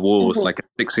in the walls, like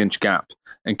a 6-inch gap.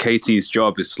 And Katie's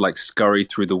job is to like scurry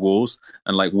through the walls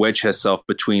and like wedge herself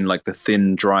between like the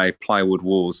thin, dry plywood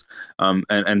walls,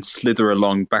 and slither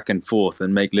along back and forth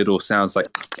and make little sounds like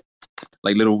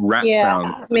little rat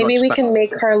sounds. Maybe we can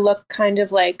make her look kind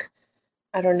of like,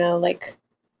 I don't know, like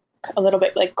a little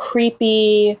bit like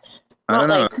creepy. I don't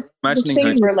know.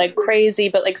 Imagining her or like crazy,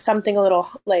 but like something a little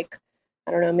like,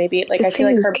 I don't know, maybe like the I feel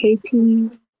like her Katie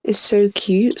is so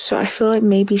cute, so I feel like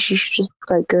maybe she should just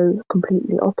like go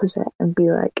completely opposite and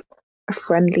be like a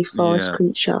friendly forest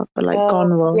creature, but like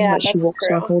gone wrong. Like she walks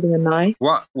around holding a knife.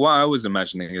 What I was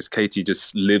imagining is Katie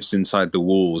just lives inside the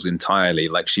walls entirely.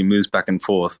 Like she moves back and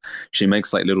forth. She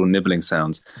makes like little nibbling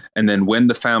sounds, and then when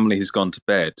the family has gone to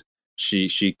bed,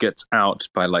 she gets out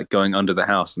by like going under the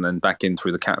house and then back in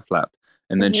through the cat flap.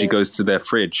 And then she goes to their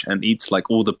fridge and eats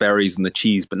like all the berries and the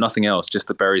cheese, but nothing else, just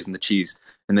the berries and the cheese.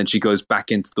 And then she goes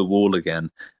back into the wall again.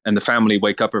 And the family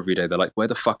wake up every day. They're like, where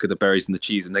the fuck are the berries and the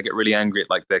cheese? And they get really angry at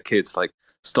like their kids, like,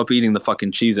 stop eating the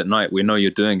fucking cheese at night. We know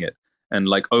you're doing it. And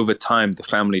like over time, the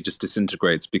family just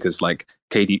disintegrates because like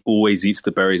Katie always eats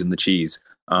the berries and the cheese.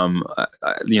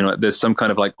 There's some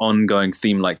kind of like ongoing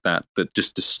theme like that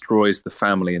just destroys the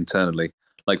family internally.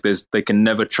 Like they can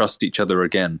never trust each other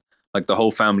again. Like the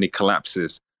whole family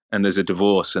collapses and there's a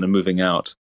divorce and a moving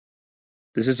out.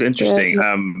 This is interesting.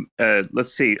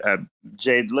 Let's see,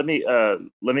 Jade. Let me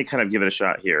kind of give it a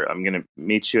shot here. I'm going to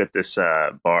meet you at this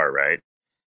bar, right?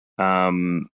 Let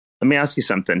me ask you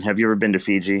something. Have you ever been to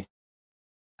Fiji?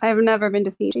 I've never been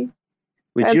to Fiji.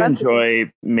 Would you enjoy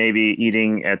maybe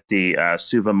eating at the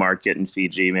Suva market in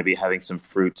Fiji? Maybe having some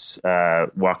fruits,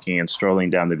 walking and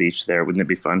strolling down the beach there. Wouldn't it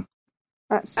be fun?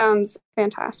 That sounds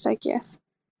fantastic. Yes.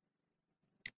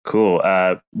 Cool.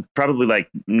 Probably like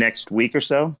next week or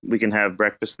so, we can have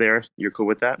breakfast there. You're cool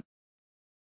with that?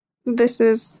 This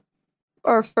is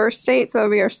our first date, so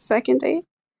it'll be our second date.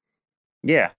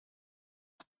 Yeah.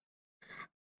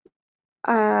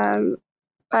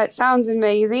 It sounds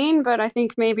amazing, but I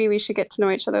think maybe we should get to know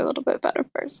each other a little bit better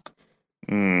first.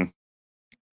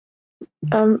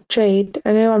 Jade,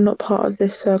 I know I'm not part of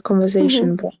this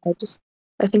conversation, but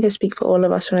I think I speak for all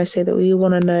of us when I say that we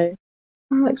want to know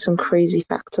like some crazy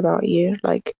facts about you,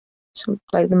 like some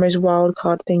like the most wild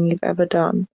card thing you've ever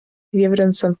done. Have you ever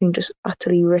done something just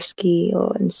utterly risky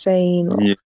or insane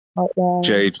or out there?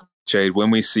 Jade,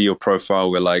 when we see your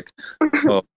profile, we're like,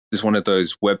 oh, is one of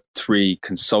those Web3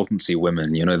 consultancy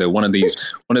women. You know, they're one of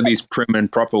these prim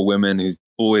and proper women who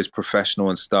always professional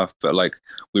and stuff, but like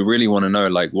we really want to know,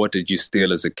 like, what did you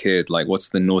steal as a kid? Like, what's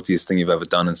the naughtiest thing you've ever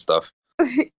done and stuff?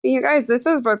 You guys, this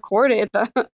is recorded.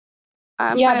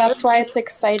 Yeah, that's why it's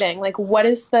exciting. Like, what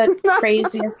is the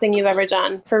craziest thing you've ever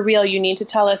done? For real, you need to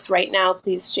tell us right now,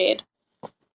 please, Jade.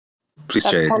 Please,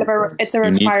 That's Jade. kind of it's a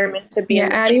requirement to be in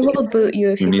the Addie will space. boot you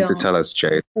if You you need don't. to tell us,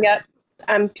 Jade. Yep.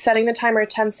 I'm setting the timer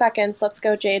 10 seconds. Let's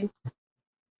go, Jade.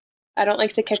 I don't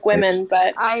like to kick women,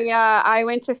 but I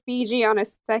went to Fiji on a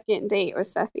second date with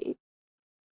Cephii.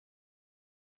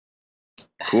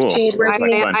 Cool. Jade, we're Sounds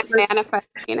like being, fun. I'm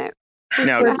manifesting it.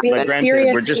 Now, we're being like, granted,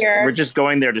 serious here. we're just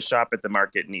going there to shop at the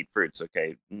market and eat fruits.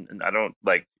 Okay, I don't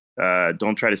like.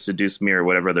 Don't try to seduce me or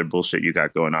whatever other bullshit you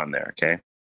got going on there. Okay.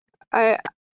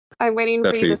 I'm waiting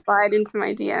for you to Cephii. slide into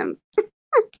my DMs.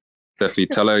 Cephii,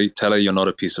 tell her you're not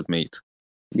a piece of meat.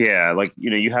 Yeah, like,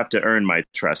 you have to earn my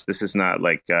trust. This is not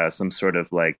like some sort of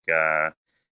like, I'm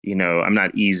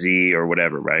not easy or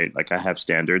whatever, right? Like, I have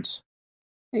standards.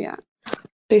 Yeah.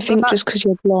 They think just because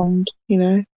you're blonde, I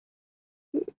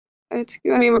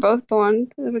mean, we're both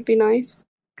blonde. That would be nice.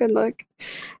 Good luck.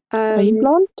 Are you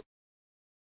blonde?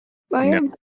 I No.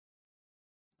 am.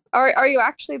 Are you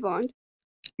actually blonde?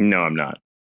 No, I'm not.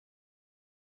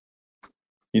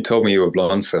 You told me you were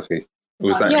blonde, Cephii.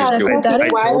 Was that just your... that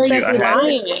is why are you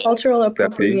that's cultural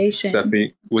appropriation.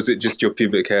 Cephii, was it just your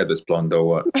pubic hair that's blonde or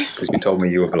what? Because you told me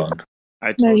you were blonde.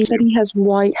 No, he said he has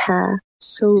white hair.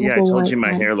 Silver Yeah, I told white you my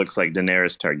hair. hair looks like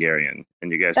Daenerys Targaryen,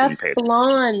 and you guys That's didn't pay attention.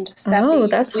 blonde, Cephii. Oh,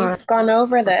 that's We've hot. gone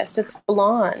over this. It's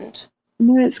blonde.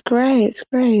 No, it's grey. It's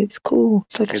grey. It's cool.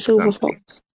 It's like a It's silver something.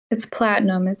 fox. It's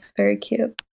platinum. It's very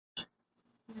cute.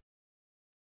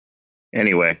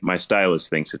 Anyway, my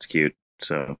stylist thinks it's cute,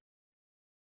 so.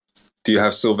 Do you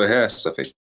have silver hair,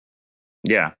 Cephii?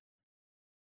 Yeah.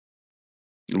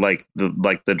 Like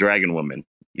the Dragon Woman.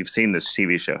 You've seen this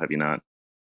TV show, have you not?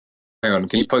 Hang on,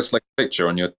 can you post like a picture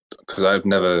on your? Because I've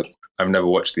never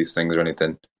watched these things or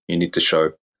anything. You need to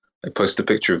show. Like, post a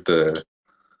picture of the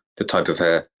type of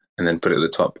hair and then put it at the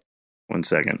top. 1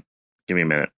 second. Give me a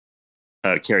minute.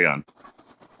 Carry on.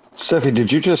 Cephii,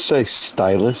 did you just say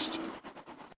stylist?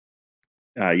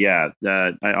 Yeah.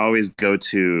 I always go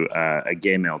to a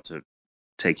gay male to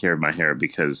take care of my hair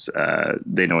because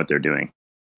they know what they're doing.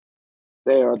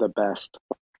 They are the best.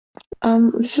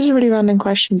 This is a really random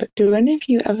question, but do any of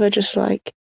you ever just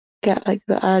like get like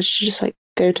the urge to just like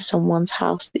go to someone's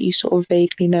house that you sort of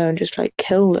vaguely know and just like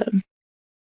kill them?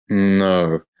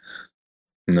 No.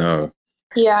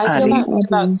 Yeah, I feel that way Addie.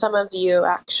 about some of you,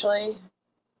 actually.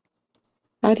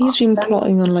 Addie's been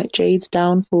plotting on like Jade's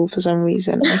downfall for some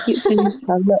reason. I keep saying to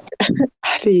her, look,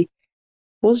 Addie,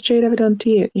 what's Jade ever done to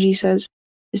you? And she says,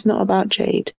 it's not about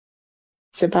Jade.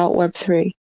 It's about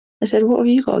Web3. I said, what have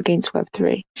you got against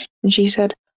Web3? And she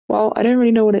said, well, I don't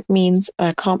really know what it means, and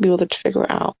I can't be bothered to figure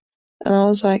it out. And I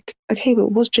was like, okay,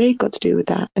 but what's Jade got to do with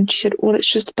that? And she said, well, it's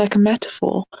just like a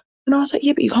metaphor. And I was like,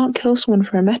 yeah, but you can't kill someone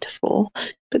for a metaphor.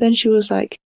 But then she was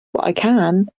like, well, I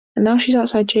can. And now she's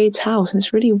outside Jade's house, and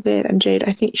it's really weird. And Jade,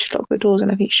 I think you should lock the doors,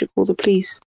 and I think you should call the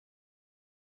police.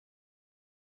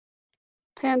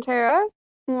 Pantera,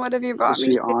 what have you brought Is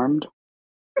me? she armed?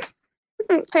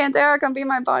 Pantera, come be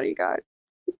my bodyguard.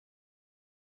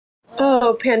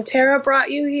 Oh, Pantera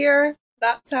brought you here?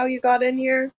 That's how you got in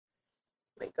here?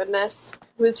 My goodness.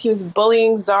 He was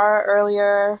bullying Zara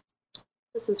earlier.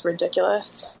 This is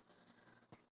ridiculous.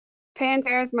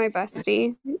 Pantera's my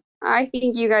bestie. I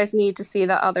think you guys need to see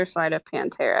the other side of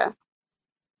Pantera.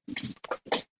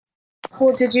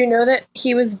 Well, did you know that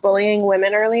he was bullying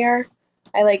women earlier?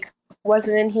 I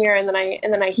wasn't in here, and then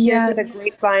I hear through the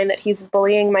grapevine that he's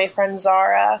bullying my friend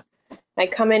Zara. I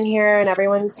come in here and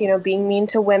everyone's being mean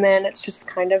to women. It's just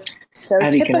kind of so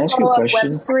Addie, can I ask you typical a of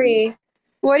question? Web3.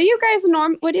 What do you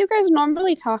guys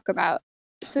normally talk about?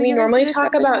 So We you guys normally do this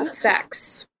talk every about month?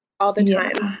 sex all the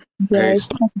time. Yeah, Hey, it's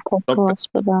just like a podcast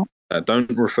for that. Don't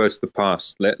refer to the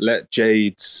past. Let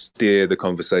Jade steer the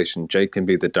conversation. Jade can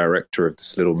be the director of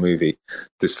this little movie,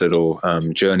 this little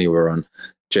journey we're on.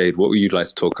 Jade, what would you like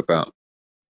to talk about?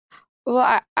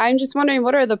 Well, I'm just wondering,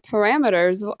 what are the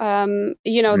parameters?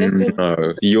 This is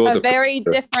You're a the very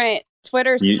parameter. different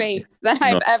Twitter space than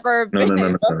I've ever been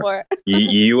in before.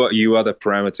 You are the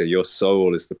parameter. Your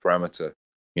soul is the parameter.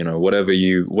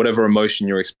 Whatever emotion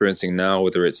you're experiencing now,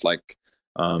 whether it's like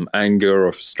anger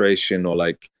or frustration or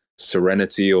like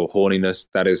serenity or horniness,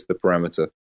 that is the parameter.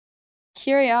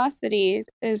 Curiosity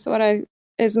is what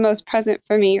is most present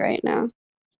for me right now.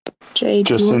 Jade,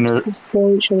 Just do you want to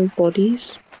explore each other's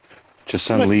bodies? Just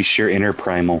unleash your inner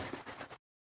primal.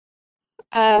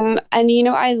 And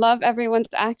I love everyone's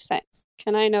accents.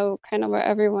 Can I know kind of where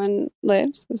everyone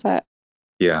lives? Is that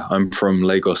Yeah, I'm from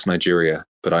Lagos, Nigeria,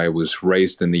 but I was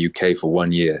raised in the UK for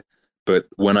 1 year. But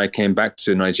when I came back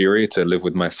to Nigeria to live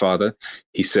with my father,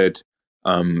 he said,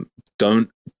 um,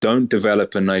 "Don't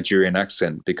develop a Nigerian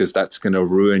accent because that's going to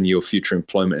ruin your future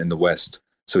employment in the West."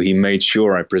 So he made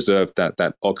sure I preserved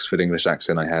that Oxford English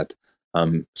accent I had.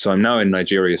 So I'm now in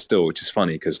Nigeria still, which is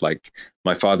funny because like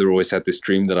my father always had this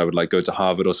dream that I would like go to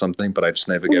Harvard or something, but I just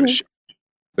never gave a shit.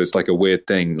 So it's like a weird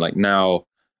thing. Like now,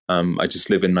 I just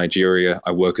live in Nigeria.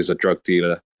 I work as a drug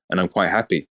dealer, and I'm quite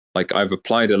happy. Like I've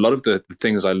applied a lot of the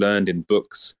things I learned in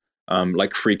books,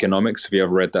 like Freakonomics. Have you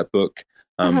ever read that book?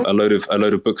 A load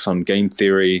of books on game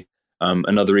theory,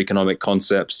 and other economic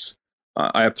concepts.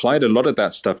 I applied a lot of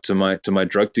that stuff to my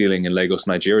drug dealing in Lagos,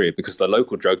 Nigeria, because the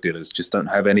local drug dealers just don't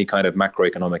have any kind of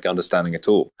macroeconomic understanding at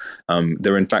all.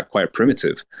 They're in fact quite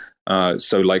primitive.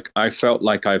 So like I felt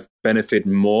like I've benefited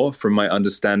more from my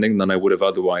understanding than I would have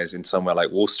otherwise in somewhere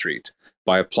like Wall Street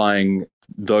by applying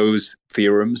those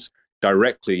theorems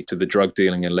directly to the drug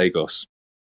dealing in Lagos.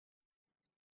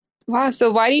 Wow.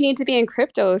 So why do you need to be in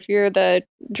crypto if you're the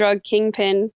drug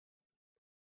kingpin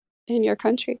in your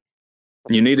country?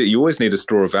 You always need a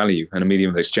store of value and a medium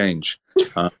of exchange.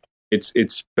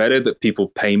 It's better that people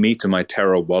pay me to my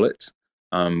Terra wallet,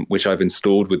 which I've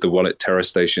installed with the wallet Terra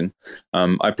Station.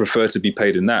 I prefer to be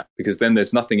paid in that because then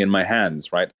there's nothing in my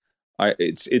hands, right?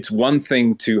 It's one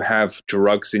thing to have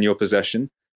drugs in your possession,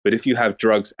 but if you have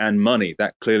drugs and money,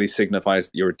 that clearly signifies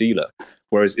that you're a dealer.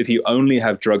 Whereas if you only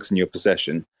have drugs in your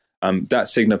possession, that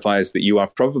signifies that you are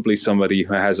probably somebody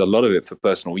who has a lot of it for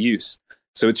personal use.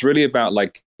 So it's really about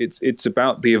like it's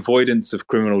about the avoidance of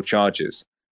criminal charges.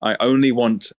 I only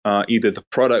want either the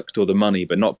product or the money,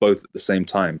 but not both at the same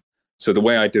time. So the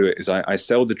way I do it is I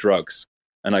sell the drugs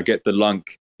and I get the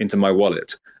lunk into my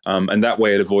wallet, and that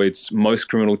way it avoids most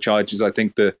criminal charges. I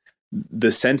think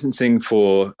the sentencing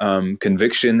for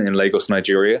conviction in Lagos,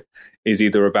 Nigeria, is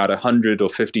either about 100 or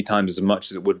 50 times as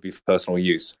much as it would be for personal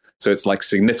use. So it's like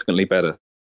significantly better.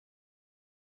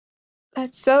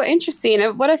 That's so interesting.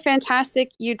 What a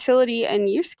fantastic utility and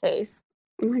use case.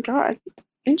 Oh my God.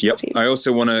 Interesting. Yep. I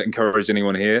also want to encourage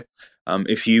anyone here,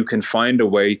 if you can find a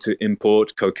way to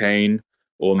import cocaine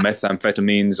or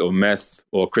methamphetamines or meth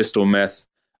or crystal meth,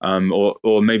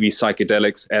 or maybe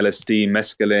psychedelics, LSD,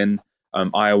 mescaline,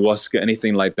 ayahuasca,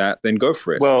 anything like that, then go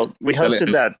for it. Well, we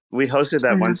hosted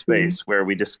that one space where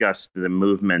we discussed the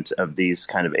movement of these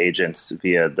kind of agents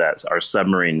via our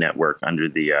submarine network under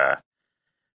the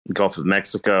Gulf of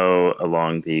Mexico,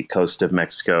 along the coast of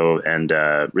Mexico, and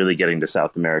really getting to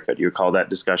South America. Do you recall that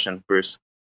discussion, Bruce?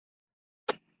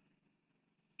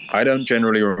 I don't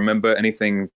generally remember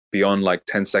anything beyond like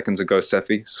 10 seconds ago,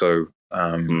 Cephii. So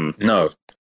no.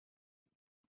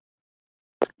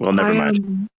 Well, never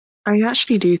mind. I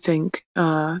actually do think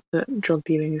that drug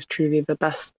dealing is truly the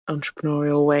best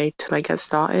entrepreneurial way to like get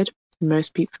started. For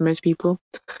most people,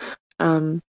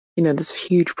 there's a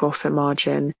huge profit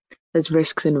margin. There's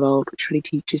risks involved, which really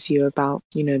teaches you about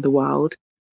the world.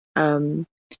 And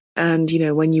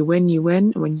when you win, you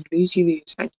win. And when you lose, you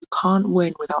lose. And you can't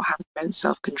win without having immense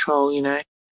self-control.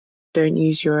 Don't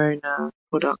use your own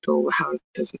product, or how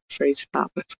there's a phrase for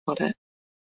that, but I forgot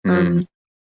it.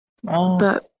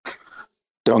 But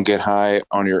don't get high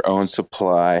on your own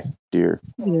supply, dear.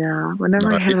 Yeah,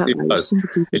 whenever I hear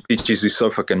that, it teaches you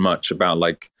so fucking much about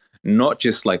like not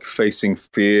just like facing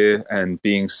fear and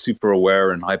being super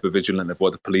aware and hyper vigilant of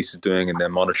what the police are doing and they're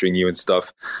monitoring you and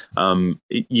stuff.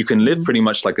 You can live pretty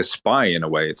much like a spy in a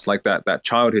way. It's like that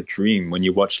childhood dream when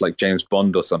you watch like James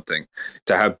Bond or something,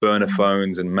 to have burner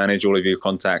phones and manage all of your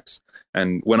contacts.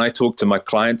 And when I talk to my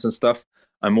clients and stuff,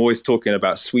 I'm always talking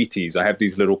about sweeties. I have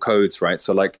these little codes, right?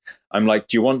 So like, I'm like,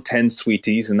 do you want 10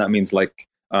 sweeties? And that means like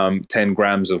 10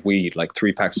 grams of weed, like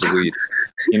 3 packs of weed.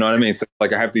 You know what I mean? So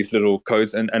like I have these little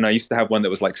codes, and I used to have one that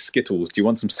was like Skittles. Do you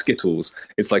want some Skittles?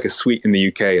 It's like a sweet in the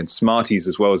UK, and Smarties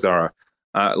as well, Zara.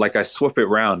 Like I swap it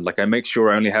around. Like I make sure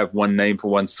I only have one name for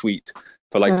one sweet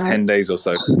for like 10 days or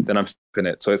so. Then I'm swapping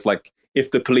it. So it's like,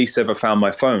 if the police ever found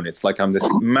my phone, it's like I'm this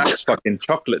mass fucking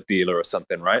chocolate dealer or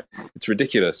something, right? It's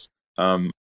ridiculous.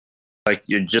 Like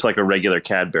you're just like a regular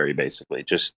Cadbury, basically.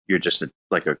 You're just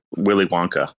like a Willy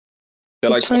Wonka. They're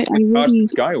like, what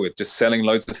this guy with just selling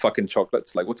loads of fucking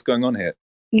chocolates. Like, what's going on here?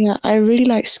 Yeah, I really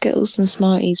like Skittles and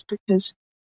Smarties because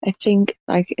I think,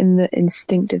 like, in the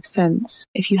instinctive sense,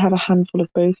 if you have a handful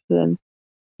of both of them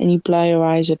and you blur your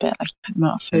eyes a bit, like you put them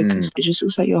out of focus, it just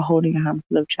looks like you're holding a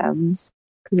handful of gems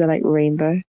because they're like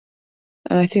rainbow.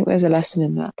 And I think there's a lesson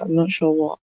in that, but I'm not sure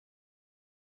what.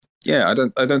 Yeah,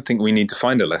 I don't think we need to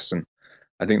find a lesson.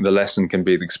 I think the lesson can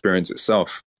be the experience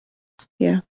itself.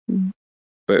 Yeah.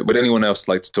 But would anyone else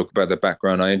like to talk about their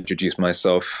background? I introduced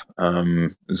myself.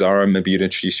 Zara, maybe you'd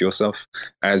introduce yourself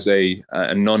as a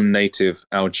non-native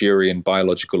Algerian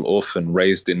biological orphan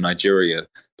raised in Nigeria,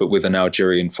 but with an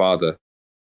Algerian father.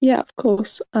 Yeah, of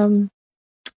course.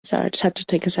 Sorry, I just had to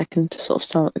take a second to sort of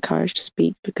summon up the courage to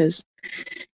speak because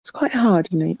it's quite hard,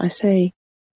 you know. I say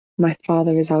my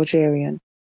father is Algerian,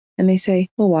 and they say,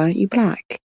 "Well, why aren't you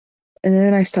black?" And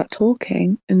then I start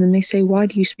talking, and then they say, "Why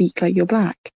do you speak like you're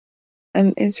black?"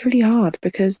 And it's really hard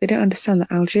because they don't understand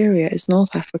that Algeria is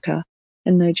North Africa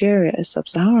and Nigeria is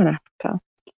Sub-Saharan Africa.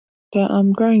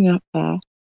 But growing up there,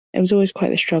 it was always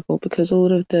quite a struggle because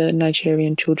all of the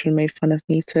Nigerian children made fun of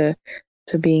me for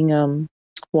being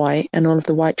white, and all of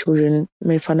the white children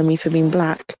made fun of me for being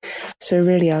black. So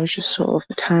really, I was just sort of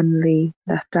eternally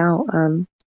left out,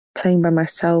 playing by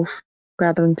myself,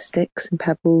 gathering sticks and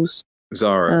pebbles.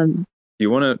 Zara, do you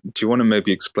want to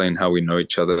maybe explain how we know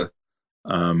each other?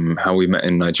 How we met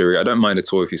in Nigeria? I don't mind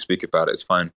at all if you speak about it. It's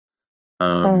fine.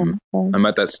 I'm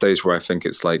at that stage where I think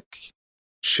it's like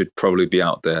should probably be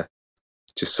out there,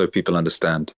 just so people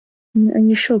understand. And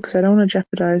you sure? Because I don't want to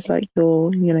jeopardize like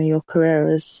your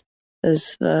career as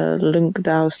Link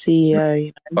DAO CEO.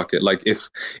 You know? Fuck it. Like if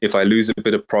I lose a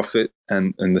bit of profit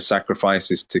and the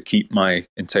sacrifice is to keep my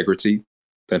integrity,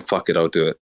 then fuck it, I'll do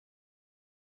it.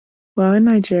 Well, in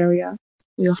Nigeria,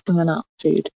 we often run out of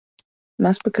food, and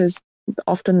that's because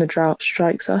often the drought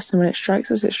strikes us, and when it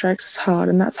strikes us hard,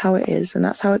 and that's how it is, and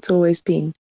that's how it's always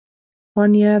been.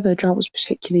 One year, the drought was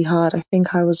particularly hard. I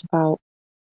think I was about,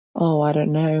 I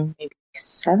don't know, maybe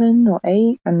 7 or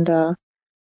 8, and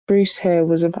Bruce here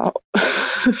was about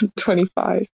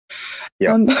 25.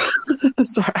 Yeah.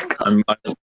 Sorry, I can't.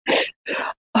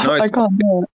 I can't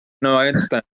do it. No, I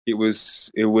understand. It was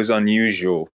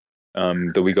unusual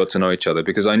that we got to know each other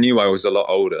because I knew I was a lot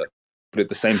older, but at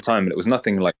the same time, it was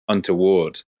nothing like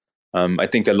untoward. I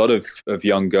think a lot of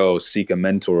young girls seek a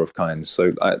mentor of kinds.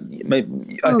 So I think like,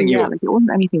 it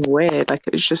wasn't anything weird. Like,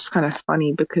 it was just kind of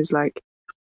funny because, like,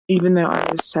 even though I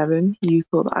was 7, you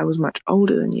thought that I was much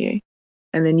older than you,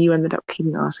 and then you ended up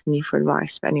keeping asking me for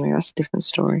advice. But anyway, that's a different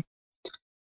story.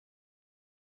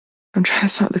 I'm trying to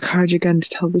start the courage again to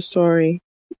tell the story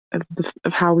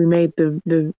of how we made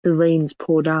the rains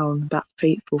pour down that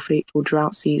fateful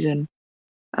drought season.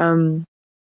 It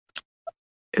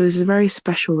was a very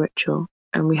special ritual,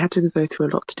 and we had to go through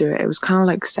a lot to do it. It was kind of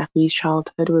like Cephii's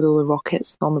childhood with all the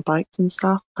rockets on the bikes and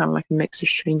stuff, kind of like a mix of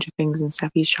Stranger Things and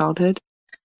Cephii's childhood.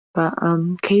 But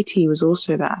Katie was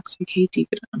also there, so Katie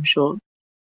could, I'm sure,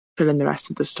 fill in the rest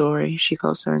of the story. She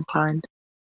felt so inclined.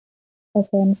 Okay,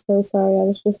 I'm so sorry. I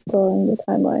was just scrolling the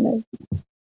timeline of.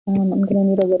 I'm gonna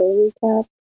need a little recap.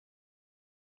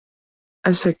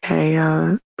 That's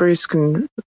okay. Bruce can.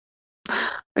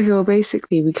 Okay, well,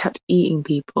 basically, we kept eating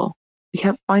people. We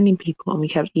kept finding people and we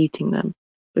kept eating them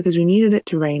because we needed it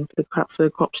to rain for the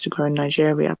crops to grow in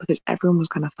Nigeria because everyone was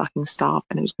going to fucking starve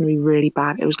and it was going to be really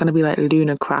bad. It was going to be like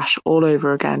lunar crash all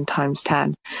over again times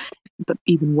 10, but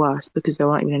even worse because there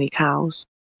weren't even any cows.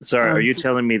 Sorry, are you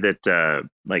telling me that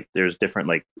like there's different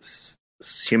like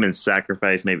human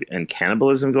sacrifice maybe and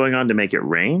cannibalism going on to make it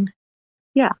rain?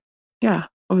 Yeah,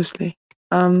 obviously.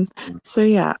 So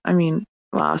yeah, I mean,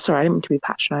 well, sorry, I didn't mean to be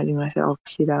patronizing when I said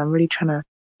obviously that. I'm really trying to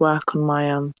work on my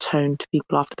tone to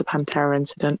people after the Pantera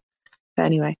incident. But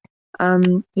anyway,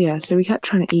 yeah, so we kept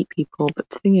trying to eat people, but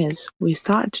the thing is, we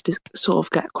started to sort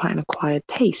of get quite an acquired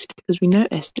taste because we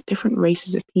noticed that different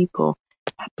races of people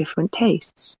had different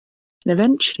tastes. And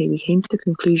eventually we came to the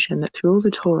conclusion that through all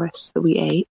the tourists that we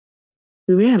ate,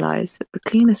 we realized that the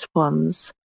cleanest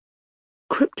ones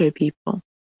were crypto people.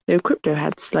 They were crypto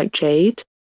heads like Jade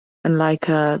and like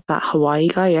that Hawaii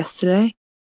guy yesterday.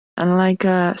 And like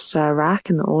Sir Rack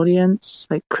in the audience,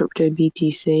 like Crypto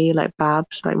BTC, like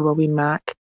Babs, like Robbie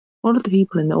Mack, all of the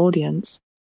people in the audience,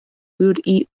 we would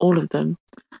eat all of them.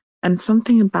 And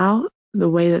something about the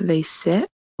way that they sit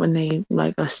when they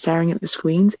like are staring at the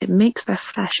screens, it makes their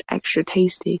flesh extra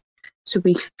tasty. So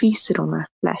we feasted on their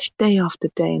flesh day after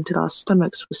day until our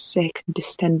stomachs were sick and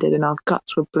distended and our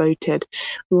guts were bloated.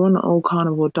 We were on an all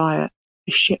carnivore diet,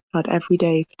 a shit blood every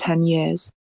day for 10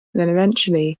 years. And then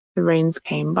eventually the rains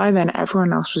came. By then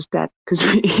everyone else was dead because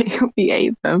we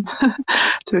ate them.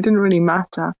 So it didn't really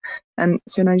matter. And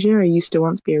so Nigeria used to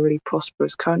once be a really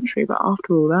prosperous country, but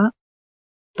after all that,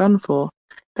 done for.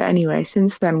 But anyway,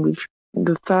 since then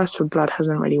the thirst for blood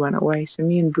hasn't really went away. So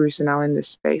me and Bruce are now in this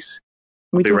space.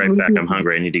 I'll be right back. I'm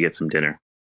hungry. I need to get some dinner.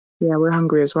 Yeah, we're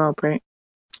hungry as well, Brait.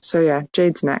 So yeah,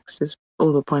 Jade's next is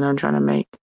all the point I'm trying to make.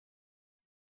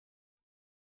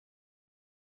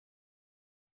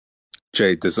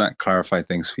 Jade, does that clarify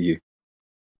things for you?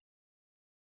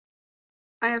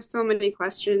 I have so many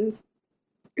questions.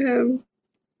 You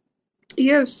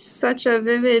have such a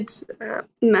vivid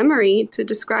memory to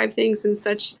describe things in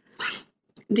such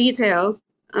detail.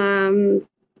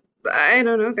 I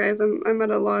don't know, guys. I'm at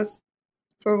a loss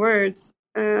for words.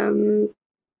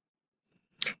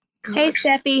 Hey,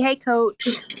 Cephii. Hey, Coach.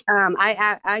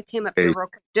 I came up here real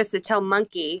quick just to tell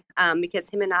Monkey because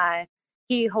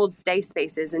he holds day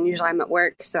spaces, and usually I'm at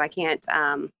work, so I can't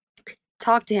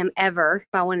talk to him ever.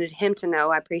 But I wanted him to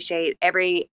know I appreciate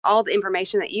all the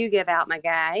information that you give out, my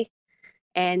guy,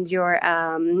 and your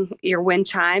wind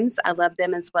chimes. I love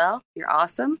them as well. You're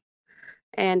awesome.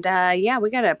 And yeah, we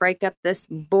got to break up this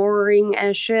boring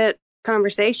as shit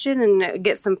conversation and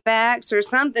get some facts or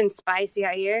something spicy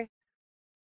out here.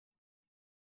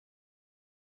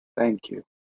 Thank you.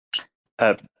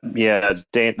 Yeah,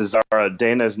 Zara,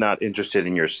 Dana's not interested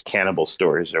in your cannibal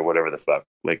stories or whatever the fuck.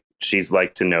 Like, she's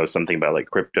like to know something about like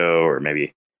crypto or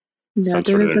maybe some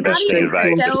sort of investing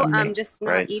advice or something. Just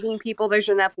not eating people. There's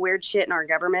enough weird shit in our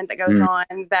government that goes on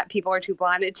that people are too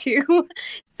blinded to.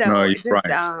 So no, you're just,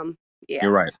 right. Yeah.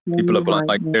 You're right. People are blind.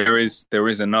 Like there is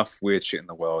enough weird shit in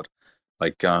the world.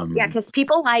 Like yeah, because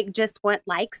people just want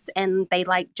likes and they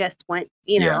just want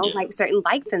like certain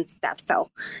likes and stuff. So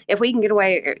if we can get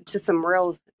away to some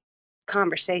real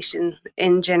conversation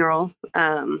in general,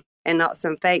 and not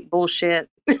some fake bullshit,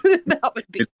 that would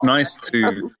be. It's nice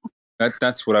to.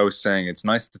 That's what I was saying. It's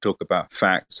nice to talk about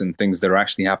facts and things that are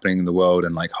actually happening in the world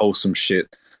and like wholesome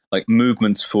shit, like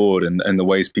movements forward and the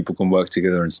ways people can work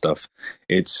together and stuff.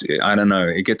 I don't know.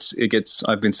 It gets.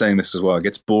 I've been saying this as well. It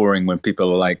gets boring when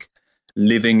people are like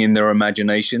living in their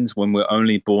imaginations when we're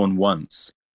only born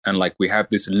once and like we have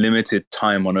this limited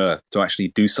time on earth to actually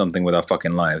do something with our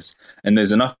fucking lives. And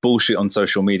there's enough bullshit on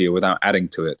social media without adding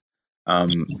to it.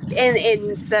 And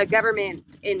the government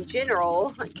in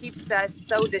general keeps us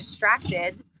so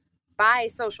distracted by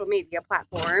social media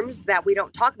platforms that we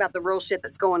don't talk about the real shit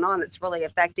that's going on that's really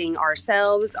affecting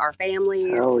ourselves, our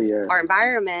families, our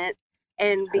environment.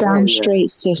 And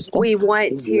because we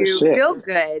want to feel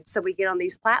good, so we get on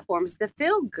these platforms to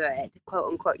feel good, quote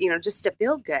unquote, just to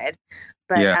feel good.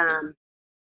 But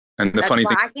and the funny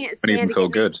thing, I can't stand to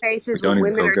get in spaces where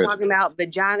women are talking about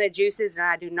vagina juices, and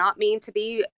I do not mean to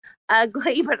be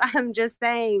ugly, but I'm just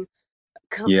saying,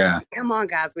 come on,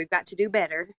 guys, we've got to do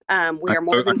better. We are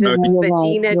more than just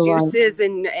vagina juices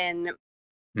and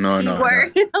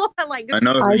keyword. Like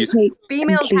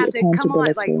females have to come on.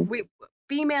 Like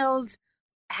females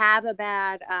have a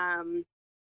bad.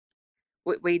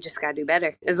 We just gotta do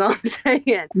better. Is all I'm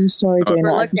saying. I'm sorry,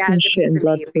 Dana. I've just been shitting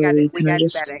blood for a week. We gotta do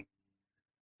better.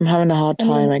 I'm having a hard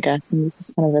time, I guess, and this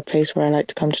is kind of a place where I like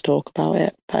to come to talk about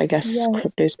it. But I guess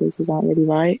crypto spaces aren't really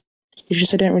right. It's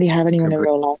just I don't really have anyone in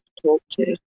real life to talk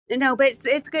to. No, but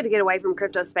it's good to get away from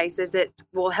crypto spaces. It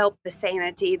will help the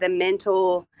sanity, the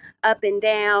mental up and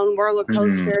down roller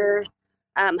coaster.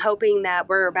 Hoping that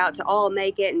we're about to all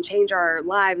make it and change our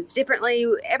lives differently.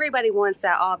 Everybody wants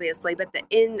that, obviously, but at the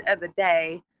end of the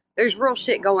day, there's real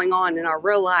shit going on in our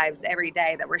real lives every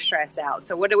day that we're stressed out.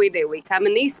 So what do? We come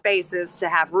in these spaces to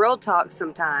have real talk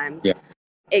sometimes. Yeah.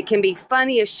 It can be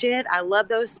funny as shit. I love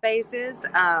those spaces.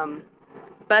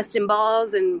 Busting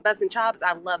balls and busting chops.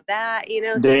 I love that.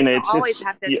 So Dana, talk.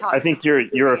 I think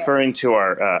you're referring to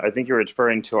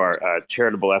our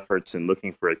charitable efforts in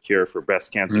looking for a cure for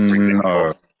breast cancer, for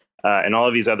example, and all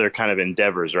of these other kind of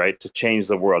endeavors, right, to change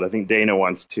the world. I think Dana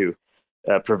wants to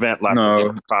prevent lots of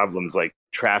different problems like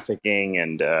trafficking,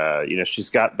 and she's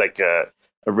got like a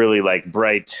really like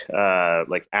bright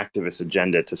like activist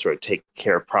agenda to sort of take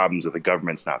care of problems that the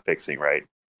government's not fixing, right?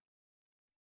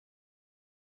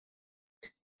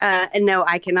 And no,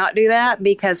 I cannot do that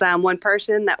because I'm one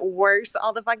person that works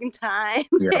all the fucking time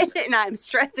and I'm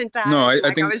stressed and tired. No, I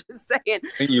think I was just saying,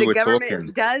 the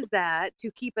government does that to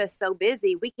keep us so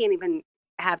busy. We can't even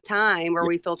have time or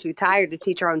we feel too tired to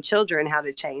teach our own children how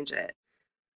to change it.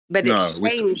 But it's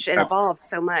changed and evolved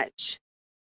so much.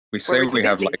 We say we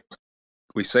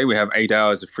have 8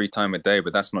 hours of free time a day,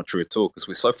 but that's not true at all because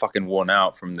we're so fucking worn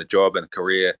out from the job and the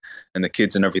career and the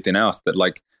kids and everything else that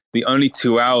like the only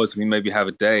 2 hours we maybe have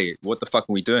a day, what the fuck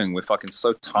are we doing? We're fucking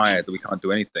so tired that we can't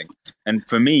do anything. And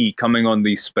for me, coming on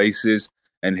these spaces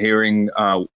and hearing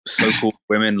so-called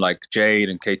women like Jade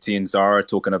and KT and Zara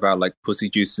talking about like pussy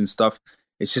juice and stuff,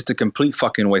 it's just a complete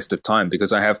fucking waste of time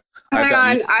because I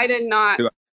I did not.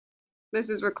 This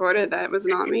is recorded. That was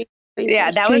not me.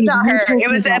 That was not her. It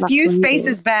was a few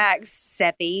spaces back,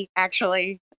 Cephii,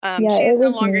 actually. She is no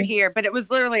longer here, but it was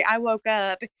literally, I woke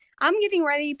up, I'm getting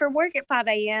ready for work at 5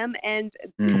 a.m. and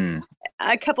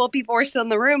a couple of people were still in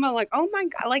the room. I'm like, oh my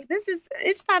God, like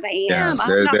it's 5 Yeah, a.m.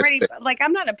 I'm not ready. Like,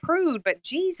 I'm not a prude, but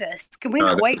Jesus, can we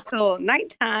not wait till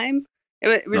nighttime?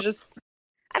 It was just,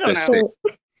 I don't know. So,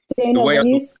 Dana,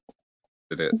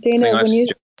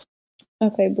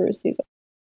 okay, Bruce, you go.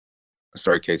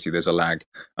 Sorry, Katie, there's a lag.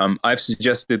 I've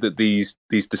suggested that these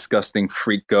disgusting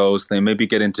freak girls, they maybe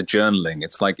get into journaling.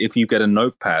 It's like if you get a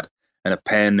notepad and a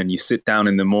pen and you sit down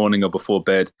in the morning or before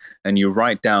bed and you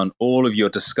write down all of your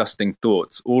disgusting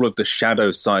thoughts, all of the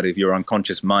shadow side of your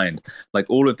unconscious mind, like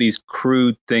all of these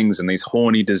crude things and these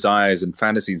horny desires and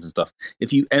fantasies and stuff.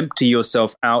 If you empty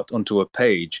yourself out onto a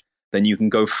page, then you can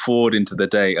go forward into the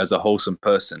day as a wholesome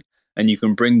person, and you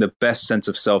can bring the best sense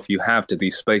of self you have to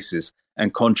these spaces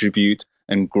and contribute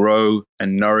and grow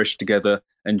and nourish together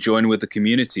and join with the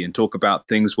community and talk about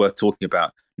things worth talking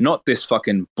about. Not this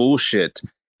fucking bullshit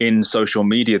in social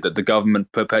media that the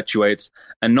government perpetuates,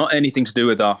 and not anything to do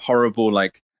with our horrible,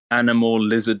 like, animal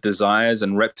lizard desires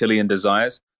and reptilian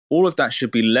desires. All of that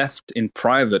should be left in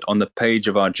private on the page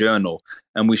of our journal.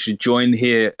 And we should join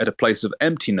here at a place of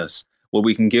emptiness where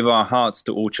we can give our hearts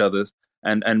to each other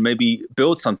and maybe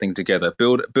build something together,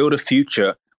 build a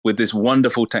future with this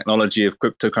wonderful technology of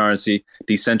cryptocurrency,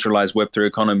 decentralized Web3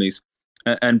 economies,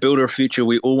 and build a future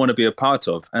we all want to be a part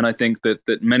of. And I think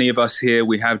that many of us here,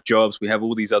 we have jobs, we have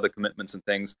all these other commitments and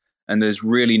things, and there's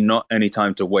really not any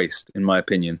time to waste, in my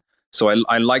opinion. So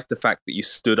I like the fact that you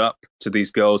stood up to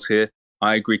these girls here.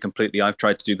 I agree completely. I've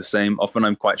tried to do the same. Often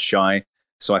I'm quite shy,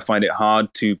 so I find it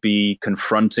hard to be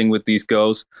confronting with these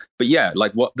girls. But yeah,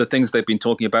 like what the things they've been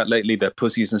talking about lately, their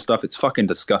pussies and stuff, it's fucking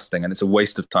disgusting and it's a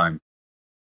waste of time.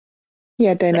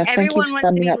 Yeah, Dana, thank you Everyone for wants to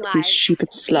standing be up to these liked. stupid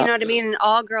sluts. You know what I mean? And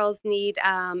all girls need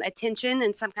attention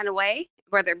in some kind of way,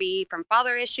 whether it be from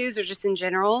father issues or just in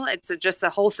general. It's just a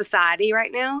whole society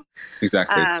right now.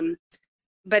 Exactly.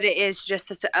 But it is just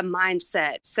such a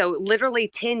mindset. So literally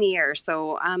 10 years.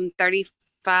 So I'm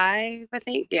 35, I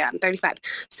think. Yeah, I'm 35.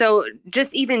 So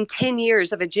just even 10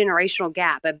 years of a generational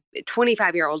gap of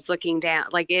 25-year-olds looking down.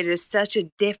 Like, it is such a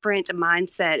different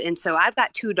mindset. And so I've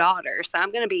got 2 daughters. So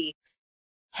I'm going to be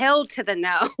held to the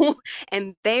know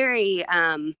and very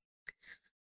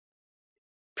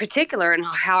particular in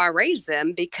how I raise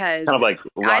them, because kind of like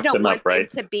I lock don't them want up, right?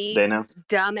 them to be Dana?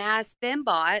 dumbass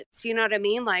fembots. You know what I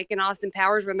mean? Like in Austin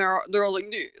Powers when they're all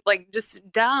like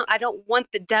just dumb. I don't want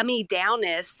the dummy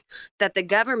downness that the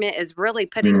government is really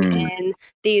putting in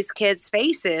these kids'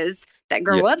 faces that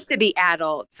grow up to be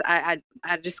adults. I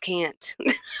just can't.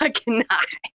 I cannot.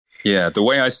 Yeah, the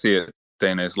way I see it,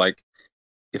 Dana, is like,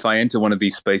 if I enter one of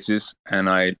these spaces and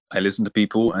I listen to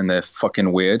people and they're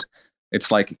fucking weird,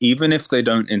 it's like, even if they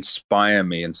don't inspire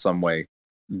me in some way,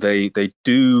 they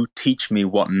do teach me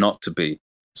what not to be.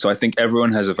 So I think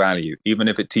everyone has a value, even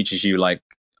if it teaches you, like,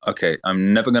 okay,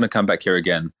 I'm never going to come back here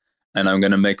again. And I'm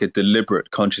going to make a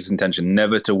deliberate, conscious intention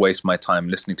never to waste my time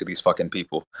listening to these fucking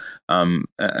people. And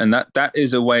that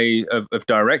is a way of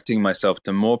directing myself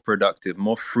to more productive,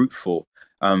 more fruitful,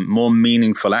 more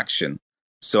meaningful action.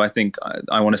 So I think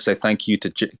I want to say thank you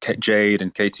to Jade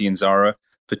and Katie and Zara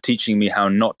for teaching me how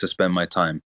not to spend my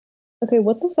time. Okay,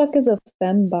 what the fuck is a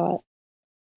fembot?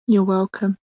 You're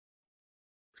welcome.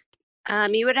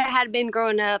 You would have had been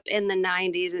growing up in the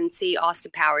 90s and see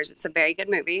Austin Powers. It's a very good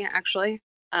movie, actually.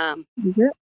 Is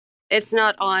it? It's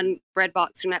not on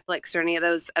Redbox or Netflix or any of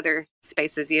those other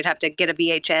spaces. You'd have to get a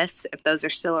VHS if those are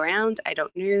still around. I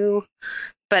don't know.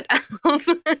 But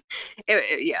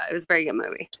it was a very good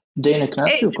movie. Dana, can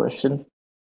I ask you a question?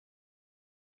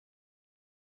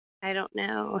 I don't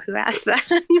know who asked that.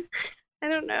 I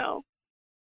don't know.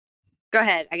 Go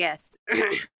ahead, I guess.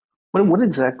 What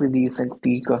exactly do you think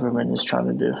the government is trying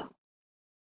to do?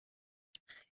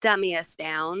 Dummy us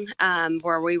down,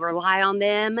 where we rely on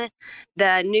them.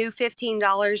 The new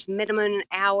 $15 minimum an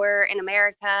hour in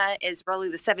America is really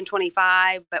the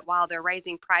 $7.25, but while they're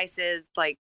raising prices,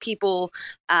 like people,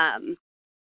 I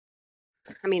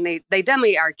mean, they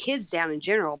dummy our kids down in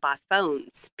general by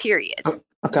phones, period.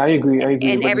 Okay, I agree.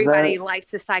 And but everybody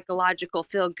likes the psychological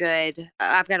feel good.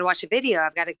 I've got to watch a video.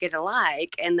 I've got to get a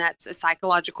like. And that's a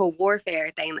psychological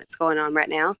warfare thing that's going on right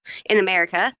now in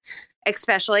America,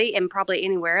 especially, and probably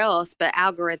anywhere else. But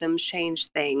algorithms change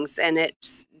things, and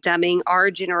it's dumbing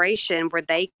our generation where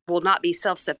they will not be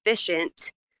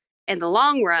self-sufficient in the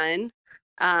long run.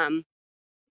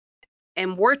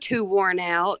 And we're too worn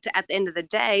out at the end of the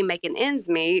day making ends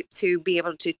meet to be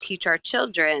able to teach our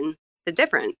children the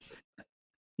difference.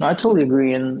 No, I totally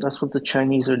agree, and that's what the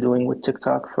Chinese are doing with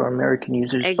TikTok for American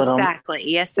users. Exactly.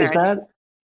 Yes, sir.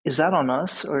 Is that on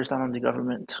us or is that on the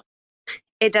government?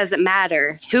 It doesn't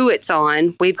matter who it's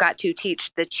on. We've got to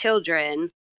teach the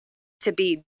children to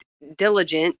be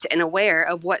diligent and aware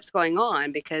of what's going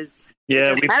on, because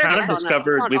Yeah, we've kind of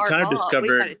discovered. We've got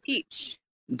to teach.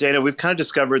 Dana, we've kind of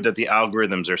discovered that the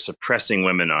algorithms are suppressing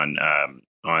women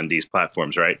on these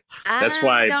platforms, right? That's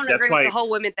why. I don't agree with the whole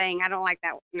women thing. I don't like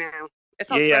that. No, it's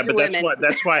not but women.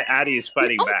 that's why Addie is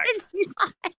fighting No, back. it's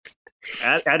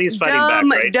not. Addie's fighting back,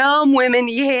 right? Dumb women,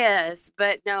 yes,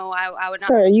 but no, I would not.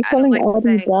 Sorry, are you calling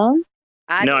Addie dumb?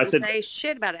 I didn't say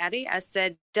shit about Addie. I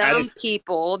said dumb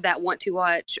people that want to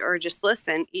watch or just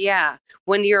listen. Yeah,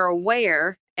 when you're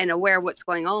aware what's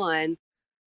going on,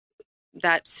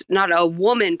 that's not a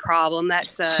woman problem.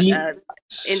 That's a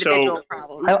individual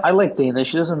problem. I like Dana.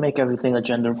 She doesn't make everything a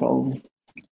gender problem.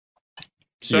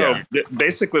 So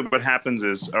basically what happens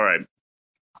is, all right,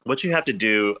 what you have to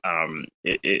do, and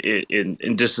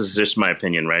this is just my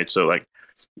opinion, right? So like,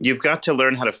 you've got to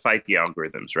learn how to fight the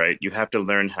algorithms, right? You have to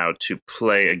learn how to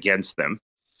play against them.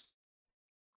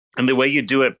 And the way you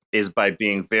do it is by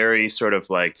being very sort of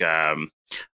like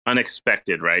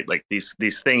unexpected, right? Like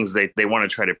these things, they want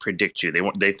to try to predict you.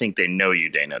 They think they know you,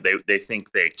 Dana. They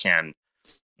think they can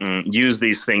use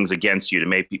these things against you to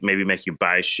maybe make you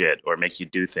buy shit or make you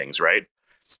do things, right?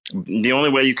 The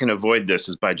only way you can avoid this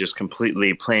is by just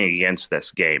completely playing against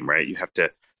this game, right? You have to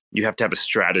have a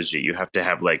strategy. You have to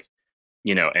have like,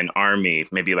 an army,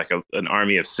 maybe like an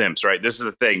army of simps, right? This is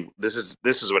the thing. This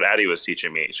is what Addie was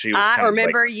teaching me. I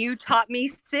remember you taught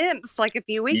me simps like a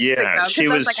few weeks ago. Because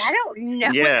I was like, I don't know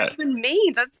what that even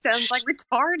means. That sounds like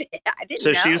retarded. I didn't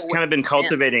know. So she's kind of been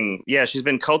cultivating. Yeah, she's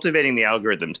been cultivating the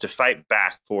algorithms to fight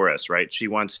back for us, right? She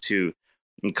wants to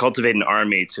cultivate an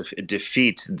army to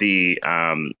defeat the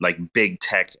like big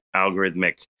tech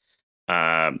algorithmic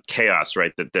chaos,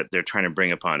 right, that they're trying to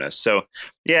bring upon us. So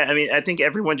yeah, I mean, I think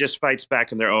everyone just fights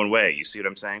back in their own way. You see what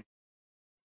I'm saying?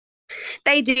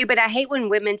 They do, but I hate when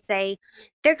women say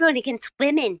they're going against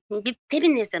women,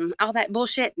 feminism, all that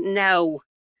bullshit. No,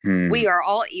 we are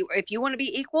all, if you want to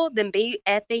be equal, then be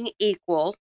effing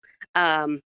equal.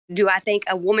 Do I think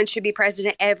a woman should be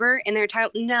president ever in their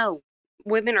title? No.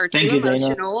 Women are too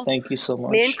emotional. Thank you so much.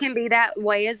 Men can be that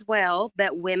way as well,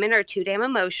 but women are too damn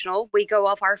emotional. We go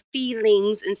off our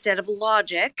feelings instead of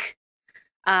logic.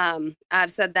 I've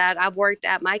said that. I've worked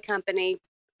at my company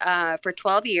for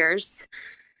 12 years,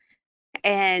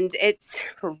 and it's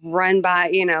run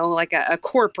by, like a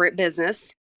corporate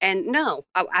business. And no,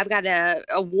 I've got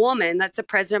a woman that's a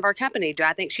president of our company. Do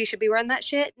I think she should be running that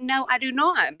shit? No, I do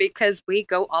not, because we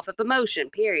go off of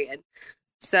emotion, period.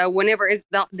 So whenever it's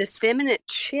this feminine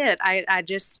shit, I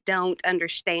just don't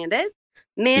understand it.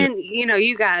 Men,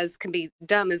 you guys can be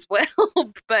dumb as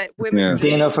well, but women are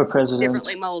Dana for president.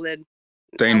 Differently molded.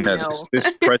 Dana,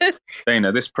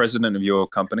 Dana, this president of your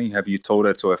company, have you told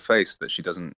her to her face that she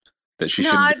doesn't? That she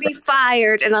shouldn't? No, I'd be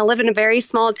fired. And I live in a very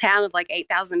small town of like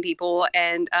 8,000 people,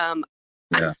 and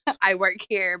I work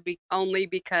here only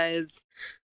because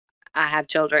I have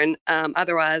children.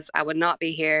 Otherwise, I would not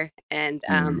be here, and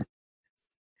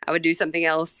I would do something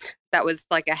else that was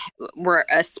like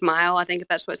a smile. I think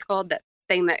that's what it's called. That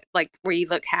thing that like where you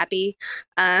look happy.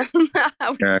 I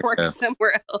would work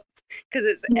somewhere else because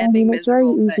it's. I mean, it's very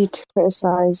easy to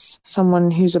criticize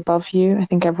someone who's above you. I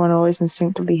think everyone always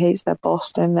instinctively hates their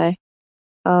boss, don't they?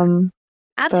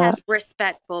 I've had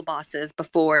respectful bosses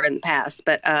before in the past,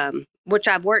 but which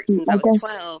I've worked since I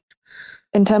was 12.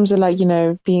 In terms of like,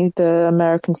 being the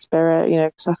American spirit,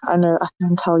 because I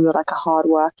can tell you're like a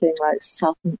hardworking, like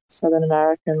Southern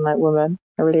American like woman.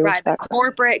 I really respect that.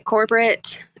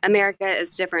 Corporate America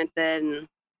is different than.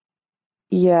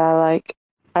 Yeah, like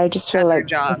I just feel like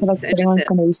if anyone's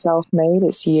going to be self-made,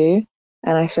 it's you,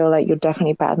 and I feel like you're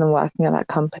definitely better than working at that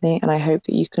company. And I hope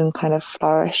that you can kind of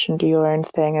flourish and do your own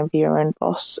thing and be your own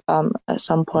boss at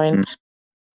some point.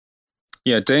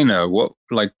 Yeah, Dana,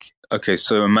 okay,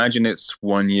 so imagine it's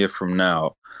 1 year from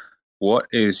now. What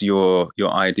is your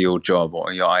ideal job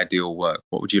or your ideal work?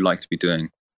 What would you like to be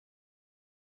doing?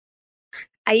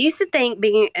 I used to think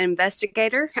being an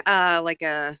investigator,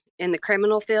 in the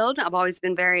criminal field. I've always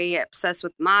been very obsessed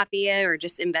with mafia or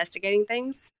just investigating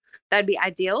things. That'd be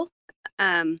ideal.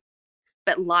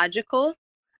 But logical.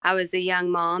 I was a young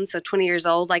mom, so 20 years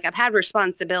old. Like I've had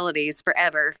responsibilities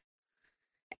forever.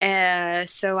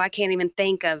 So I can't even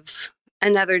think of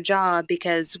another job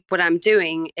because what I'm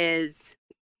doing is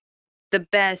the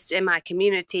best in my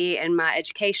community and my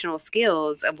educational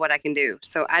skills of what I can do.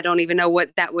 So I don't even know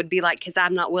what that would be like because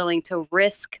I'm not willing to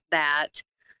risk that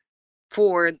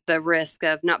for the risk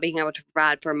of not being able to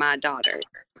provide for my daughter.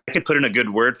 I could put in a good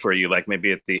word for you, like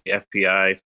maybe at the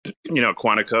FBI,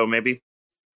 Quantico, maybe.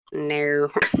 No.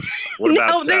 What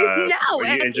about no, are you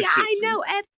FBI, interested? no,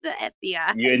 F the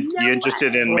FBI. You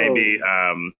interested in maybe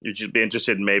you'd just be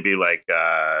interested in maybe like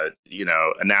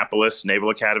Annapolis Naval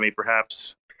Academy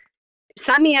perhaps?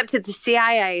 Sign me up to the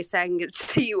CIA so I can get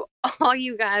see all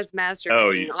you guys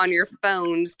masturbating on your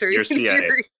phones through your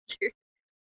CIA.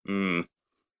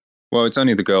 Well, it's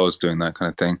only the girls doing that kind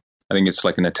of thing. I think it's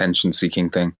like an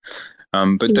attention-seeking thing.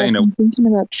 But Yeah, Dana, I'm thinking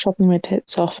about chopping my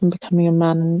tits off and becoming a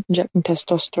man and injecting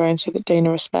testosterone so that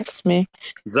Dana respects me.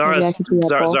 Zara, Maybe I could be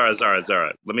her boss.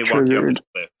 Zara. Let me walk you up the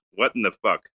cliff. What in the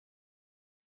fuck?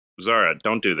 Zara,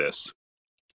 don't do this.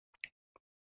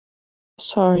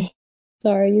 Sorry.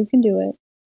 Sorry, you can do it.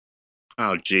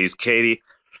 Oh, geez, Katie.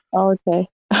 Oh, okay.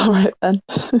 All right then.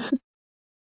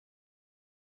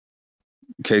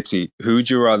 Katie, who would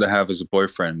you rather have as a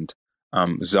boyfriend?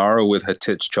 Zara with her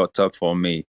tits chopped up, or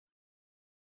me?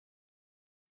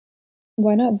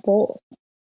 Why not both?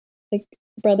 Like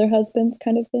brother husbands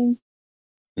kind of thing?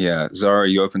 Yeah, Zara, are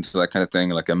you open to that kind of thing,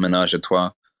 like a menage a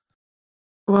trois?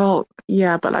 Well,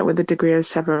 yeah, but like with a degree of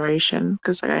separation,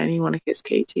 because like, I only want to kiss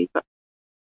Katie, but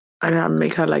I don't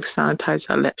make her like sanitize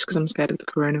her lips because I'm scared of the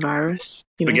coronavirus.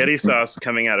 Spaghetti sauce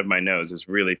coming out of my nose is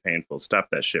really painful. Stop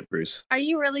that shit, Bruce. Are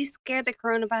you really scared of the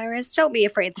coronavirus? Don't be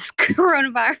afraid of this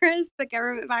coronavirus, the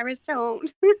government virus.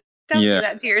 Don't do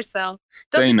that to yourself.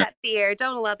 Don't be that fear.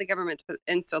 Don't allow the government to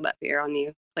instill that fear on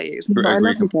you, please. But I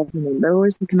love the government. They're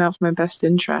always looking out for my best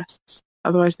interests.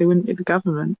 Otherwise, they wouldn't be the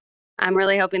government. I'm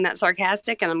really hoping that's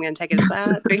sarcastic, and I'm going to take it as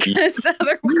that because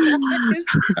otherwise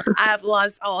I've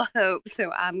lost all hope.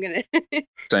 So I'm going to.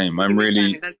 Same.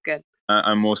 That's good.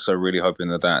 I'm also really hoping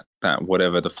that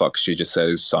whatever the fuck she just said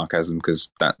is sarcasm, because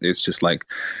that is just like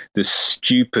the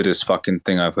stupidest fucking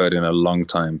thing I've heard in a long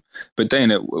time. But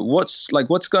Dana, what's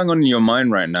going on in your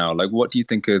mind right now? Like, what do you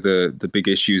think are the big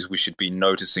issues we should be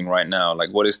noticing right now?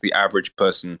 Like, what is the average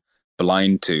person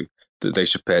blind to that they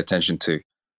should pay attention to?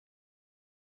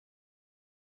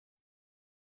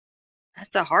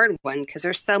 That's a hard one because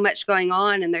there's so much going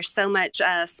on, and there's so much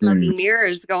smoking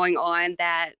mirrors going on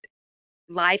that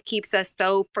life keeps us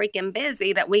so freaking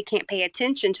busy that we can't pay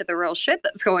attention to the real shit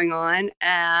that's going on.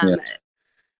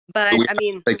 But we I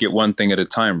mean, take it one thing at a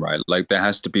time, right? Like there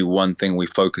has to be one thing we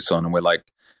focus on, and we're like,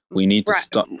 we need to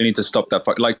stop. We need to stop that.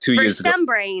 Like 2 years ago. For some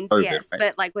brains, COVID, yes, right?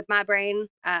 but like with my brain,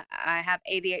 I have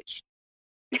ADHD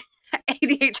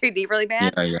really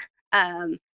bad. Yeah.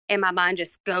 And my mind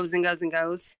just goes and goes and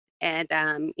goes. And,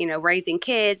 raising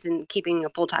kids and keeping a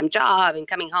full-time job and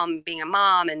coming home and being a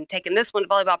mom and taking this one to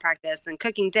volleyball practice and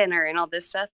cooking dinner and all this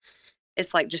stuff.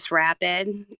 It's like just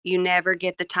rapid. You never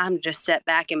get the time to just sit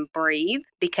back and breathe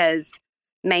because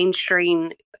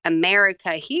mainstream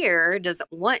America here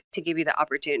doesn't want to give you the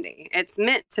opportunity. It's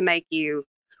meant to make you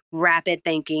rapid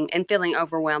thinking and feeling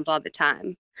overwhelmed all the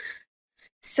time.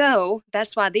 So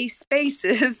that's why these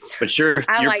spaces. But you're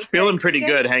feeling pretty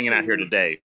good hanging out here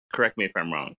today. Correct me if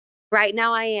I'm wrong. Right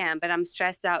now I am, but I'm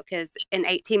stressed out because in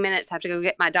 18 minutes I have to go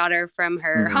get my daughter from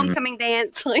her homecoming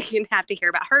dance and have to hear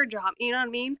about her job. You know what I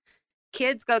mean?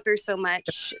 Kids go through so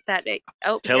much that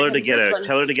tell her to get an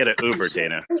Uber,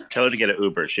 Dana. Tell her to get an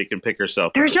Uber. She can pick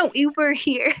herself There's up. no Uber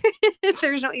here.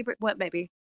 There's no Uber. What, baby?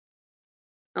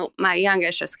 Oh, my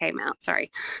youngest just came out.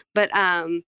 Sorry. But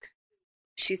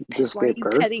she's why are you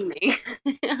petting me?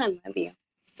 I love you.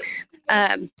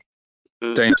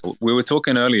 Dana, we were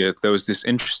talking earlier, there was this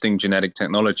interesting genetic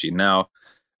technology. Now,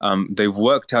 they've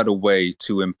worked out a way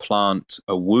to implant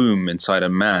a womb inside a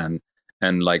man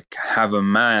and like have a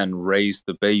man raise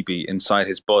the baby inside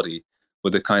his body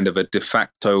with a kind of a de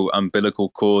facto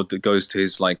umbilical cord that goes to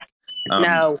his like.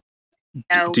 No.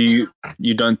 Do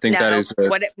you don't think that is?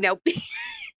 No.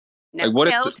 No, like what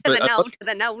no if, to the no, to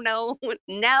the no.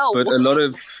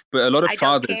 But a lot of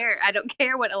fathers. I don't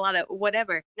care what a lot of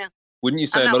whatever. No. Wouldn't you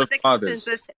say a lot of fathers?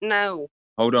 No.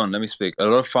 Hold on, let me speak. A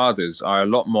lot of fathers are a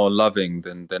lot more loving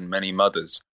than many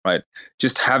mothers, right?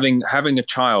 Just having a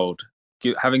child,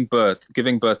 giving birth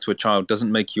to a child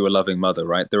doesn't make you a loving mother,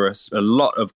 right? There are a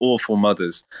lot of awful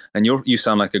mothers, and you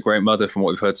sound like a great mother from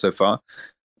what we've heard so far.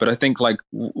 But I think like,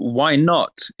 why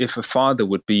not? If a father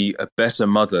would be a better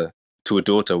mother to a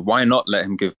daughter, why not let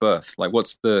him give birth? Like,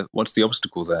 what's the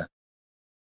obstacle there?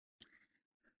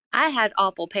 I had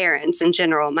awful parents in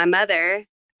general. My mother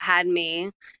had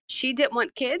me. She didn't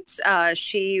want kids.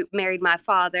 She married my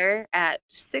father at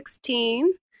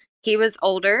 16. He was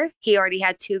older. He already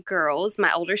had 2 girls,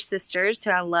 my older sisters,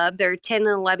 who I love. They're 10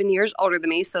 and 11 years older than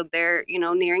me, so they're,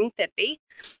 nearing 50.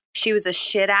 She was a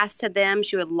shit ass to them.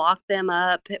 She would lock them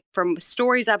up. From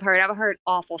stories I've heard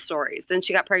awful stories. Then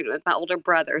she got pregnant with my older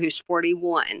brother, who's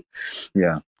 41.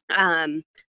 Yeah.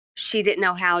 She didn't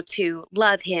know how to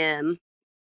love him.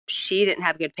 she didn't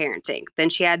have good parenting. Then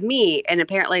she had me, and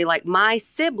apparently like my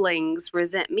siblings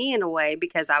resent me in a way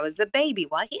because I was the baby.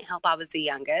 Well, I can't help I was the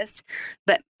youngest,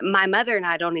 but my mother and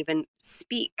I don't even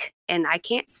speak, and I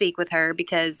can't speak with her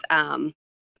because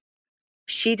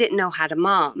she didn't know how to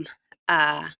mom.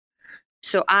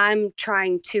 So I'm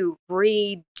trying to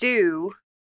redo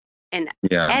and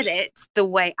edit the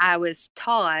way I was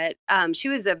taught. She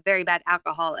was a very bad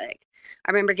alcoholic.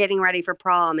 I remember getting ready for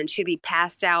prom and she'd be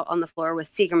passed out on the floor with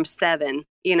Seagram 7,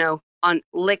 on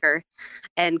liquor,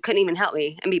 and couldn't even help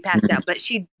me and be passed out. But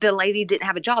the lady didn't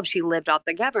have a job. She lived off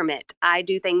the government. I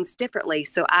do things differently.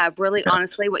 So I really,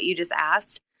 honestly, what you just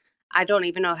asked, I don't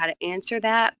even know how to answer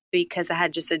that because I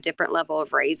had just a different level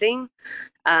of raising.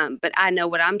 But I know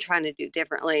what I'm trying to do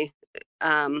differently.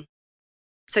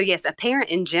 So yes, a parent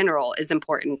in general is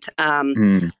important.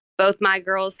 Both my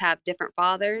girls have different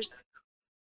fathers.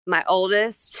 My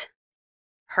oldest,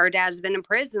 her dad's been in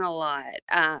prison a lot.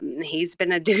 He's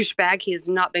been a douchebag. He's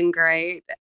not been great.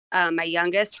 My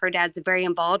youngest, her dad's very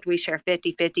involved. We share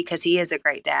 50-50 because he is a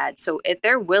great dad. So if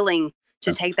they're willing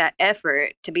to take that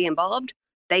effort to be involved,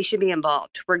 they should be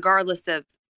involved, regardless of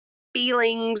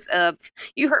feelings of,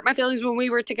 you hurt my feelings when we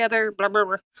were together, blah, blah,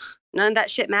 blah. None of that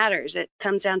shit matters. It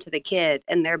comes down to the kid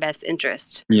and their best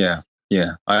interest. Yeah.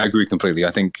 I agree completely.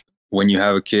 I think when you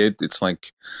have a kid, it's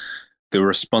like the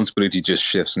responsibility just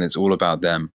shifts and it's all about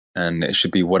them, and it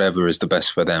should be whatever is the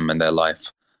best for them and their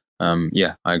life. I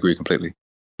agree completely.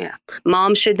 Yeah.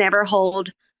 Mom should never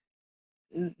hold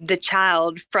the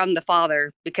child from the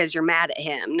father because you're mad at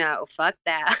him. No, fuck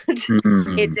that.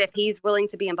 It's if he's willing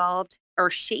to be involved, or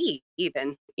she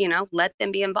even, let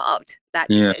them be involved.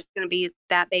 It's going to be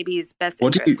that baby's best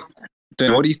interest.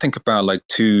 What do you think about like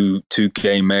two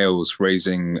gay males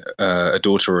raising a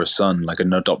daughter or a son, like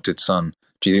an adopted son?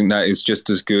 Do you think that is just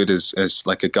as good as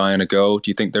like a guy and a girl? Do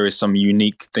you think there is some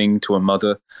unique thing to a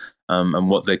mother and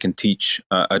what they can teach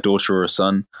a daughter or a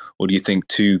son? Or do you think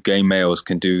two gay males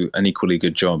can do an equally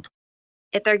good job?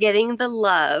 If they're getting the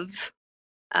love,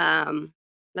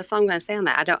 that's all I'm going to say on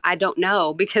that. I don't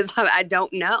know because I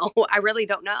don't know. I really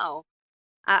don't know.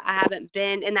 I haven't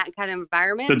been in that kind of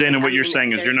environment. So Dana, what you're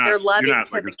saying is you're not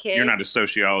a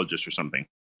sociologist or something.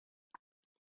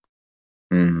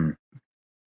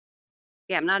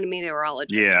 Yeah, I'm not a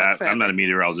meteorologist. Yeah, I'm not a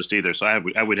meteorologist either, so I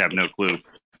would have no clue.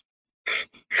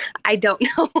 I don't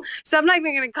know. So I'm not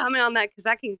even going to comment on that because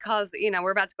that can cause,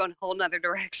 we're about to go in a whole nother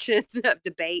direction of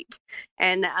debate.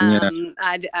 And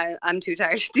I'm too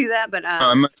tired to do that. But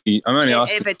I'm only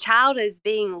asking. If a child is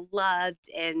being loved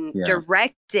and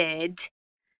directed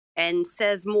and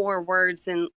says more words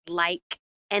and like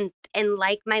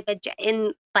my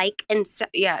vagina and so,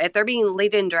 if they're being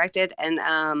lead and directed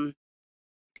and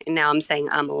now I'm saying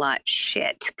I'm a lot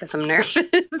shit because I'm nervous.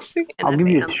 I'll give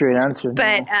you a straight answer.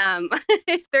 But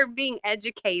if they're being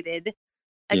educated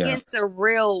against a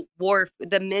real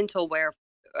the mental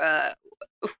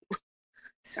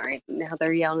sorry, now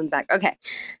they're yelling back. Okay.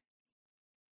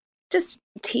 Just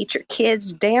teach your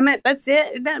kids, damn it. That's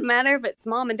it. It doesn't matter if it's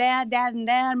mom and dad, dad and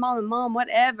dad, mom and mom,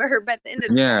 whatever. But at the end of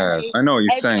the day, I know what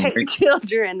you're saying.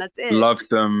 Children, that's it. Love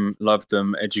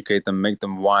them, educate them, make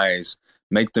them wise.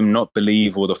 Make them not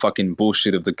believe all the fucking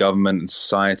bullshit of the government and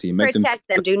society. Protect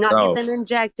them. Do not get them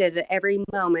injected at every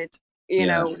moment,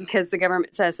 because the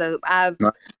government says so. I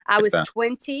was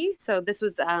 20, so this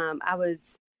was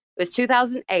it was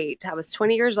 2008. I was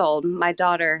 20 years old. My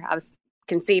daughter,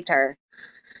 conceived her.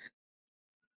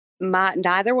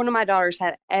 Neither one of my daughters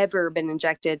had ever been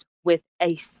injected with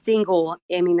a single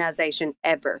immunization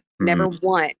ever. Never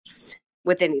once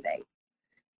with anything.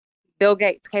 Bill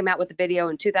Gates came out with a video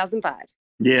in 2005.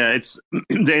 Yeah, it's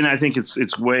Dana. I think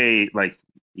it's way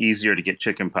easier to get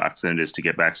chickenpox than it is to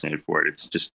get vaccinated for it. It's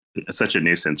just such a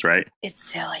nuisance, right? It's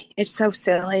silly. It's so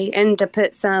silly. And to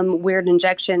put some weird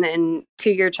injection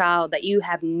into your child that you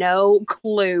have no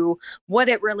clue what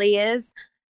it really is.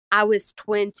 I was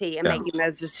 20 and making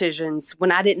those decisions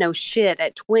when I didn't know shit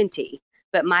at 20.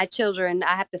 But my children,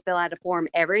 I have to fill out a form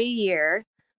every year.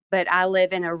 But I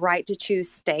live in a right to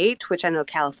choose state, which I know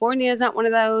California is not one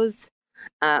of those.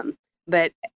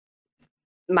 But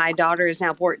my daughter is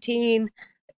now 14.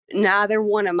 Neither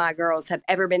one of my girls have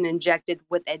ever been injected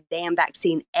with a damn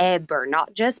vaccine ever.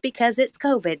 Not just because it's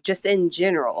COVID, just in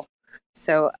general.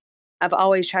 So I've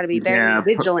always tried to be very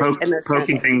vigilant in this.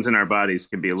 Poking things in our bodies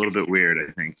can be a little bit weird,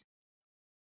 I think.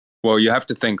 Well, you have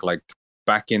to think like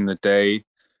back in the day,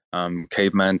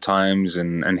 caveman times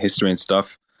and history and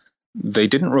stuff. They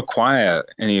didn't require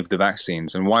any of the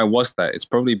vaccines. And why was that? It's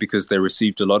probably because they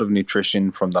received a lot of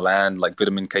nutrition from the land, like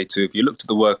vitamin K2. If you look to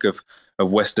the work of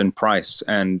Weston Price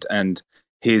and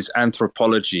his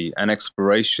anthropology and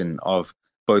exploration of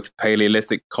both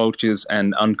Paleolithic cultures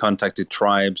and uncontacted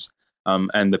tribes,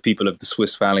 and the people of the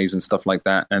Swiss valleys and stuff like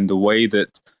that, and the way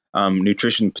that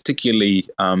nutrition, particularly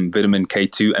vitamin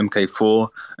K2, MK4,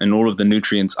 and all of the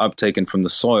nutrients uptaken from the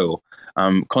soil,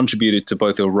 contributed to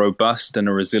both a robust and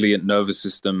a resilient nervous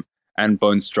system and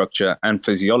bone structure and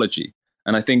physiology.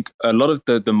 And I think a lot of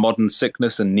the modern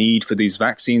sickness and need for these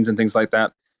vaccines and things like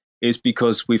that is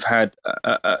because we've had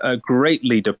a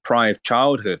greatly deprived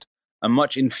childhood, a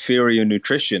much inferior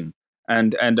nutrition,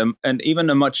 and even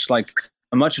a much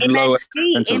lower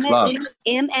sense of love.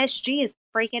 MSG is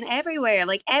freaking everywhere,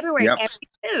 like everywhere, Yep. every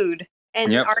food.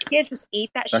 And Yep. our kids just eat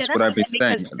that That's shit what up I've been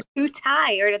because saying. they're too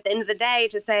tired at the end of the day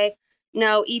to say,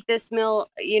 no, eat this meal,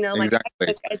 like Exactly. I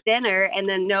cook at dinner, and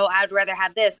then no, I'd rather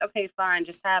have this. Okay, fine,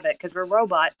 just have it, because we're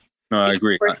robots. No, I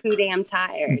agree. We're too damn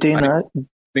tired. Dana, I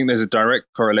think there's a direct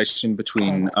correlation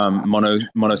between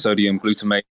monosodium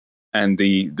glutamate and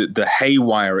the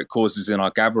haywire it causes in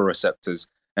our GABA receptors,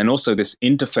 and also this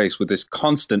interface with this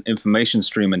constant information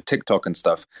stream and TikTok and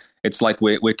stuff. It's like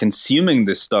we're consuming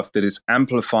this stuff that is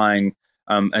amplifying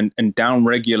and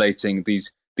down-regulating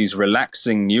these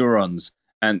relaxing neurons,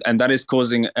 and that is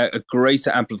causing a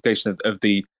greater amplification of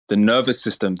the nervous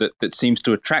system that seems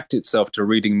to attract itself to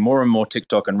reading more and more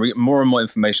TikTok and more and more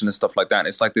information and stuff like that. And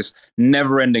it's like this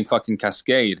never-ending fucking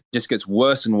cascade. It just gets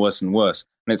worse and worse and worse.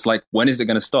 And it's like, when is it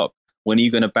going to stop? When are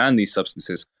you going to ban these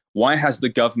substances? Why has the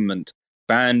government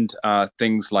banned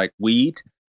things like weed,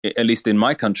 at least in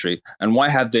my country? And why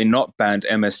have they not banned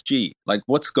MSG? Like,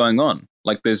 what's going on?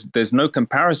 Like, there's no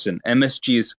comparison.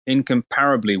 MSG is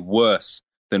incomparably worse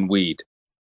than weed.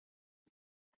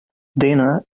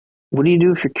 Dana, what do you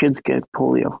do if your kids get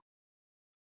polio?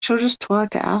 She'll just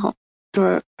twerk it out.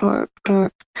 Twerk, twerk,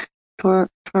 twerk, twerk,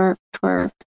 twerk,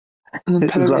 twerk. And then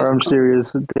put her I'm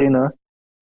serious, Dana.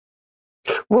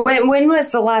 When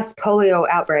was the last polio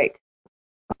outbreak?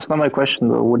 That's not my question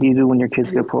though. What do you do when your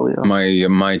kids get polio?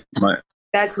 My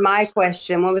That's my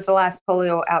question. When was the last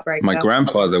polio outbreak? My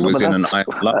grandfather was in an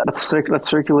island. That's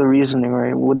circular reasoning,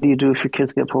 right? What do you do if your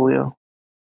kids get polio?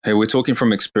 Hey, we're talking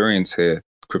from experience here,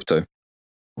 Crypto.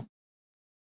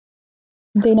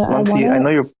 Dana, I know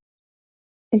you're.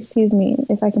 Excuse me,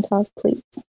 if I can talk, please.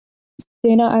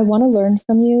 Dana, I want to learn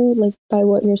from you, like, by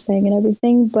what you're saying and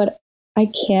everything, but I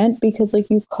can't because, like,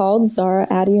 you called Zara,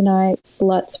 Addie, and I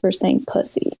sluts for saying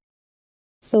pussy.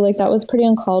 So, like, that was pretty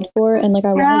uncalled for, and, like, I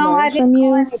want to learn from you. No, I didn't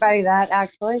call anybody that,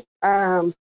 actually.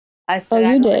 I said you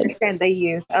I don't did. understand the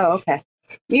youth. Oh, okay.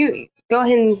 You go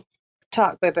ahead and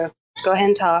talk, baby. Go ahead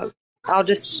and talk. I'll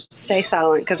just stay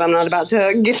silent because I'm not about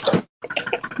to get...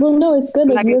 Well, no, it's good.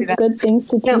 Like, you have good things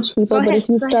to teach people, but if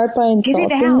you start by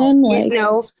insulting them, like...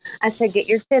 No, I said get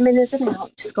your feminism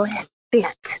out. Just go ahead.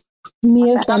 Vent.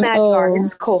 I'm at guard.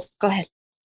 It's cool. Go ahead.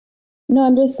 No,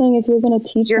 I'm just saying if you're going to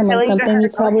teach Your someone feelings are something, you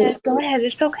hurt. probably... Go ahead.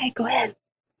 It's okay. Go ahead.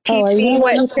 Oh, Teach are you me gonna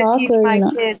let me what to talk, teach or my you're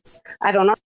not? kids. I don't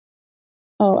know.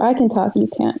 Oh, I can talk. You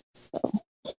can't. So.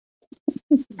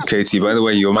 Katie, by the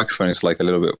way, your microphone is like a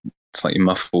little bit slightly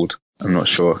muffled. I'm not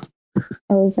sure.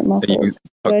 Oh, is it muffled?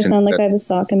 Do I sound like I have a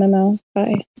sock in my mouth?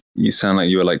 Bye. You sound like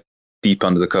you were like deep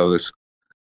under the covers.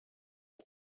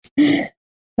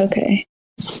 Okay.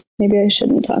 Maybe I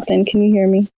shouldn't talk then. Can you hear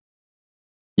me?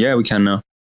 Yeah, we can now.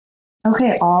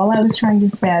 Okay, all I was trying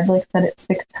to say, I've like said it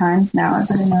 6 times now. I've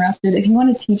been interrupted. If you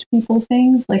want to teach people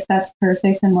things, like that's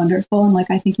perfect and wonderful. And like,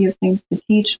 I think you have things to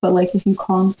teach, but like if you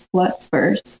call them sluts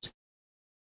first,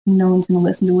 no one's going to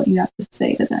listen to what you have to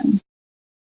say to them.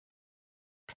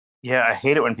 Yeah, I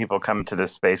hate it when people come to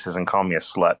this spaces and call me a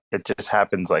slut. It just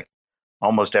happens like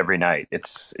almost every night.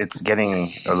 It's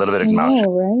getting a little bit obnoxious.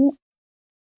 Right?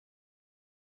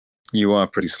 You are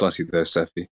pretty slutty there,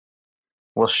 Cephii.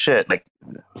 Well, shit, like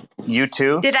you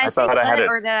too? Did I say thought I had slut, it.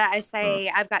 or did I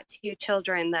say I've got 2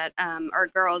 children that are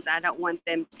girls? I don't want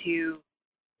them to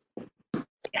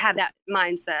have that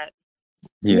mindset.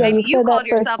 Yeah, you You said called that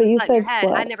yourself first, but a you slut in your said head.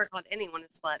 slut. I never called anyone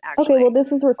a slut, actually. Okay, well,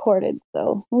 this is recorded,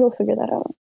 so we'll figure that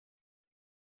out.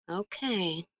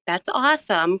 Okay, that's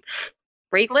awesome.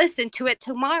 Re-listen to it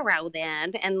tomorrow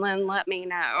then, and then let me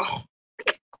know.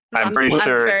 I'm pretty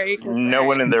sure very no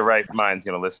one in their right mind is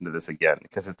going to listen to this again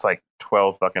because it's like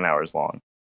 12 fucking hours long.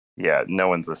 Yeah, no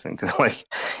one's listening to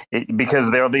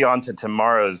because they'll be on to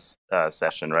tomorrow's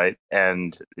session, right?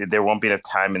 And there won't be enough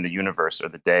time in the universe or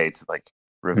the day to like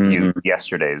review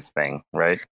yesterday's thing,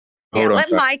 right? Yeah,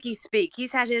 let Mikey speak.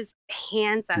 He's had his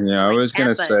hands up. Yeah, I was going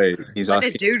to say, he's let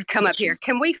asking. a dude come up here.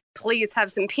 Can we please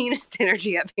have some penis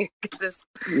energy up here? Because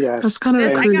Yes. That's kind of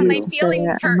this I got my to say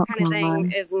feelings it, I'm hurt not kind of gonna thing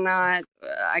lie. is not,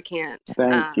 I can't.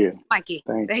 Thank you. Mikey,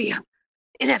 Thank there you go.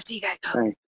 NFT guy, go.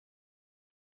 Thanks.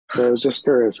 So I was just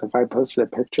curious if I posted a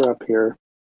picture up here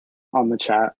on the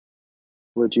chat.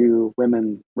 Would you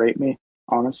women rate me,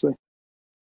 honestly?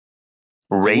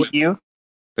 Rate you?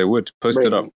 They would. Post Rate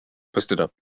it up. me. Post it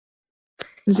up.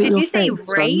 Is it Did your you say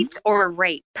face, rate or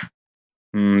rape?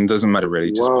 Doesn't matter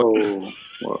really. Just Whoa.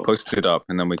 post it up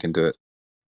and then we can do it.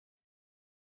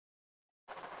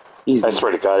 Easy. I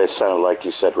swear to God, it sounded like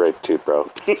you said rape too, bro.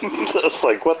 It's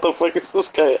like, what the fuck is this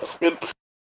guy asking?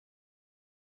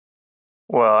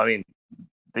 Well, I mean,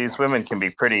 these women can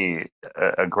be pretty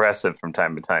aggressive from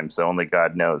time to time, so only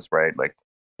God knows, right? Like,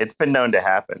 it's been known to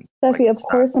happen. Cephii, of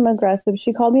course I'm aggressive.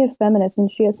 She called me a feminist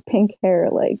and she has pink hair.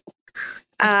 Like,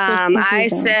 I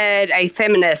said a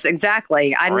feminist,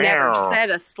 exactly. I never Meow.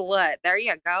 said a slut. There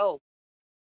you go,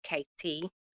 KT.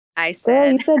 I girl,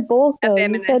 said you said both a though. You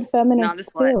feminist, said feminist not a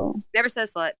slut. too. Never said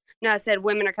slut. No, I said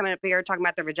women are coming up here talking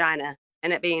about their vagina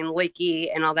and it being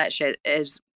leaky and all that shit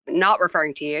is not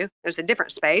referring to you. There's a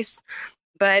different space,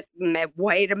 but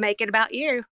way to make it about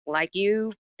you, like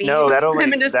you. No, that only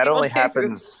feminist people do.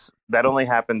 happens. That only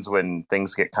happens when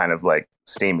things get kind of like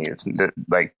steamy. It's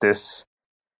like this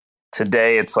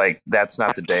today. It's like that's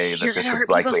not the day that You're this gonna would hurt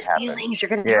likely people's happen. feelings. You're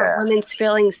gonna Yeah. hurt women's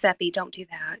feelings, Cephii. Don't do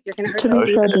that. You're gonna hurt To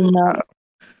be fair,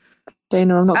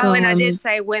 Dana, I'm not Oh, going and to I lie. did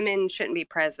say women shouldn't be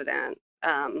president.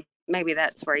 Maybe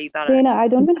that's where you thought. Dana, I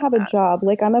don't even have a job.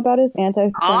 Like, I'm about as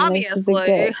anti-feminist as it Obviously,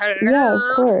 gets. Yeah,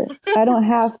 of course. I don't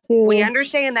have to. We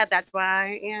understand that. That's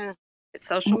why, yeah, it's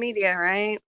social media,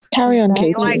 right? Carry on,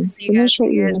 He Katie. likes you Finish guys.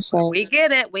 what you were saying. We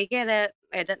get it. We get it.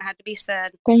 It doesn't have to be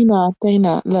said.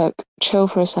 Dana, look, chill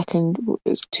for a second.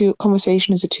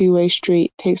 Conversation is a two-way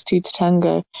street. Takes two to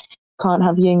tango. Can't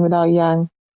have yin without yang.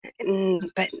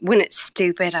 But when it's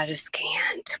stupid, I just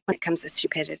can't. When it comes to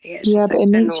stupidity, it's Yeah, just but it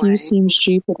makes you annoying. seem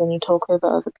stupid when you talk over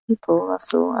other people.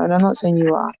 That's all. And I'm not saying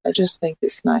you are. I just think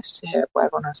it's nice to hear what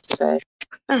everyone has to say.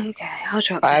 Okay, I'll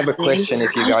drop. I have a down. question,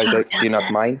 if you guys do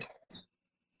not mind.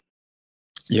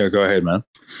 Yeah, go ahead, man.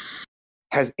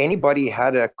 Has anybody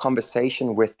had a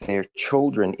conversation with their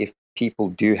children, if people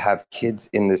do have kids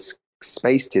in this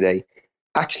space today,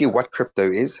 actually what crypto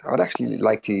is? I would actually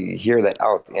like to hear that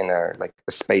out in a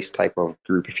space type of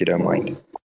group, if you don't mind.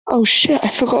 Oh shit, I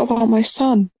forgot about my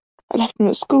son. I left him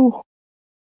at school.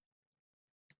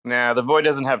 Nah, the boy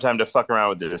doesn't have time to fuck around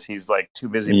with this. He's like too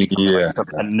busy becoming like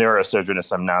a neurosurgeon or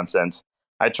some nonsense.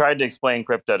 I tried to explain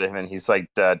crypto to him, and he's like,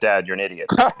 "Dad, you're an idiot."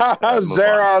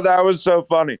 Zara, that was so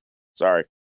funny. Sorry.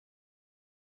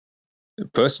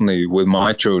 Personally, with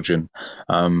my children,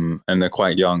 and they're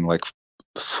quite young, like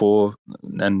 4,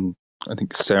 and I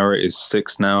think Sarah is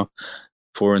 6 now,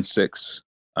 4 and 6.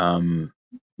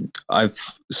 I've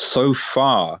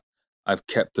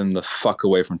kept them the fuck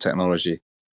away from technology.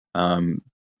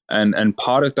 And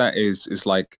part of that is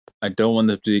like, I don't want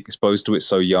them to be exposed to it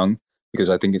so young, because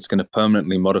I think it's going to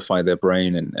permanently modify their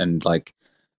brain and like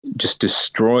just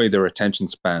destroy their attention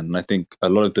span. And I think a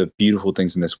lot of the beautiful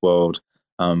things in this world,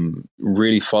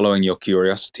 really following your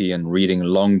curiosity and reading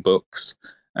long books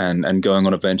and going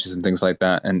on adventures and things like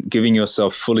that, and giving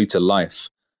yourself fully to life,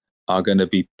 are going to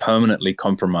be permanently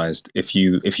compromised if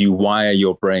you wire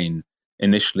your brain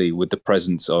initially with the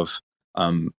presence of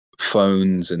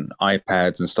phones and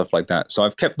iPads and stuff like that. So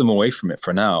I've kept them away from it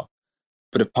for now.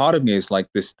 But a part of me is like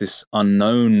this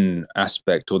unknown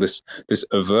aspect, or this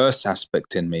averse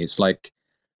aspect in me. It's like,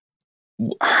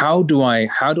 how do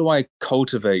I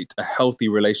cultivate a healthy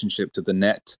relationship to the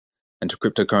net and to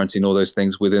cryptocurrency and all those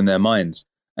things within their minds?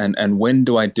 And when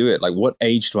do I do it? Like, what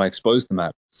age do I expose them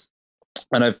at?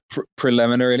 And I've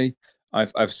preliminarily,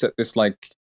 I've set this like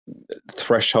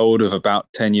threshold of about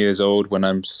 10 years old when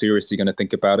I'm seriously going to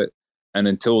think about it. And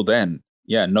until then,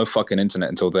 yeah, no fucking internet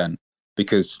until then.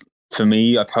 Because for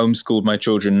me, I've homeschooled my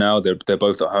children now. They're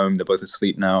both at home. They're both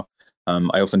asleep now.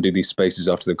 I often do these spaces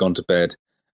after they've gone to bed.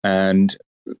 And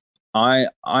I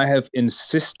have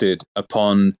insisted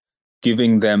upon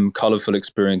giving them colorful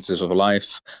experiences of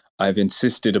life. I've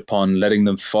insisted upon letting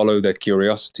them follow their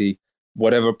curiosity,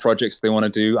 whatever projects they want to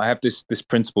do. I have this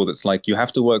principle that's like, you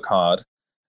have to work hard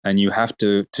and you have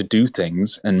to do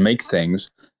things and make things.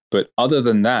 But other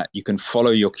than that, you can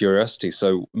follow your curiosity.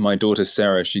 So my daughter,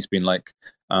 Sarah, she's been like,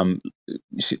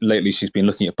 lately she's been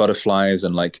looking at butterflies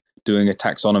and like doing a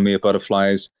taxonomy of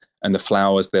butterflies and the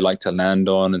flowers they like to land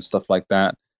on and stuff like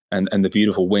that. And the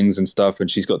beautiful wings and stuff.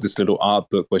 And she's got this little art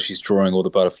book where she's drawing all the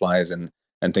butterflies and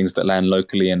things that land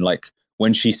locally. And like,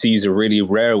 when she sees a really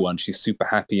rare one, she's super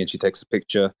happy and she takes a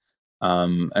picture.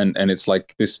 And it's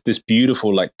like this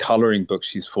beautiful like coloring book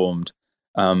she's formed.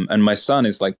 And my son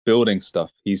is like building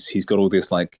stuff. He's got all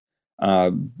this like,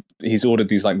 he's ordered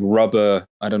these like rubber,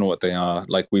 I don't know what they are.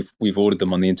 Like we've ordered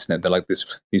them on the internet. They're like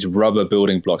these rubber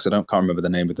building blocks. Can't remember the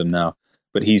name of them now,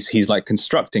 but he's like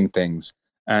constructing things.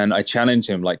 and I challenge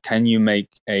him, like, can you make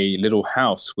a little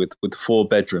house with 4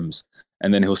 bedrooms?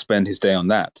 And then he'll spend his day on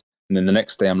that. And then the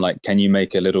next day I'm like, can you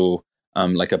make a little,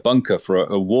 like a bunker for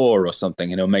a war or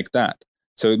something? And he'll make that.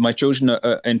 So my children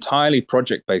are entirely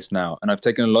project-based now. And I've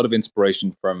taken a lot of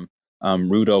inspiration from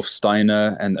Rudolf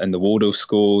Steiner and the Waldorf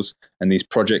schools and these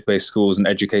project-based schools and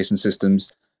education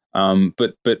systems.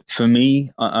 But for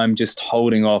me, I'm just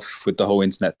holding off with the whole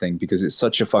internet thing because it's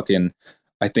such a fucking,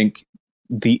 I think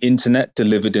the internet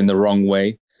delivered in the wrong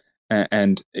way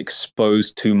and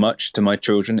exposed too much to my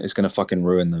children is going to fucking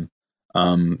ruin them.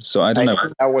 So I don't know.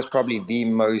 Think that was probably the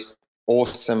most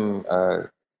awesome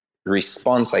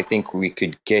response I think we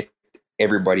could get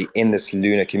everybody in this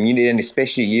Luna community, and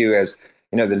especially you as,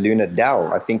 you know, the Luna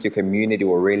DAO. I think your community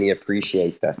will really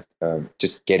appreciate that.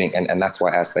 Just getting, and that's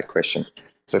why I asked that question.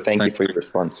 So thank you for your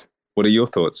response. What are your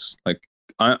thoughts? Like,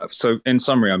 so in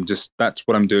summary, that's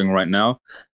what I'm doing right now,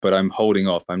 but I'm holding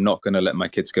off. I'm not going to let my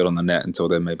kids get on the net until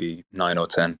they're maybe 9 or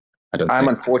 10. I'm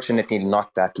unfortunately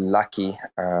not that lucky.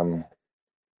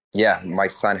 Yeah, my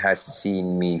son has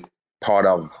seen me part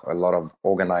of a lot of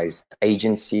organized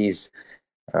agencies,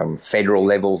 federal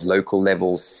levels, local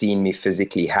levels, seen me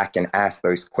physically hack and ask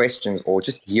those questions, or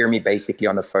just hear me basically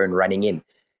on the phone running in.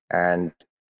 And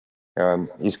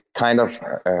he's kind of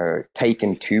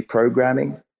taken to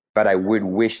programming, but I would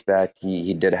wish that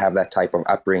he did have that type of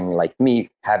upbringing like me,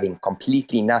 having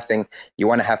completely nothing. You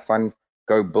want to have fun,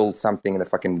 go build something in the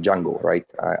fucking jungle, right?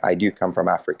 I do come from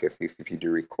Africa, if you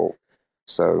do recall.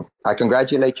 So I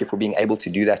congratulate you for being able to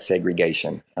do that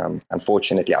segregation.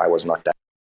 Unfortunately, I was not that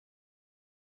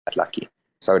lucky.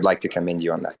 So I would like to commend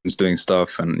you on that. It's doing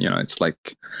stuff, and, you know, it's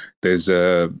like there's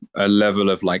a level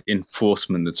of like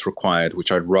enforcement that's required,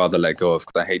 which I'd rather let go of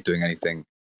because I hate doing anything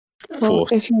forced. Well,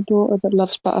 if your daughter that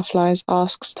loves butterflies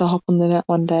asks to hop on the net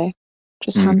one day,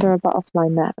 just hand her a butterfly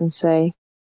net and say,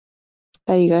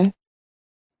 there you go.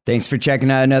 Thanks for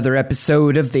checking out another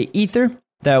episode of The Ether.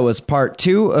 That was part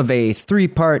 2 of a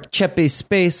 3-part Cephii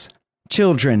Space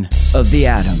Children of the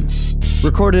Atom.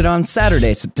 Recorded on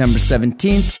Saturday, September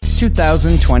 17th,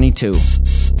 2022.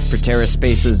 For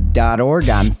TerraSpaces.org,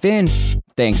 I'm Finn.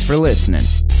 Thanks for listening.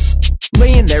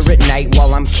 Laying there at night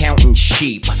while I'm counting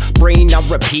sheep. Brain on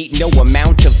repeat, no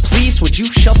amount of please. Would you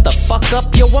shut the fuck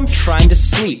up? Yo, I'm trying to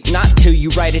sleep. Not till you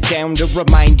write it down to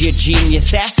remind your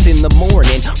genius ass in the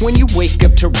morning. When you wake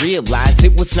up to realize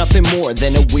it was nothing more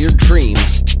than a weird dream.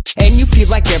 And you feel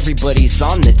like everybody's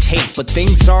on the tape, but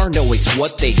things aren't always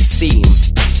what they seem.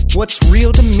 What's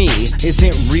real to me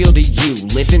isn't real to you.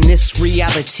 Living this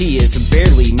reality is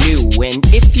barely new. And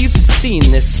if you've seen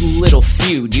this little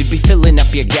feud, you'd be filling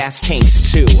up your gas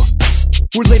tanks too.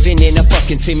 We're living in a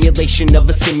fucking simulation of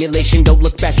a simulation. Don't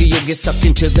look back or you'll get sucked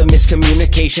into the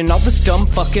miscommunication. All this dumb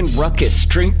fucking ruckus.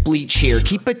 Drink bleach here.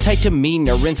 Keep a tight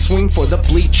demeanor and swing for the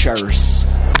bleachers.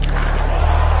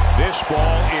 This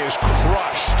ball is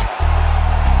crushed.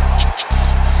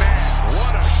 Man,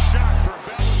 what a shot for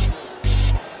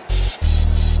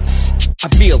I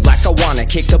feel like I wanna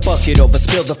kick the bucket over,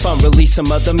 spill the fun, release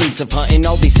some other means of hunting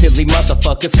all these silly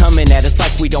motherfuckers coming at us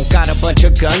like we don't got a bunch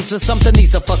of guns or something.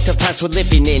 These are fucked up times we're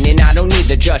living in, and I don't need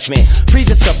the judgment. Free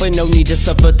to suffer, no need to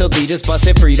suffer. The leaders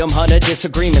busted freedom, hunter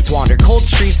disagreements wander. Cold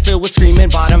streets filled with screaming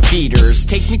bottom feeders.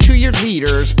 Take me to your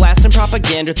leaders, blasting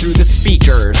propaganda through the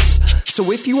speakers.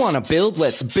 So if you wanna build,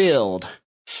 let's build.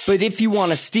 But if you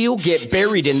wanna steal, get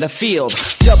buried in the field.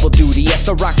 Double duty at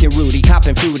the Rockin' Rudy,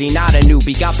 copping fruity, not a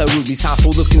newbie. Got the rubies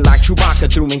hostile, looking like Chewbacca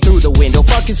threw me through the window.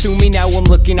 Fucking sue me, now I'm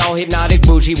looking all hypnotic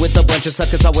bougie with a bunch of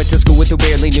suckers I went to school with who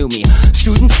barely knew me.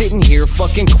 Students sitting here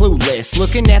fucking clueless,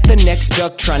 looking at the next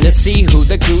duck, trying to see who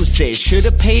the goose is.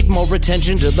 Should've paid more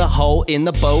attention to the hole in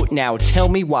the boat. Now tell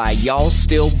me why y'all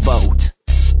still vote.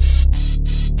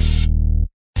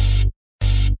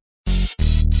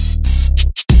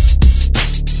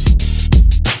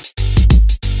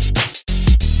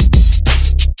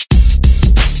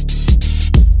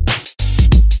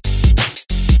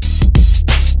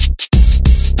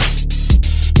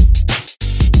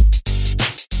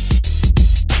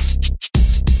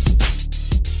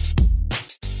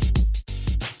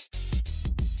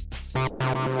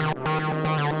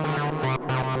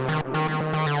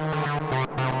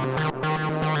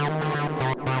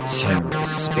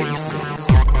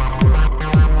 TerraSpaces.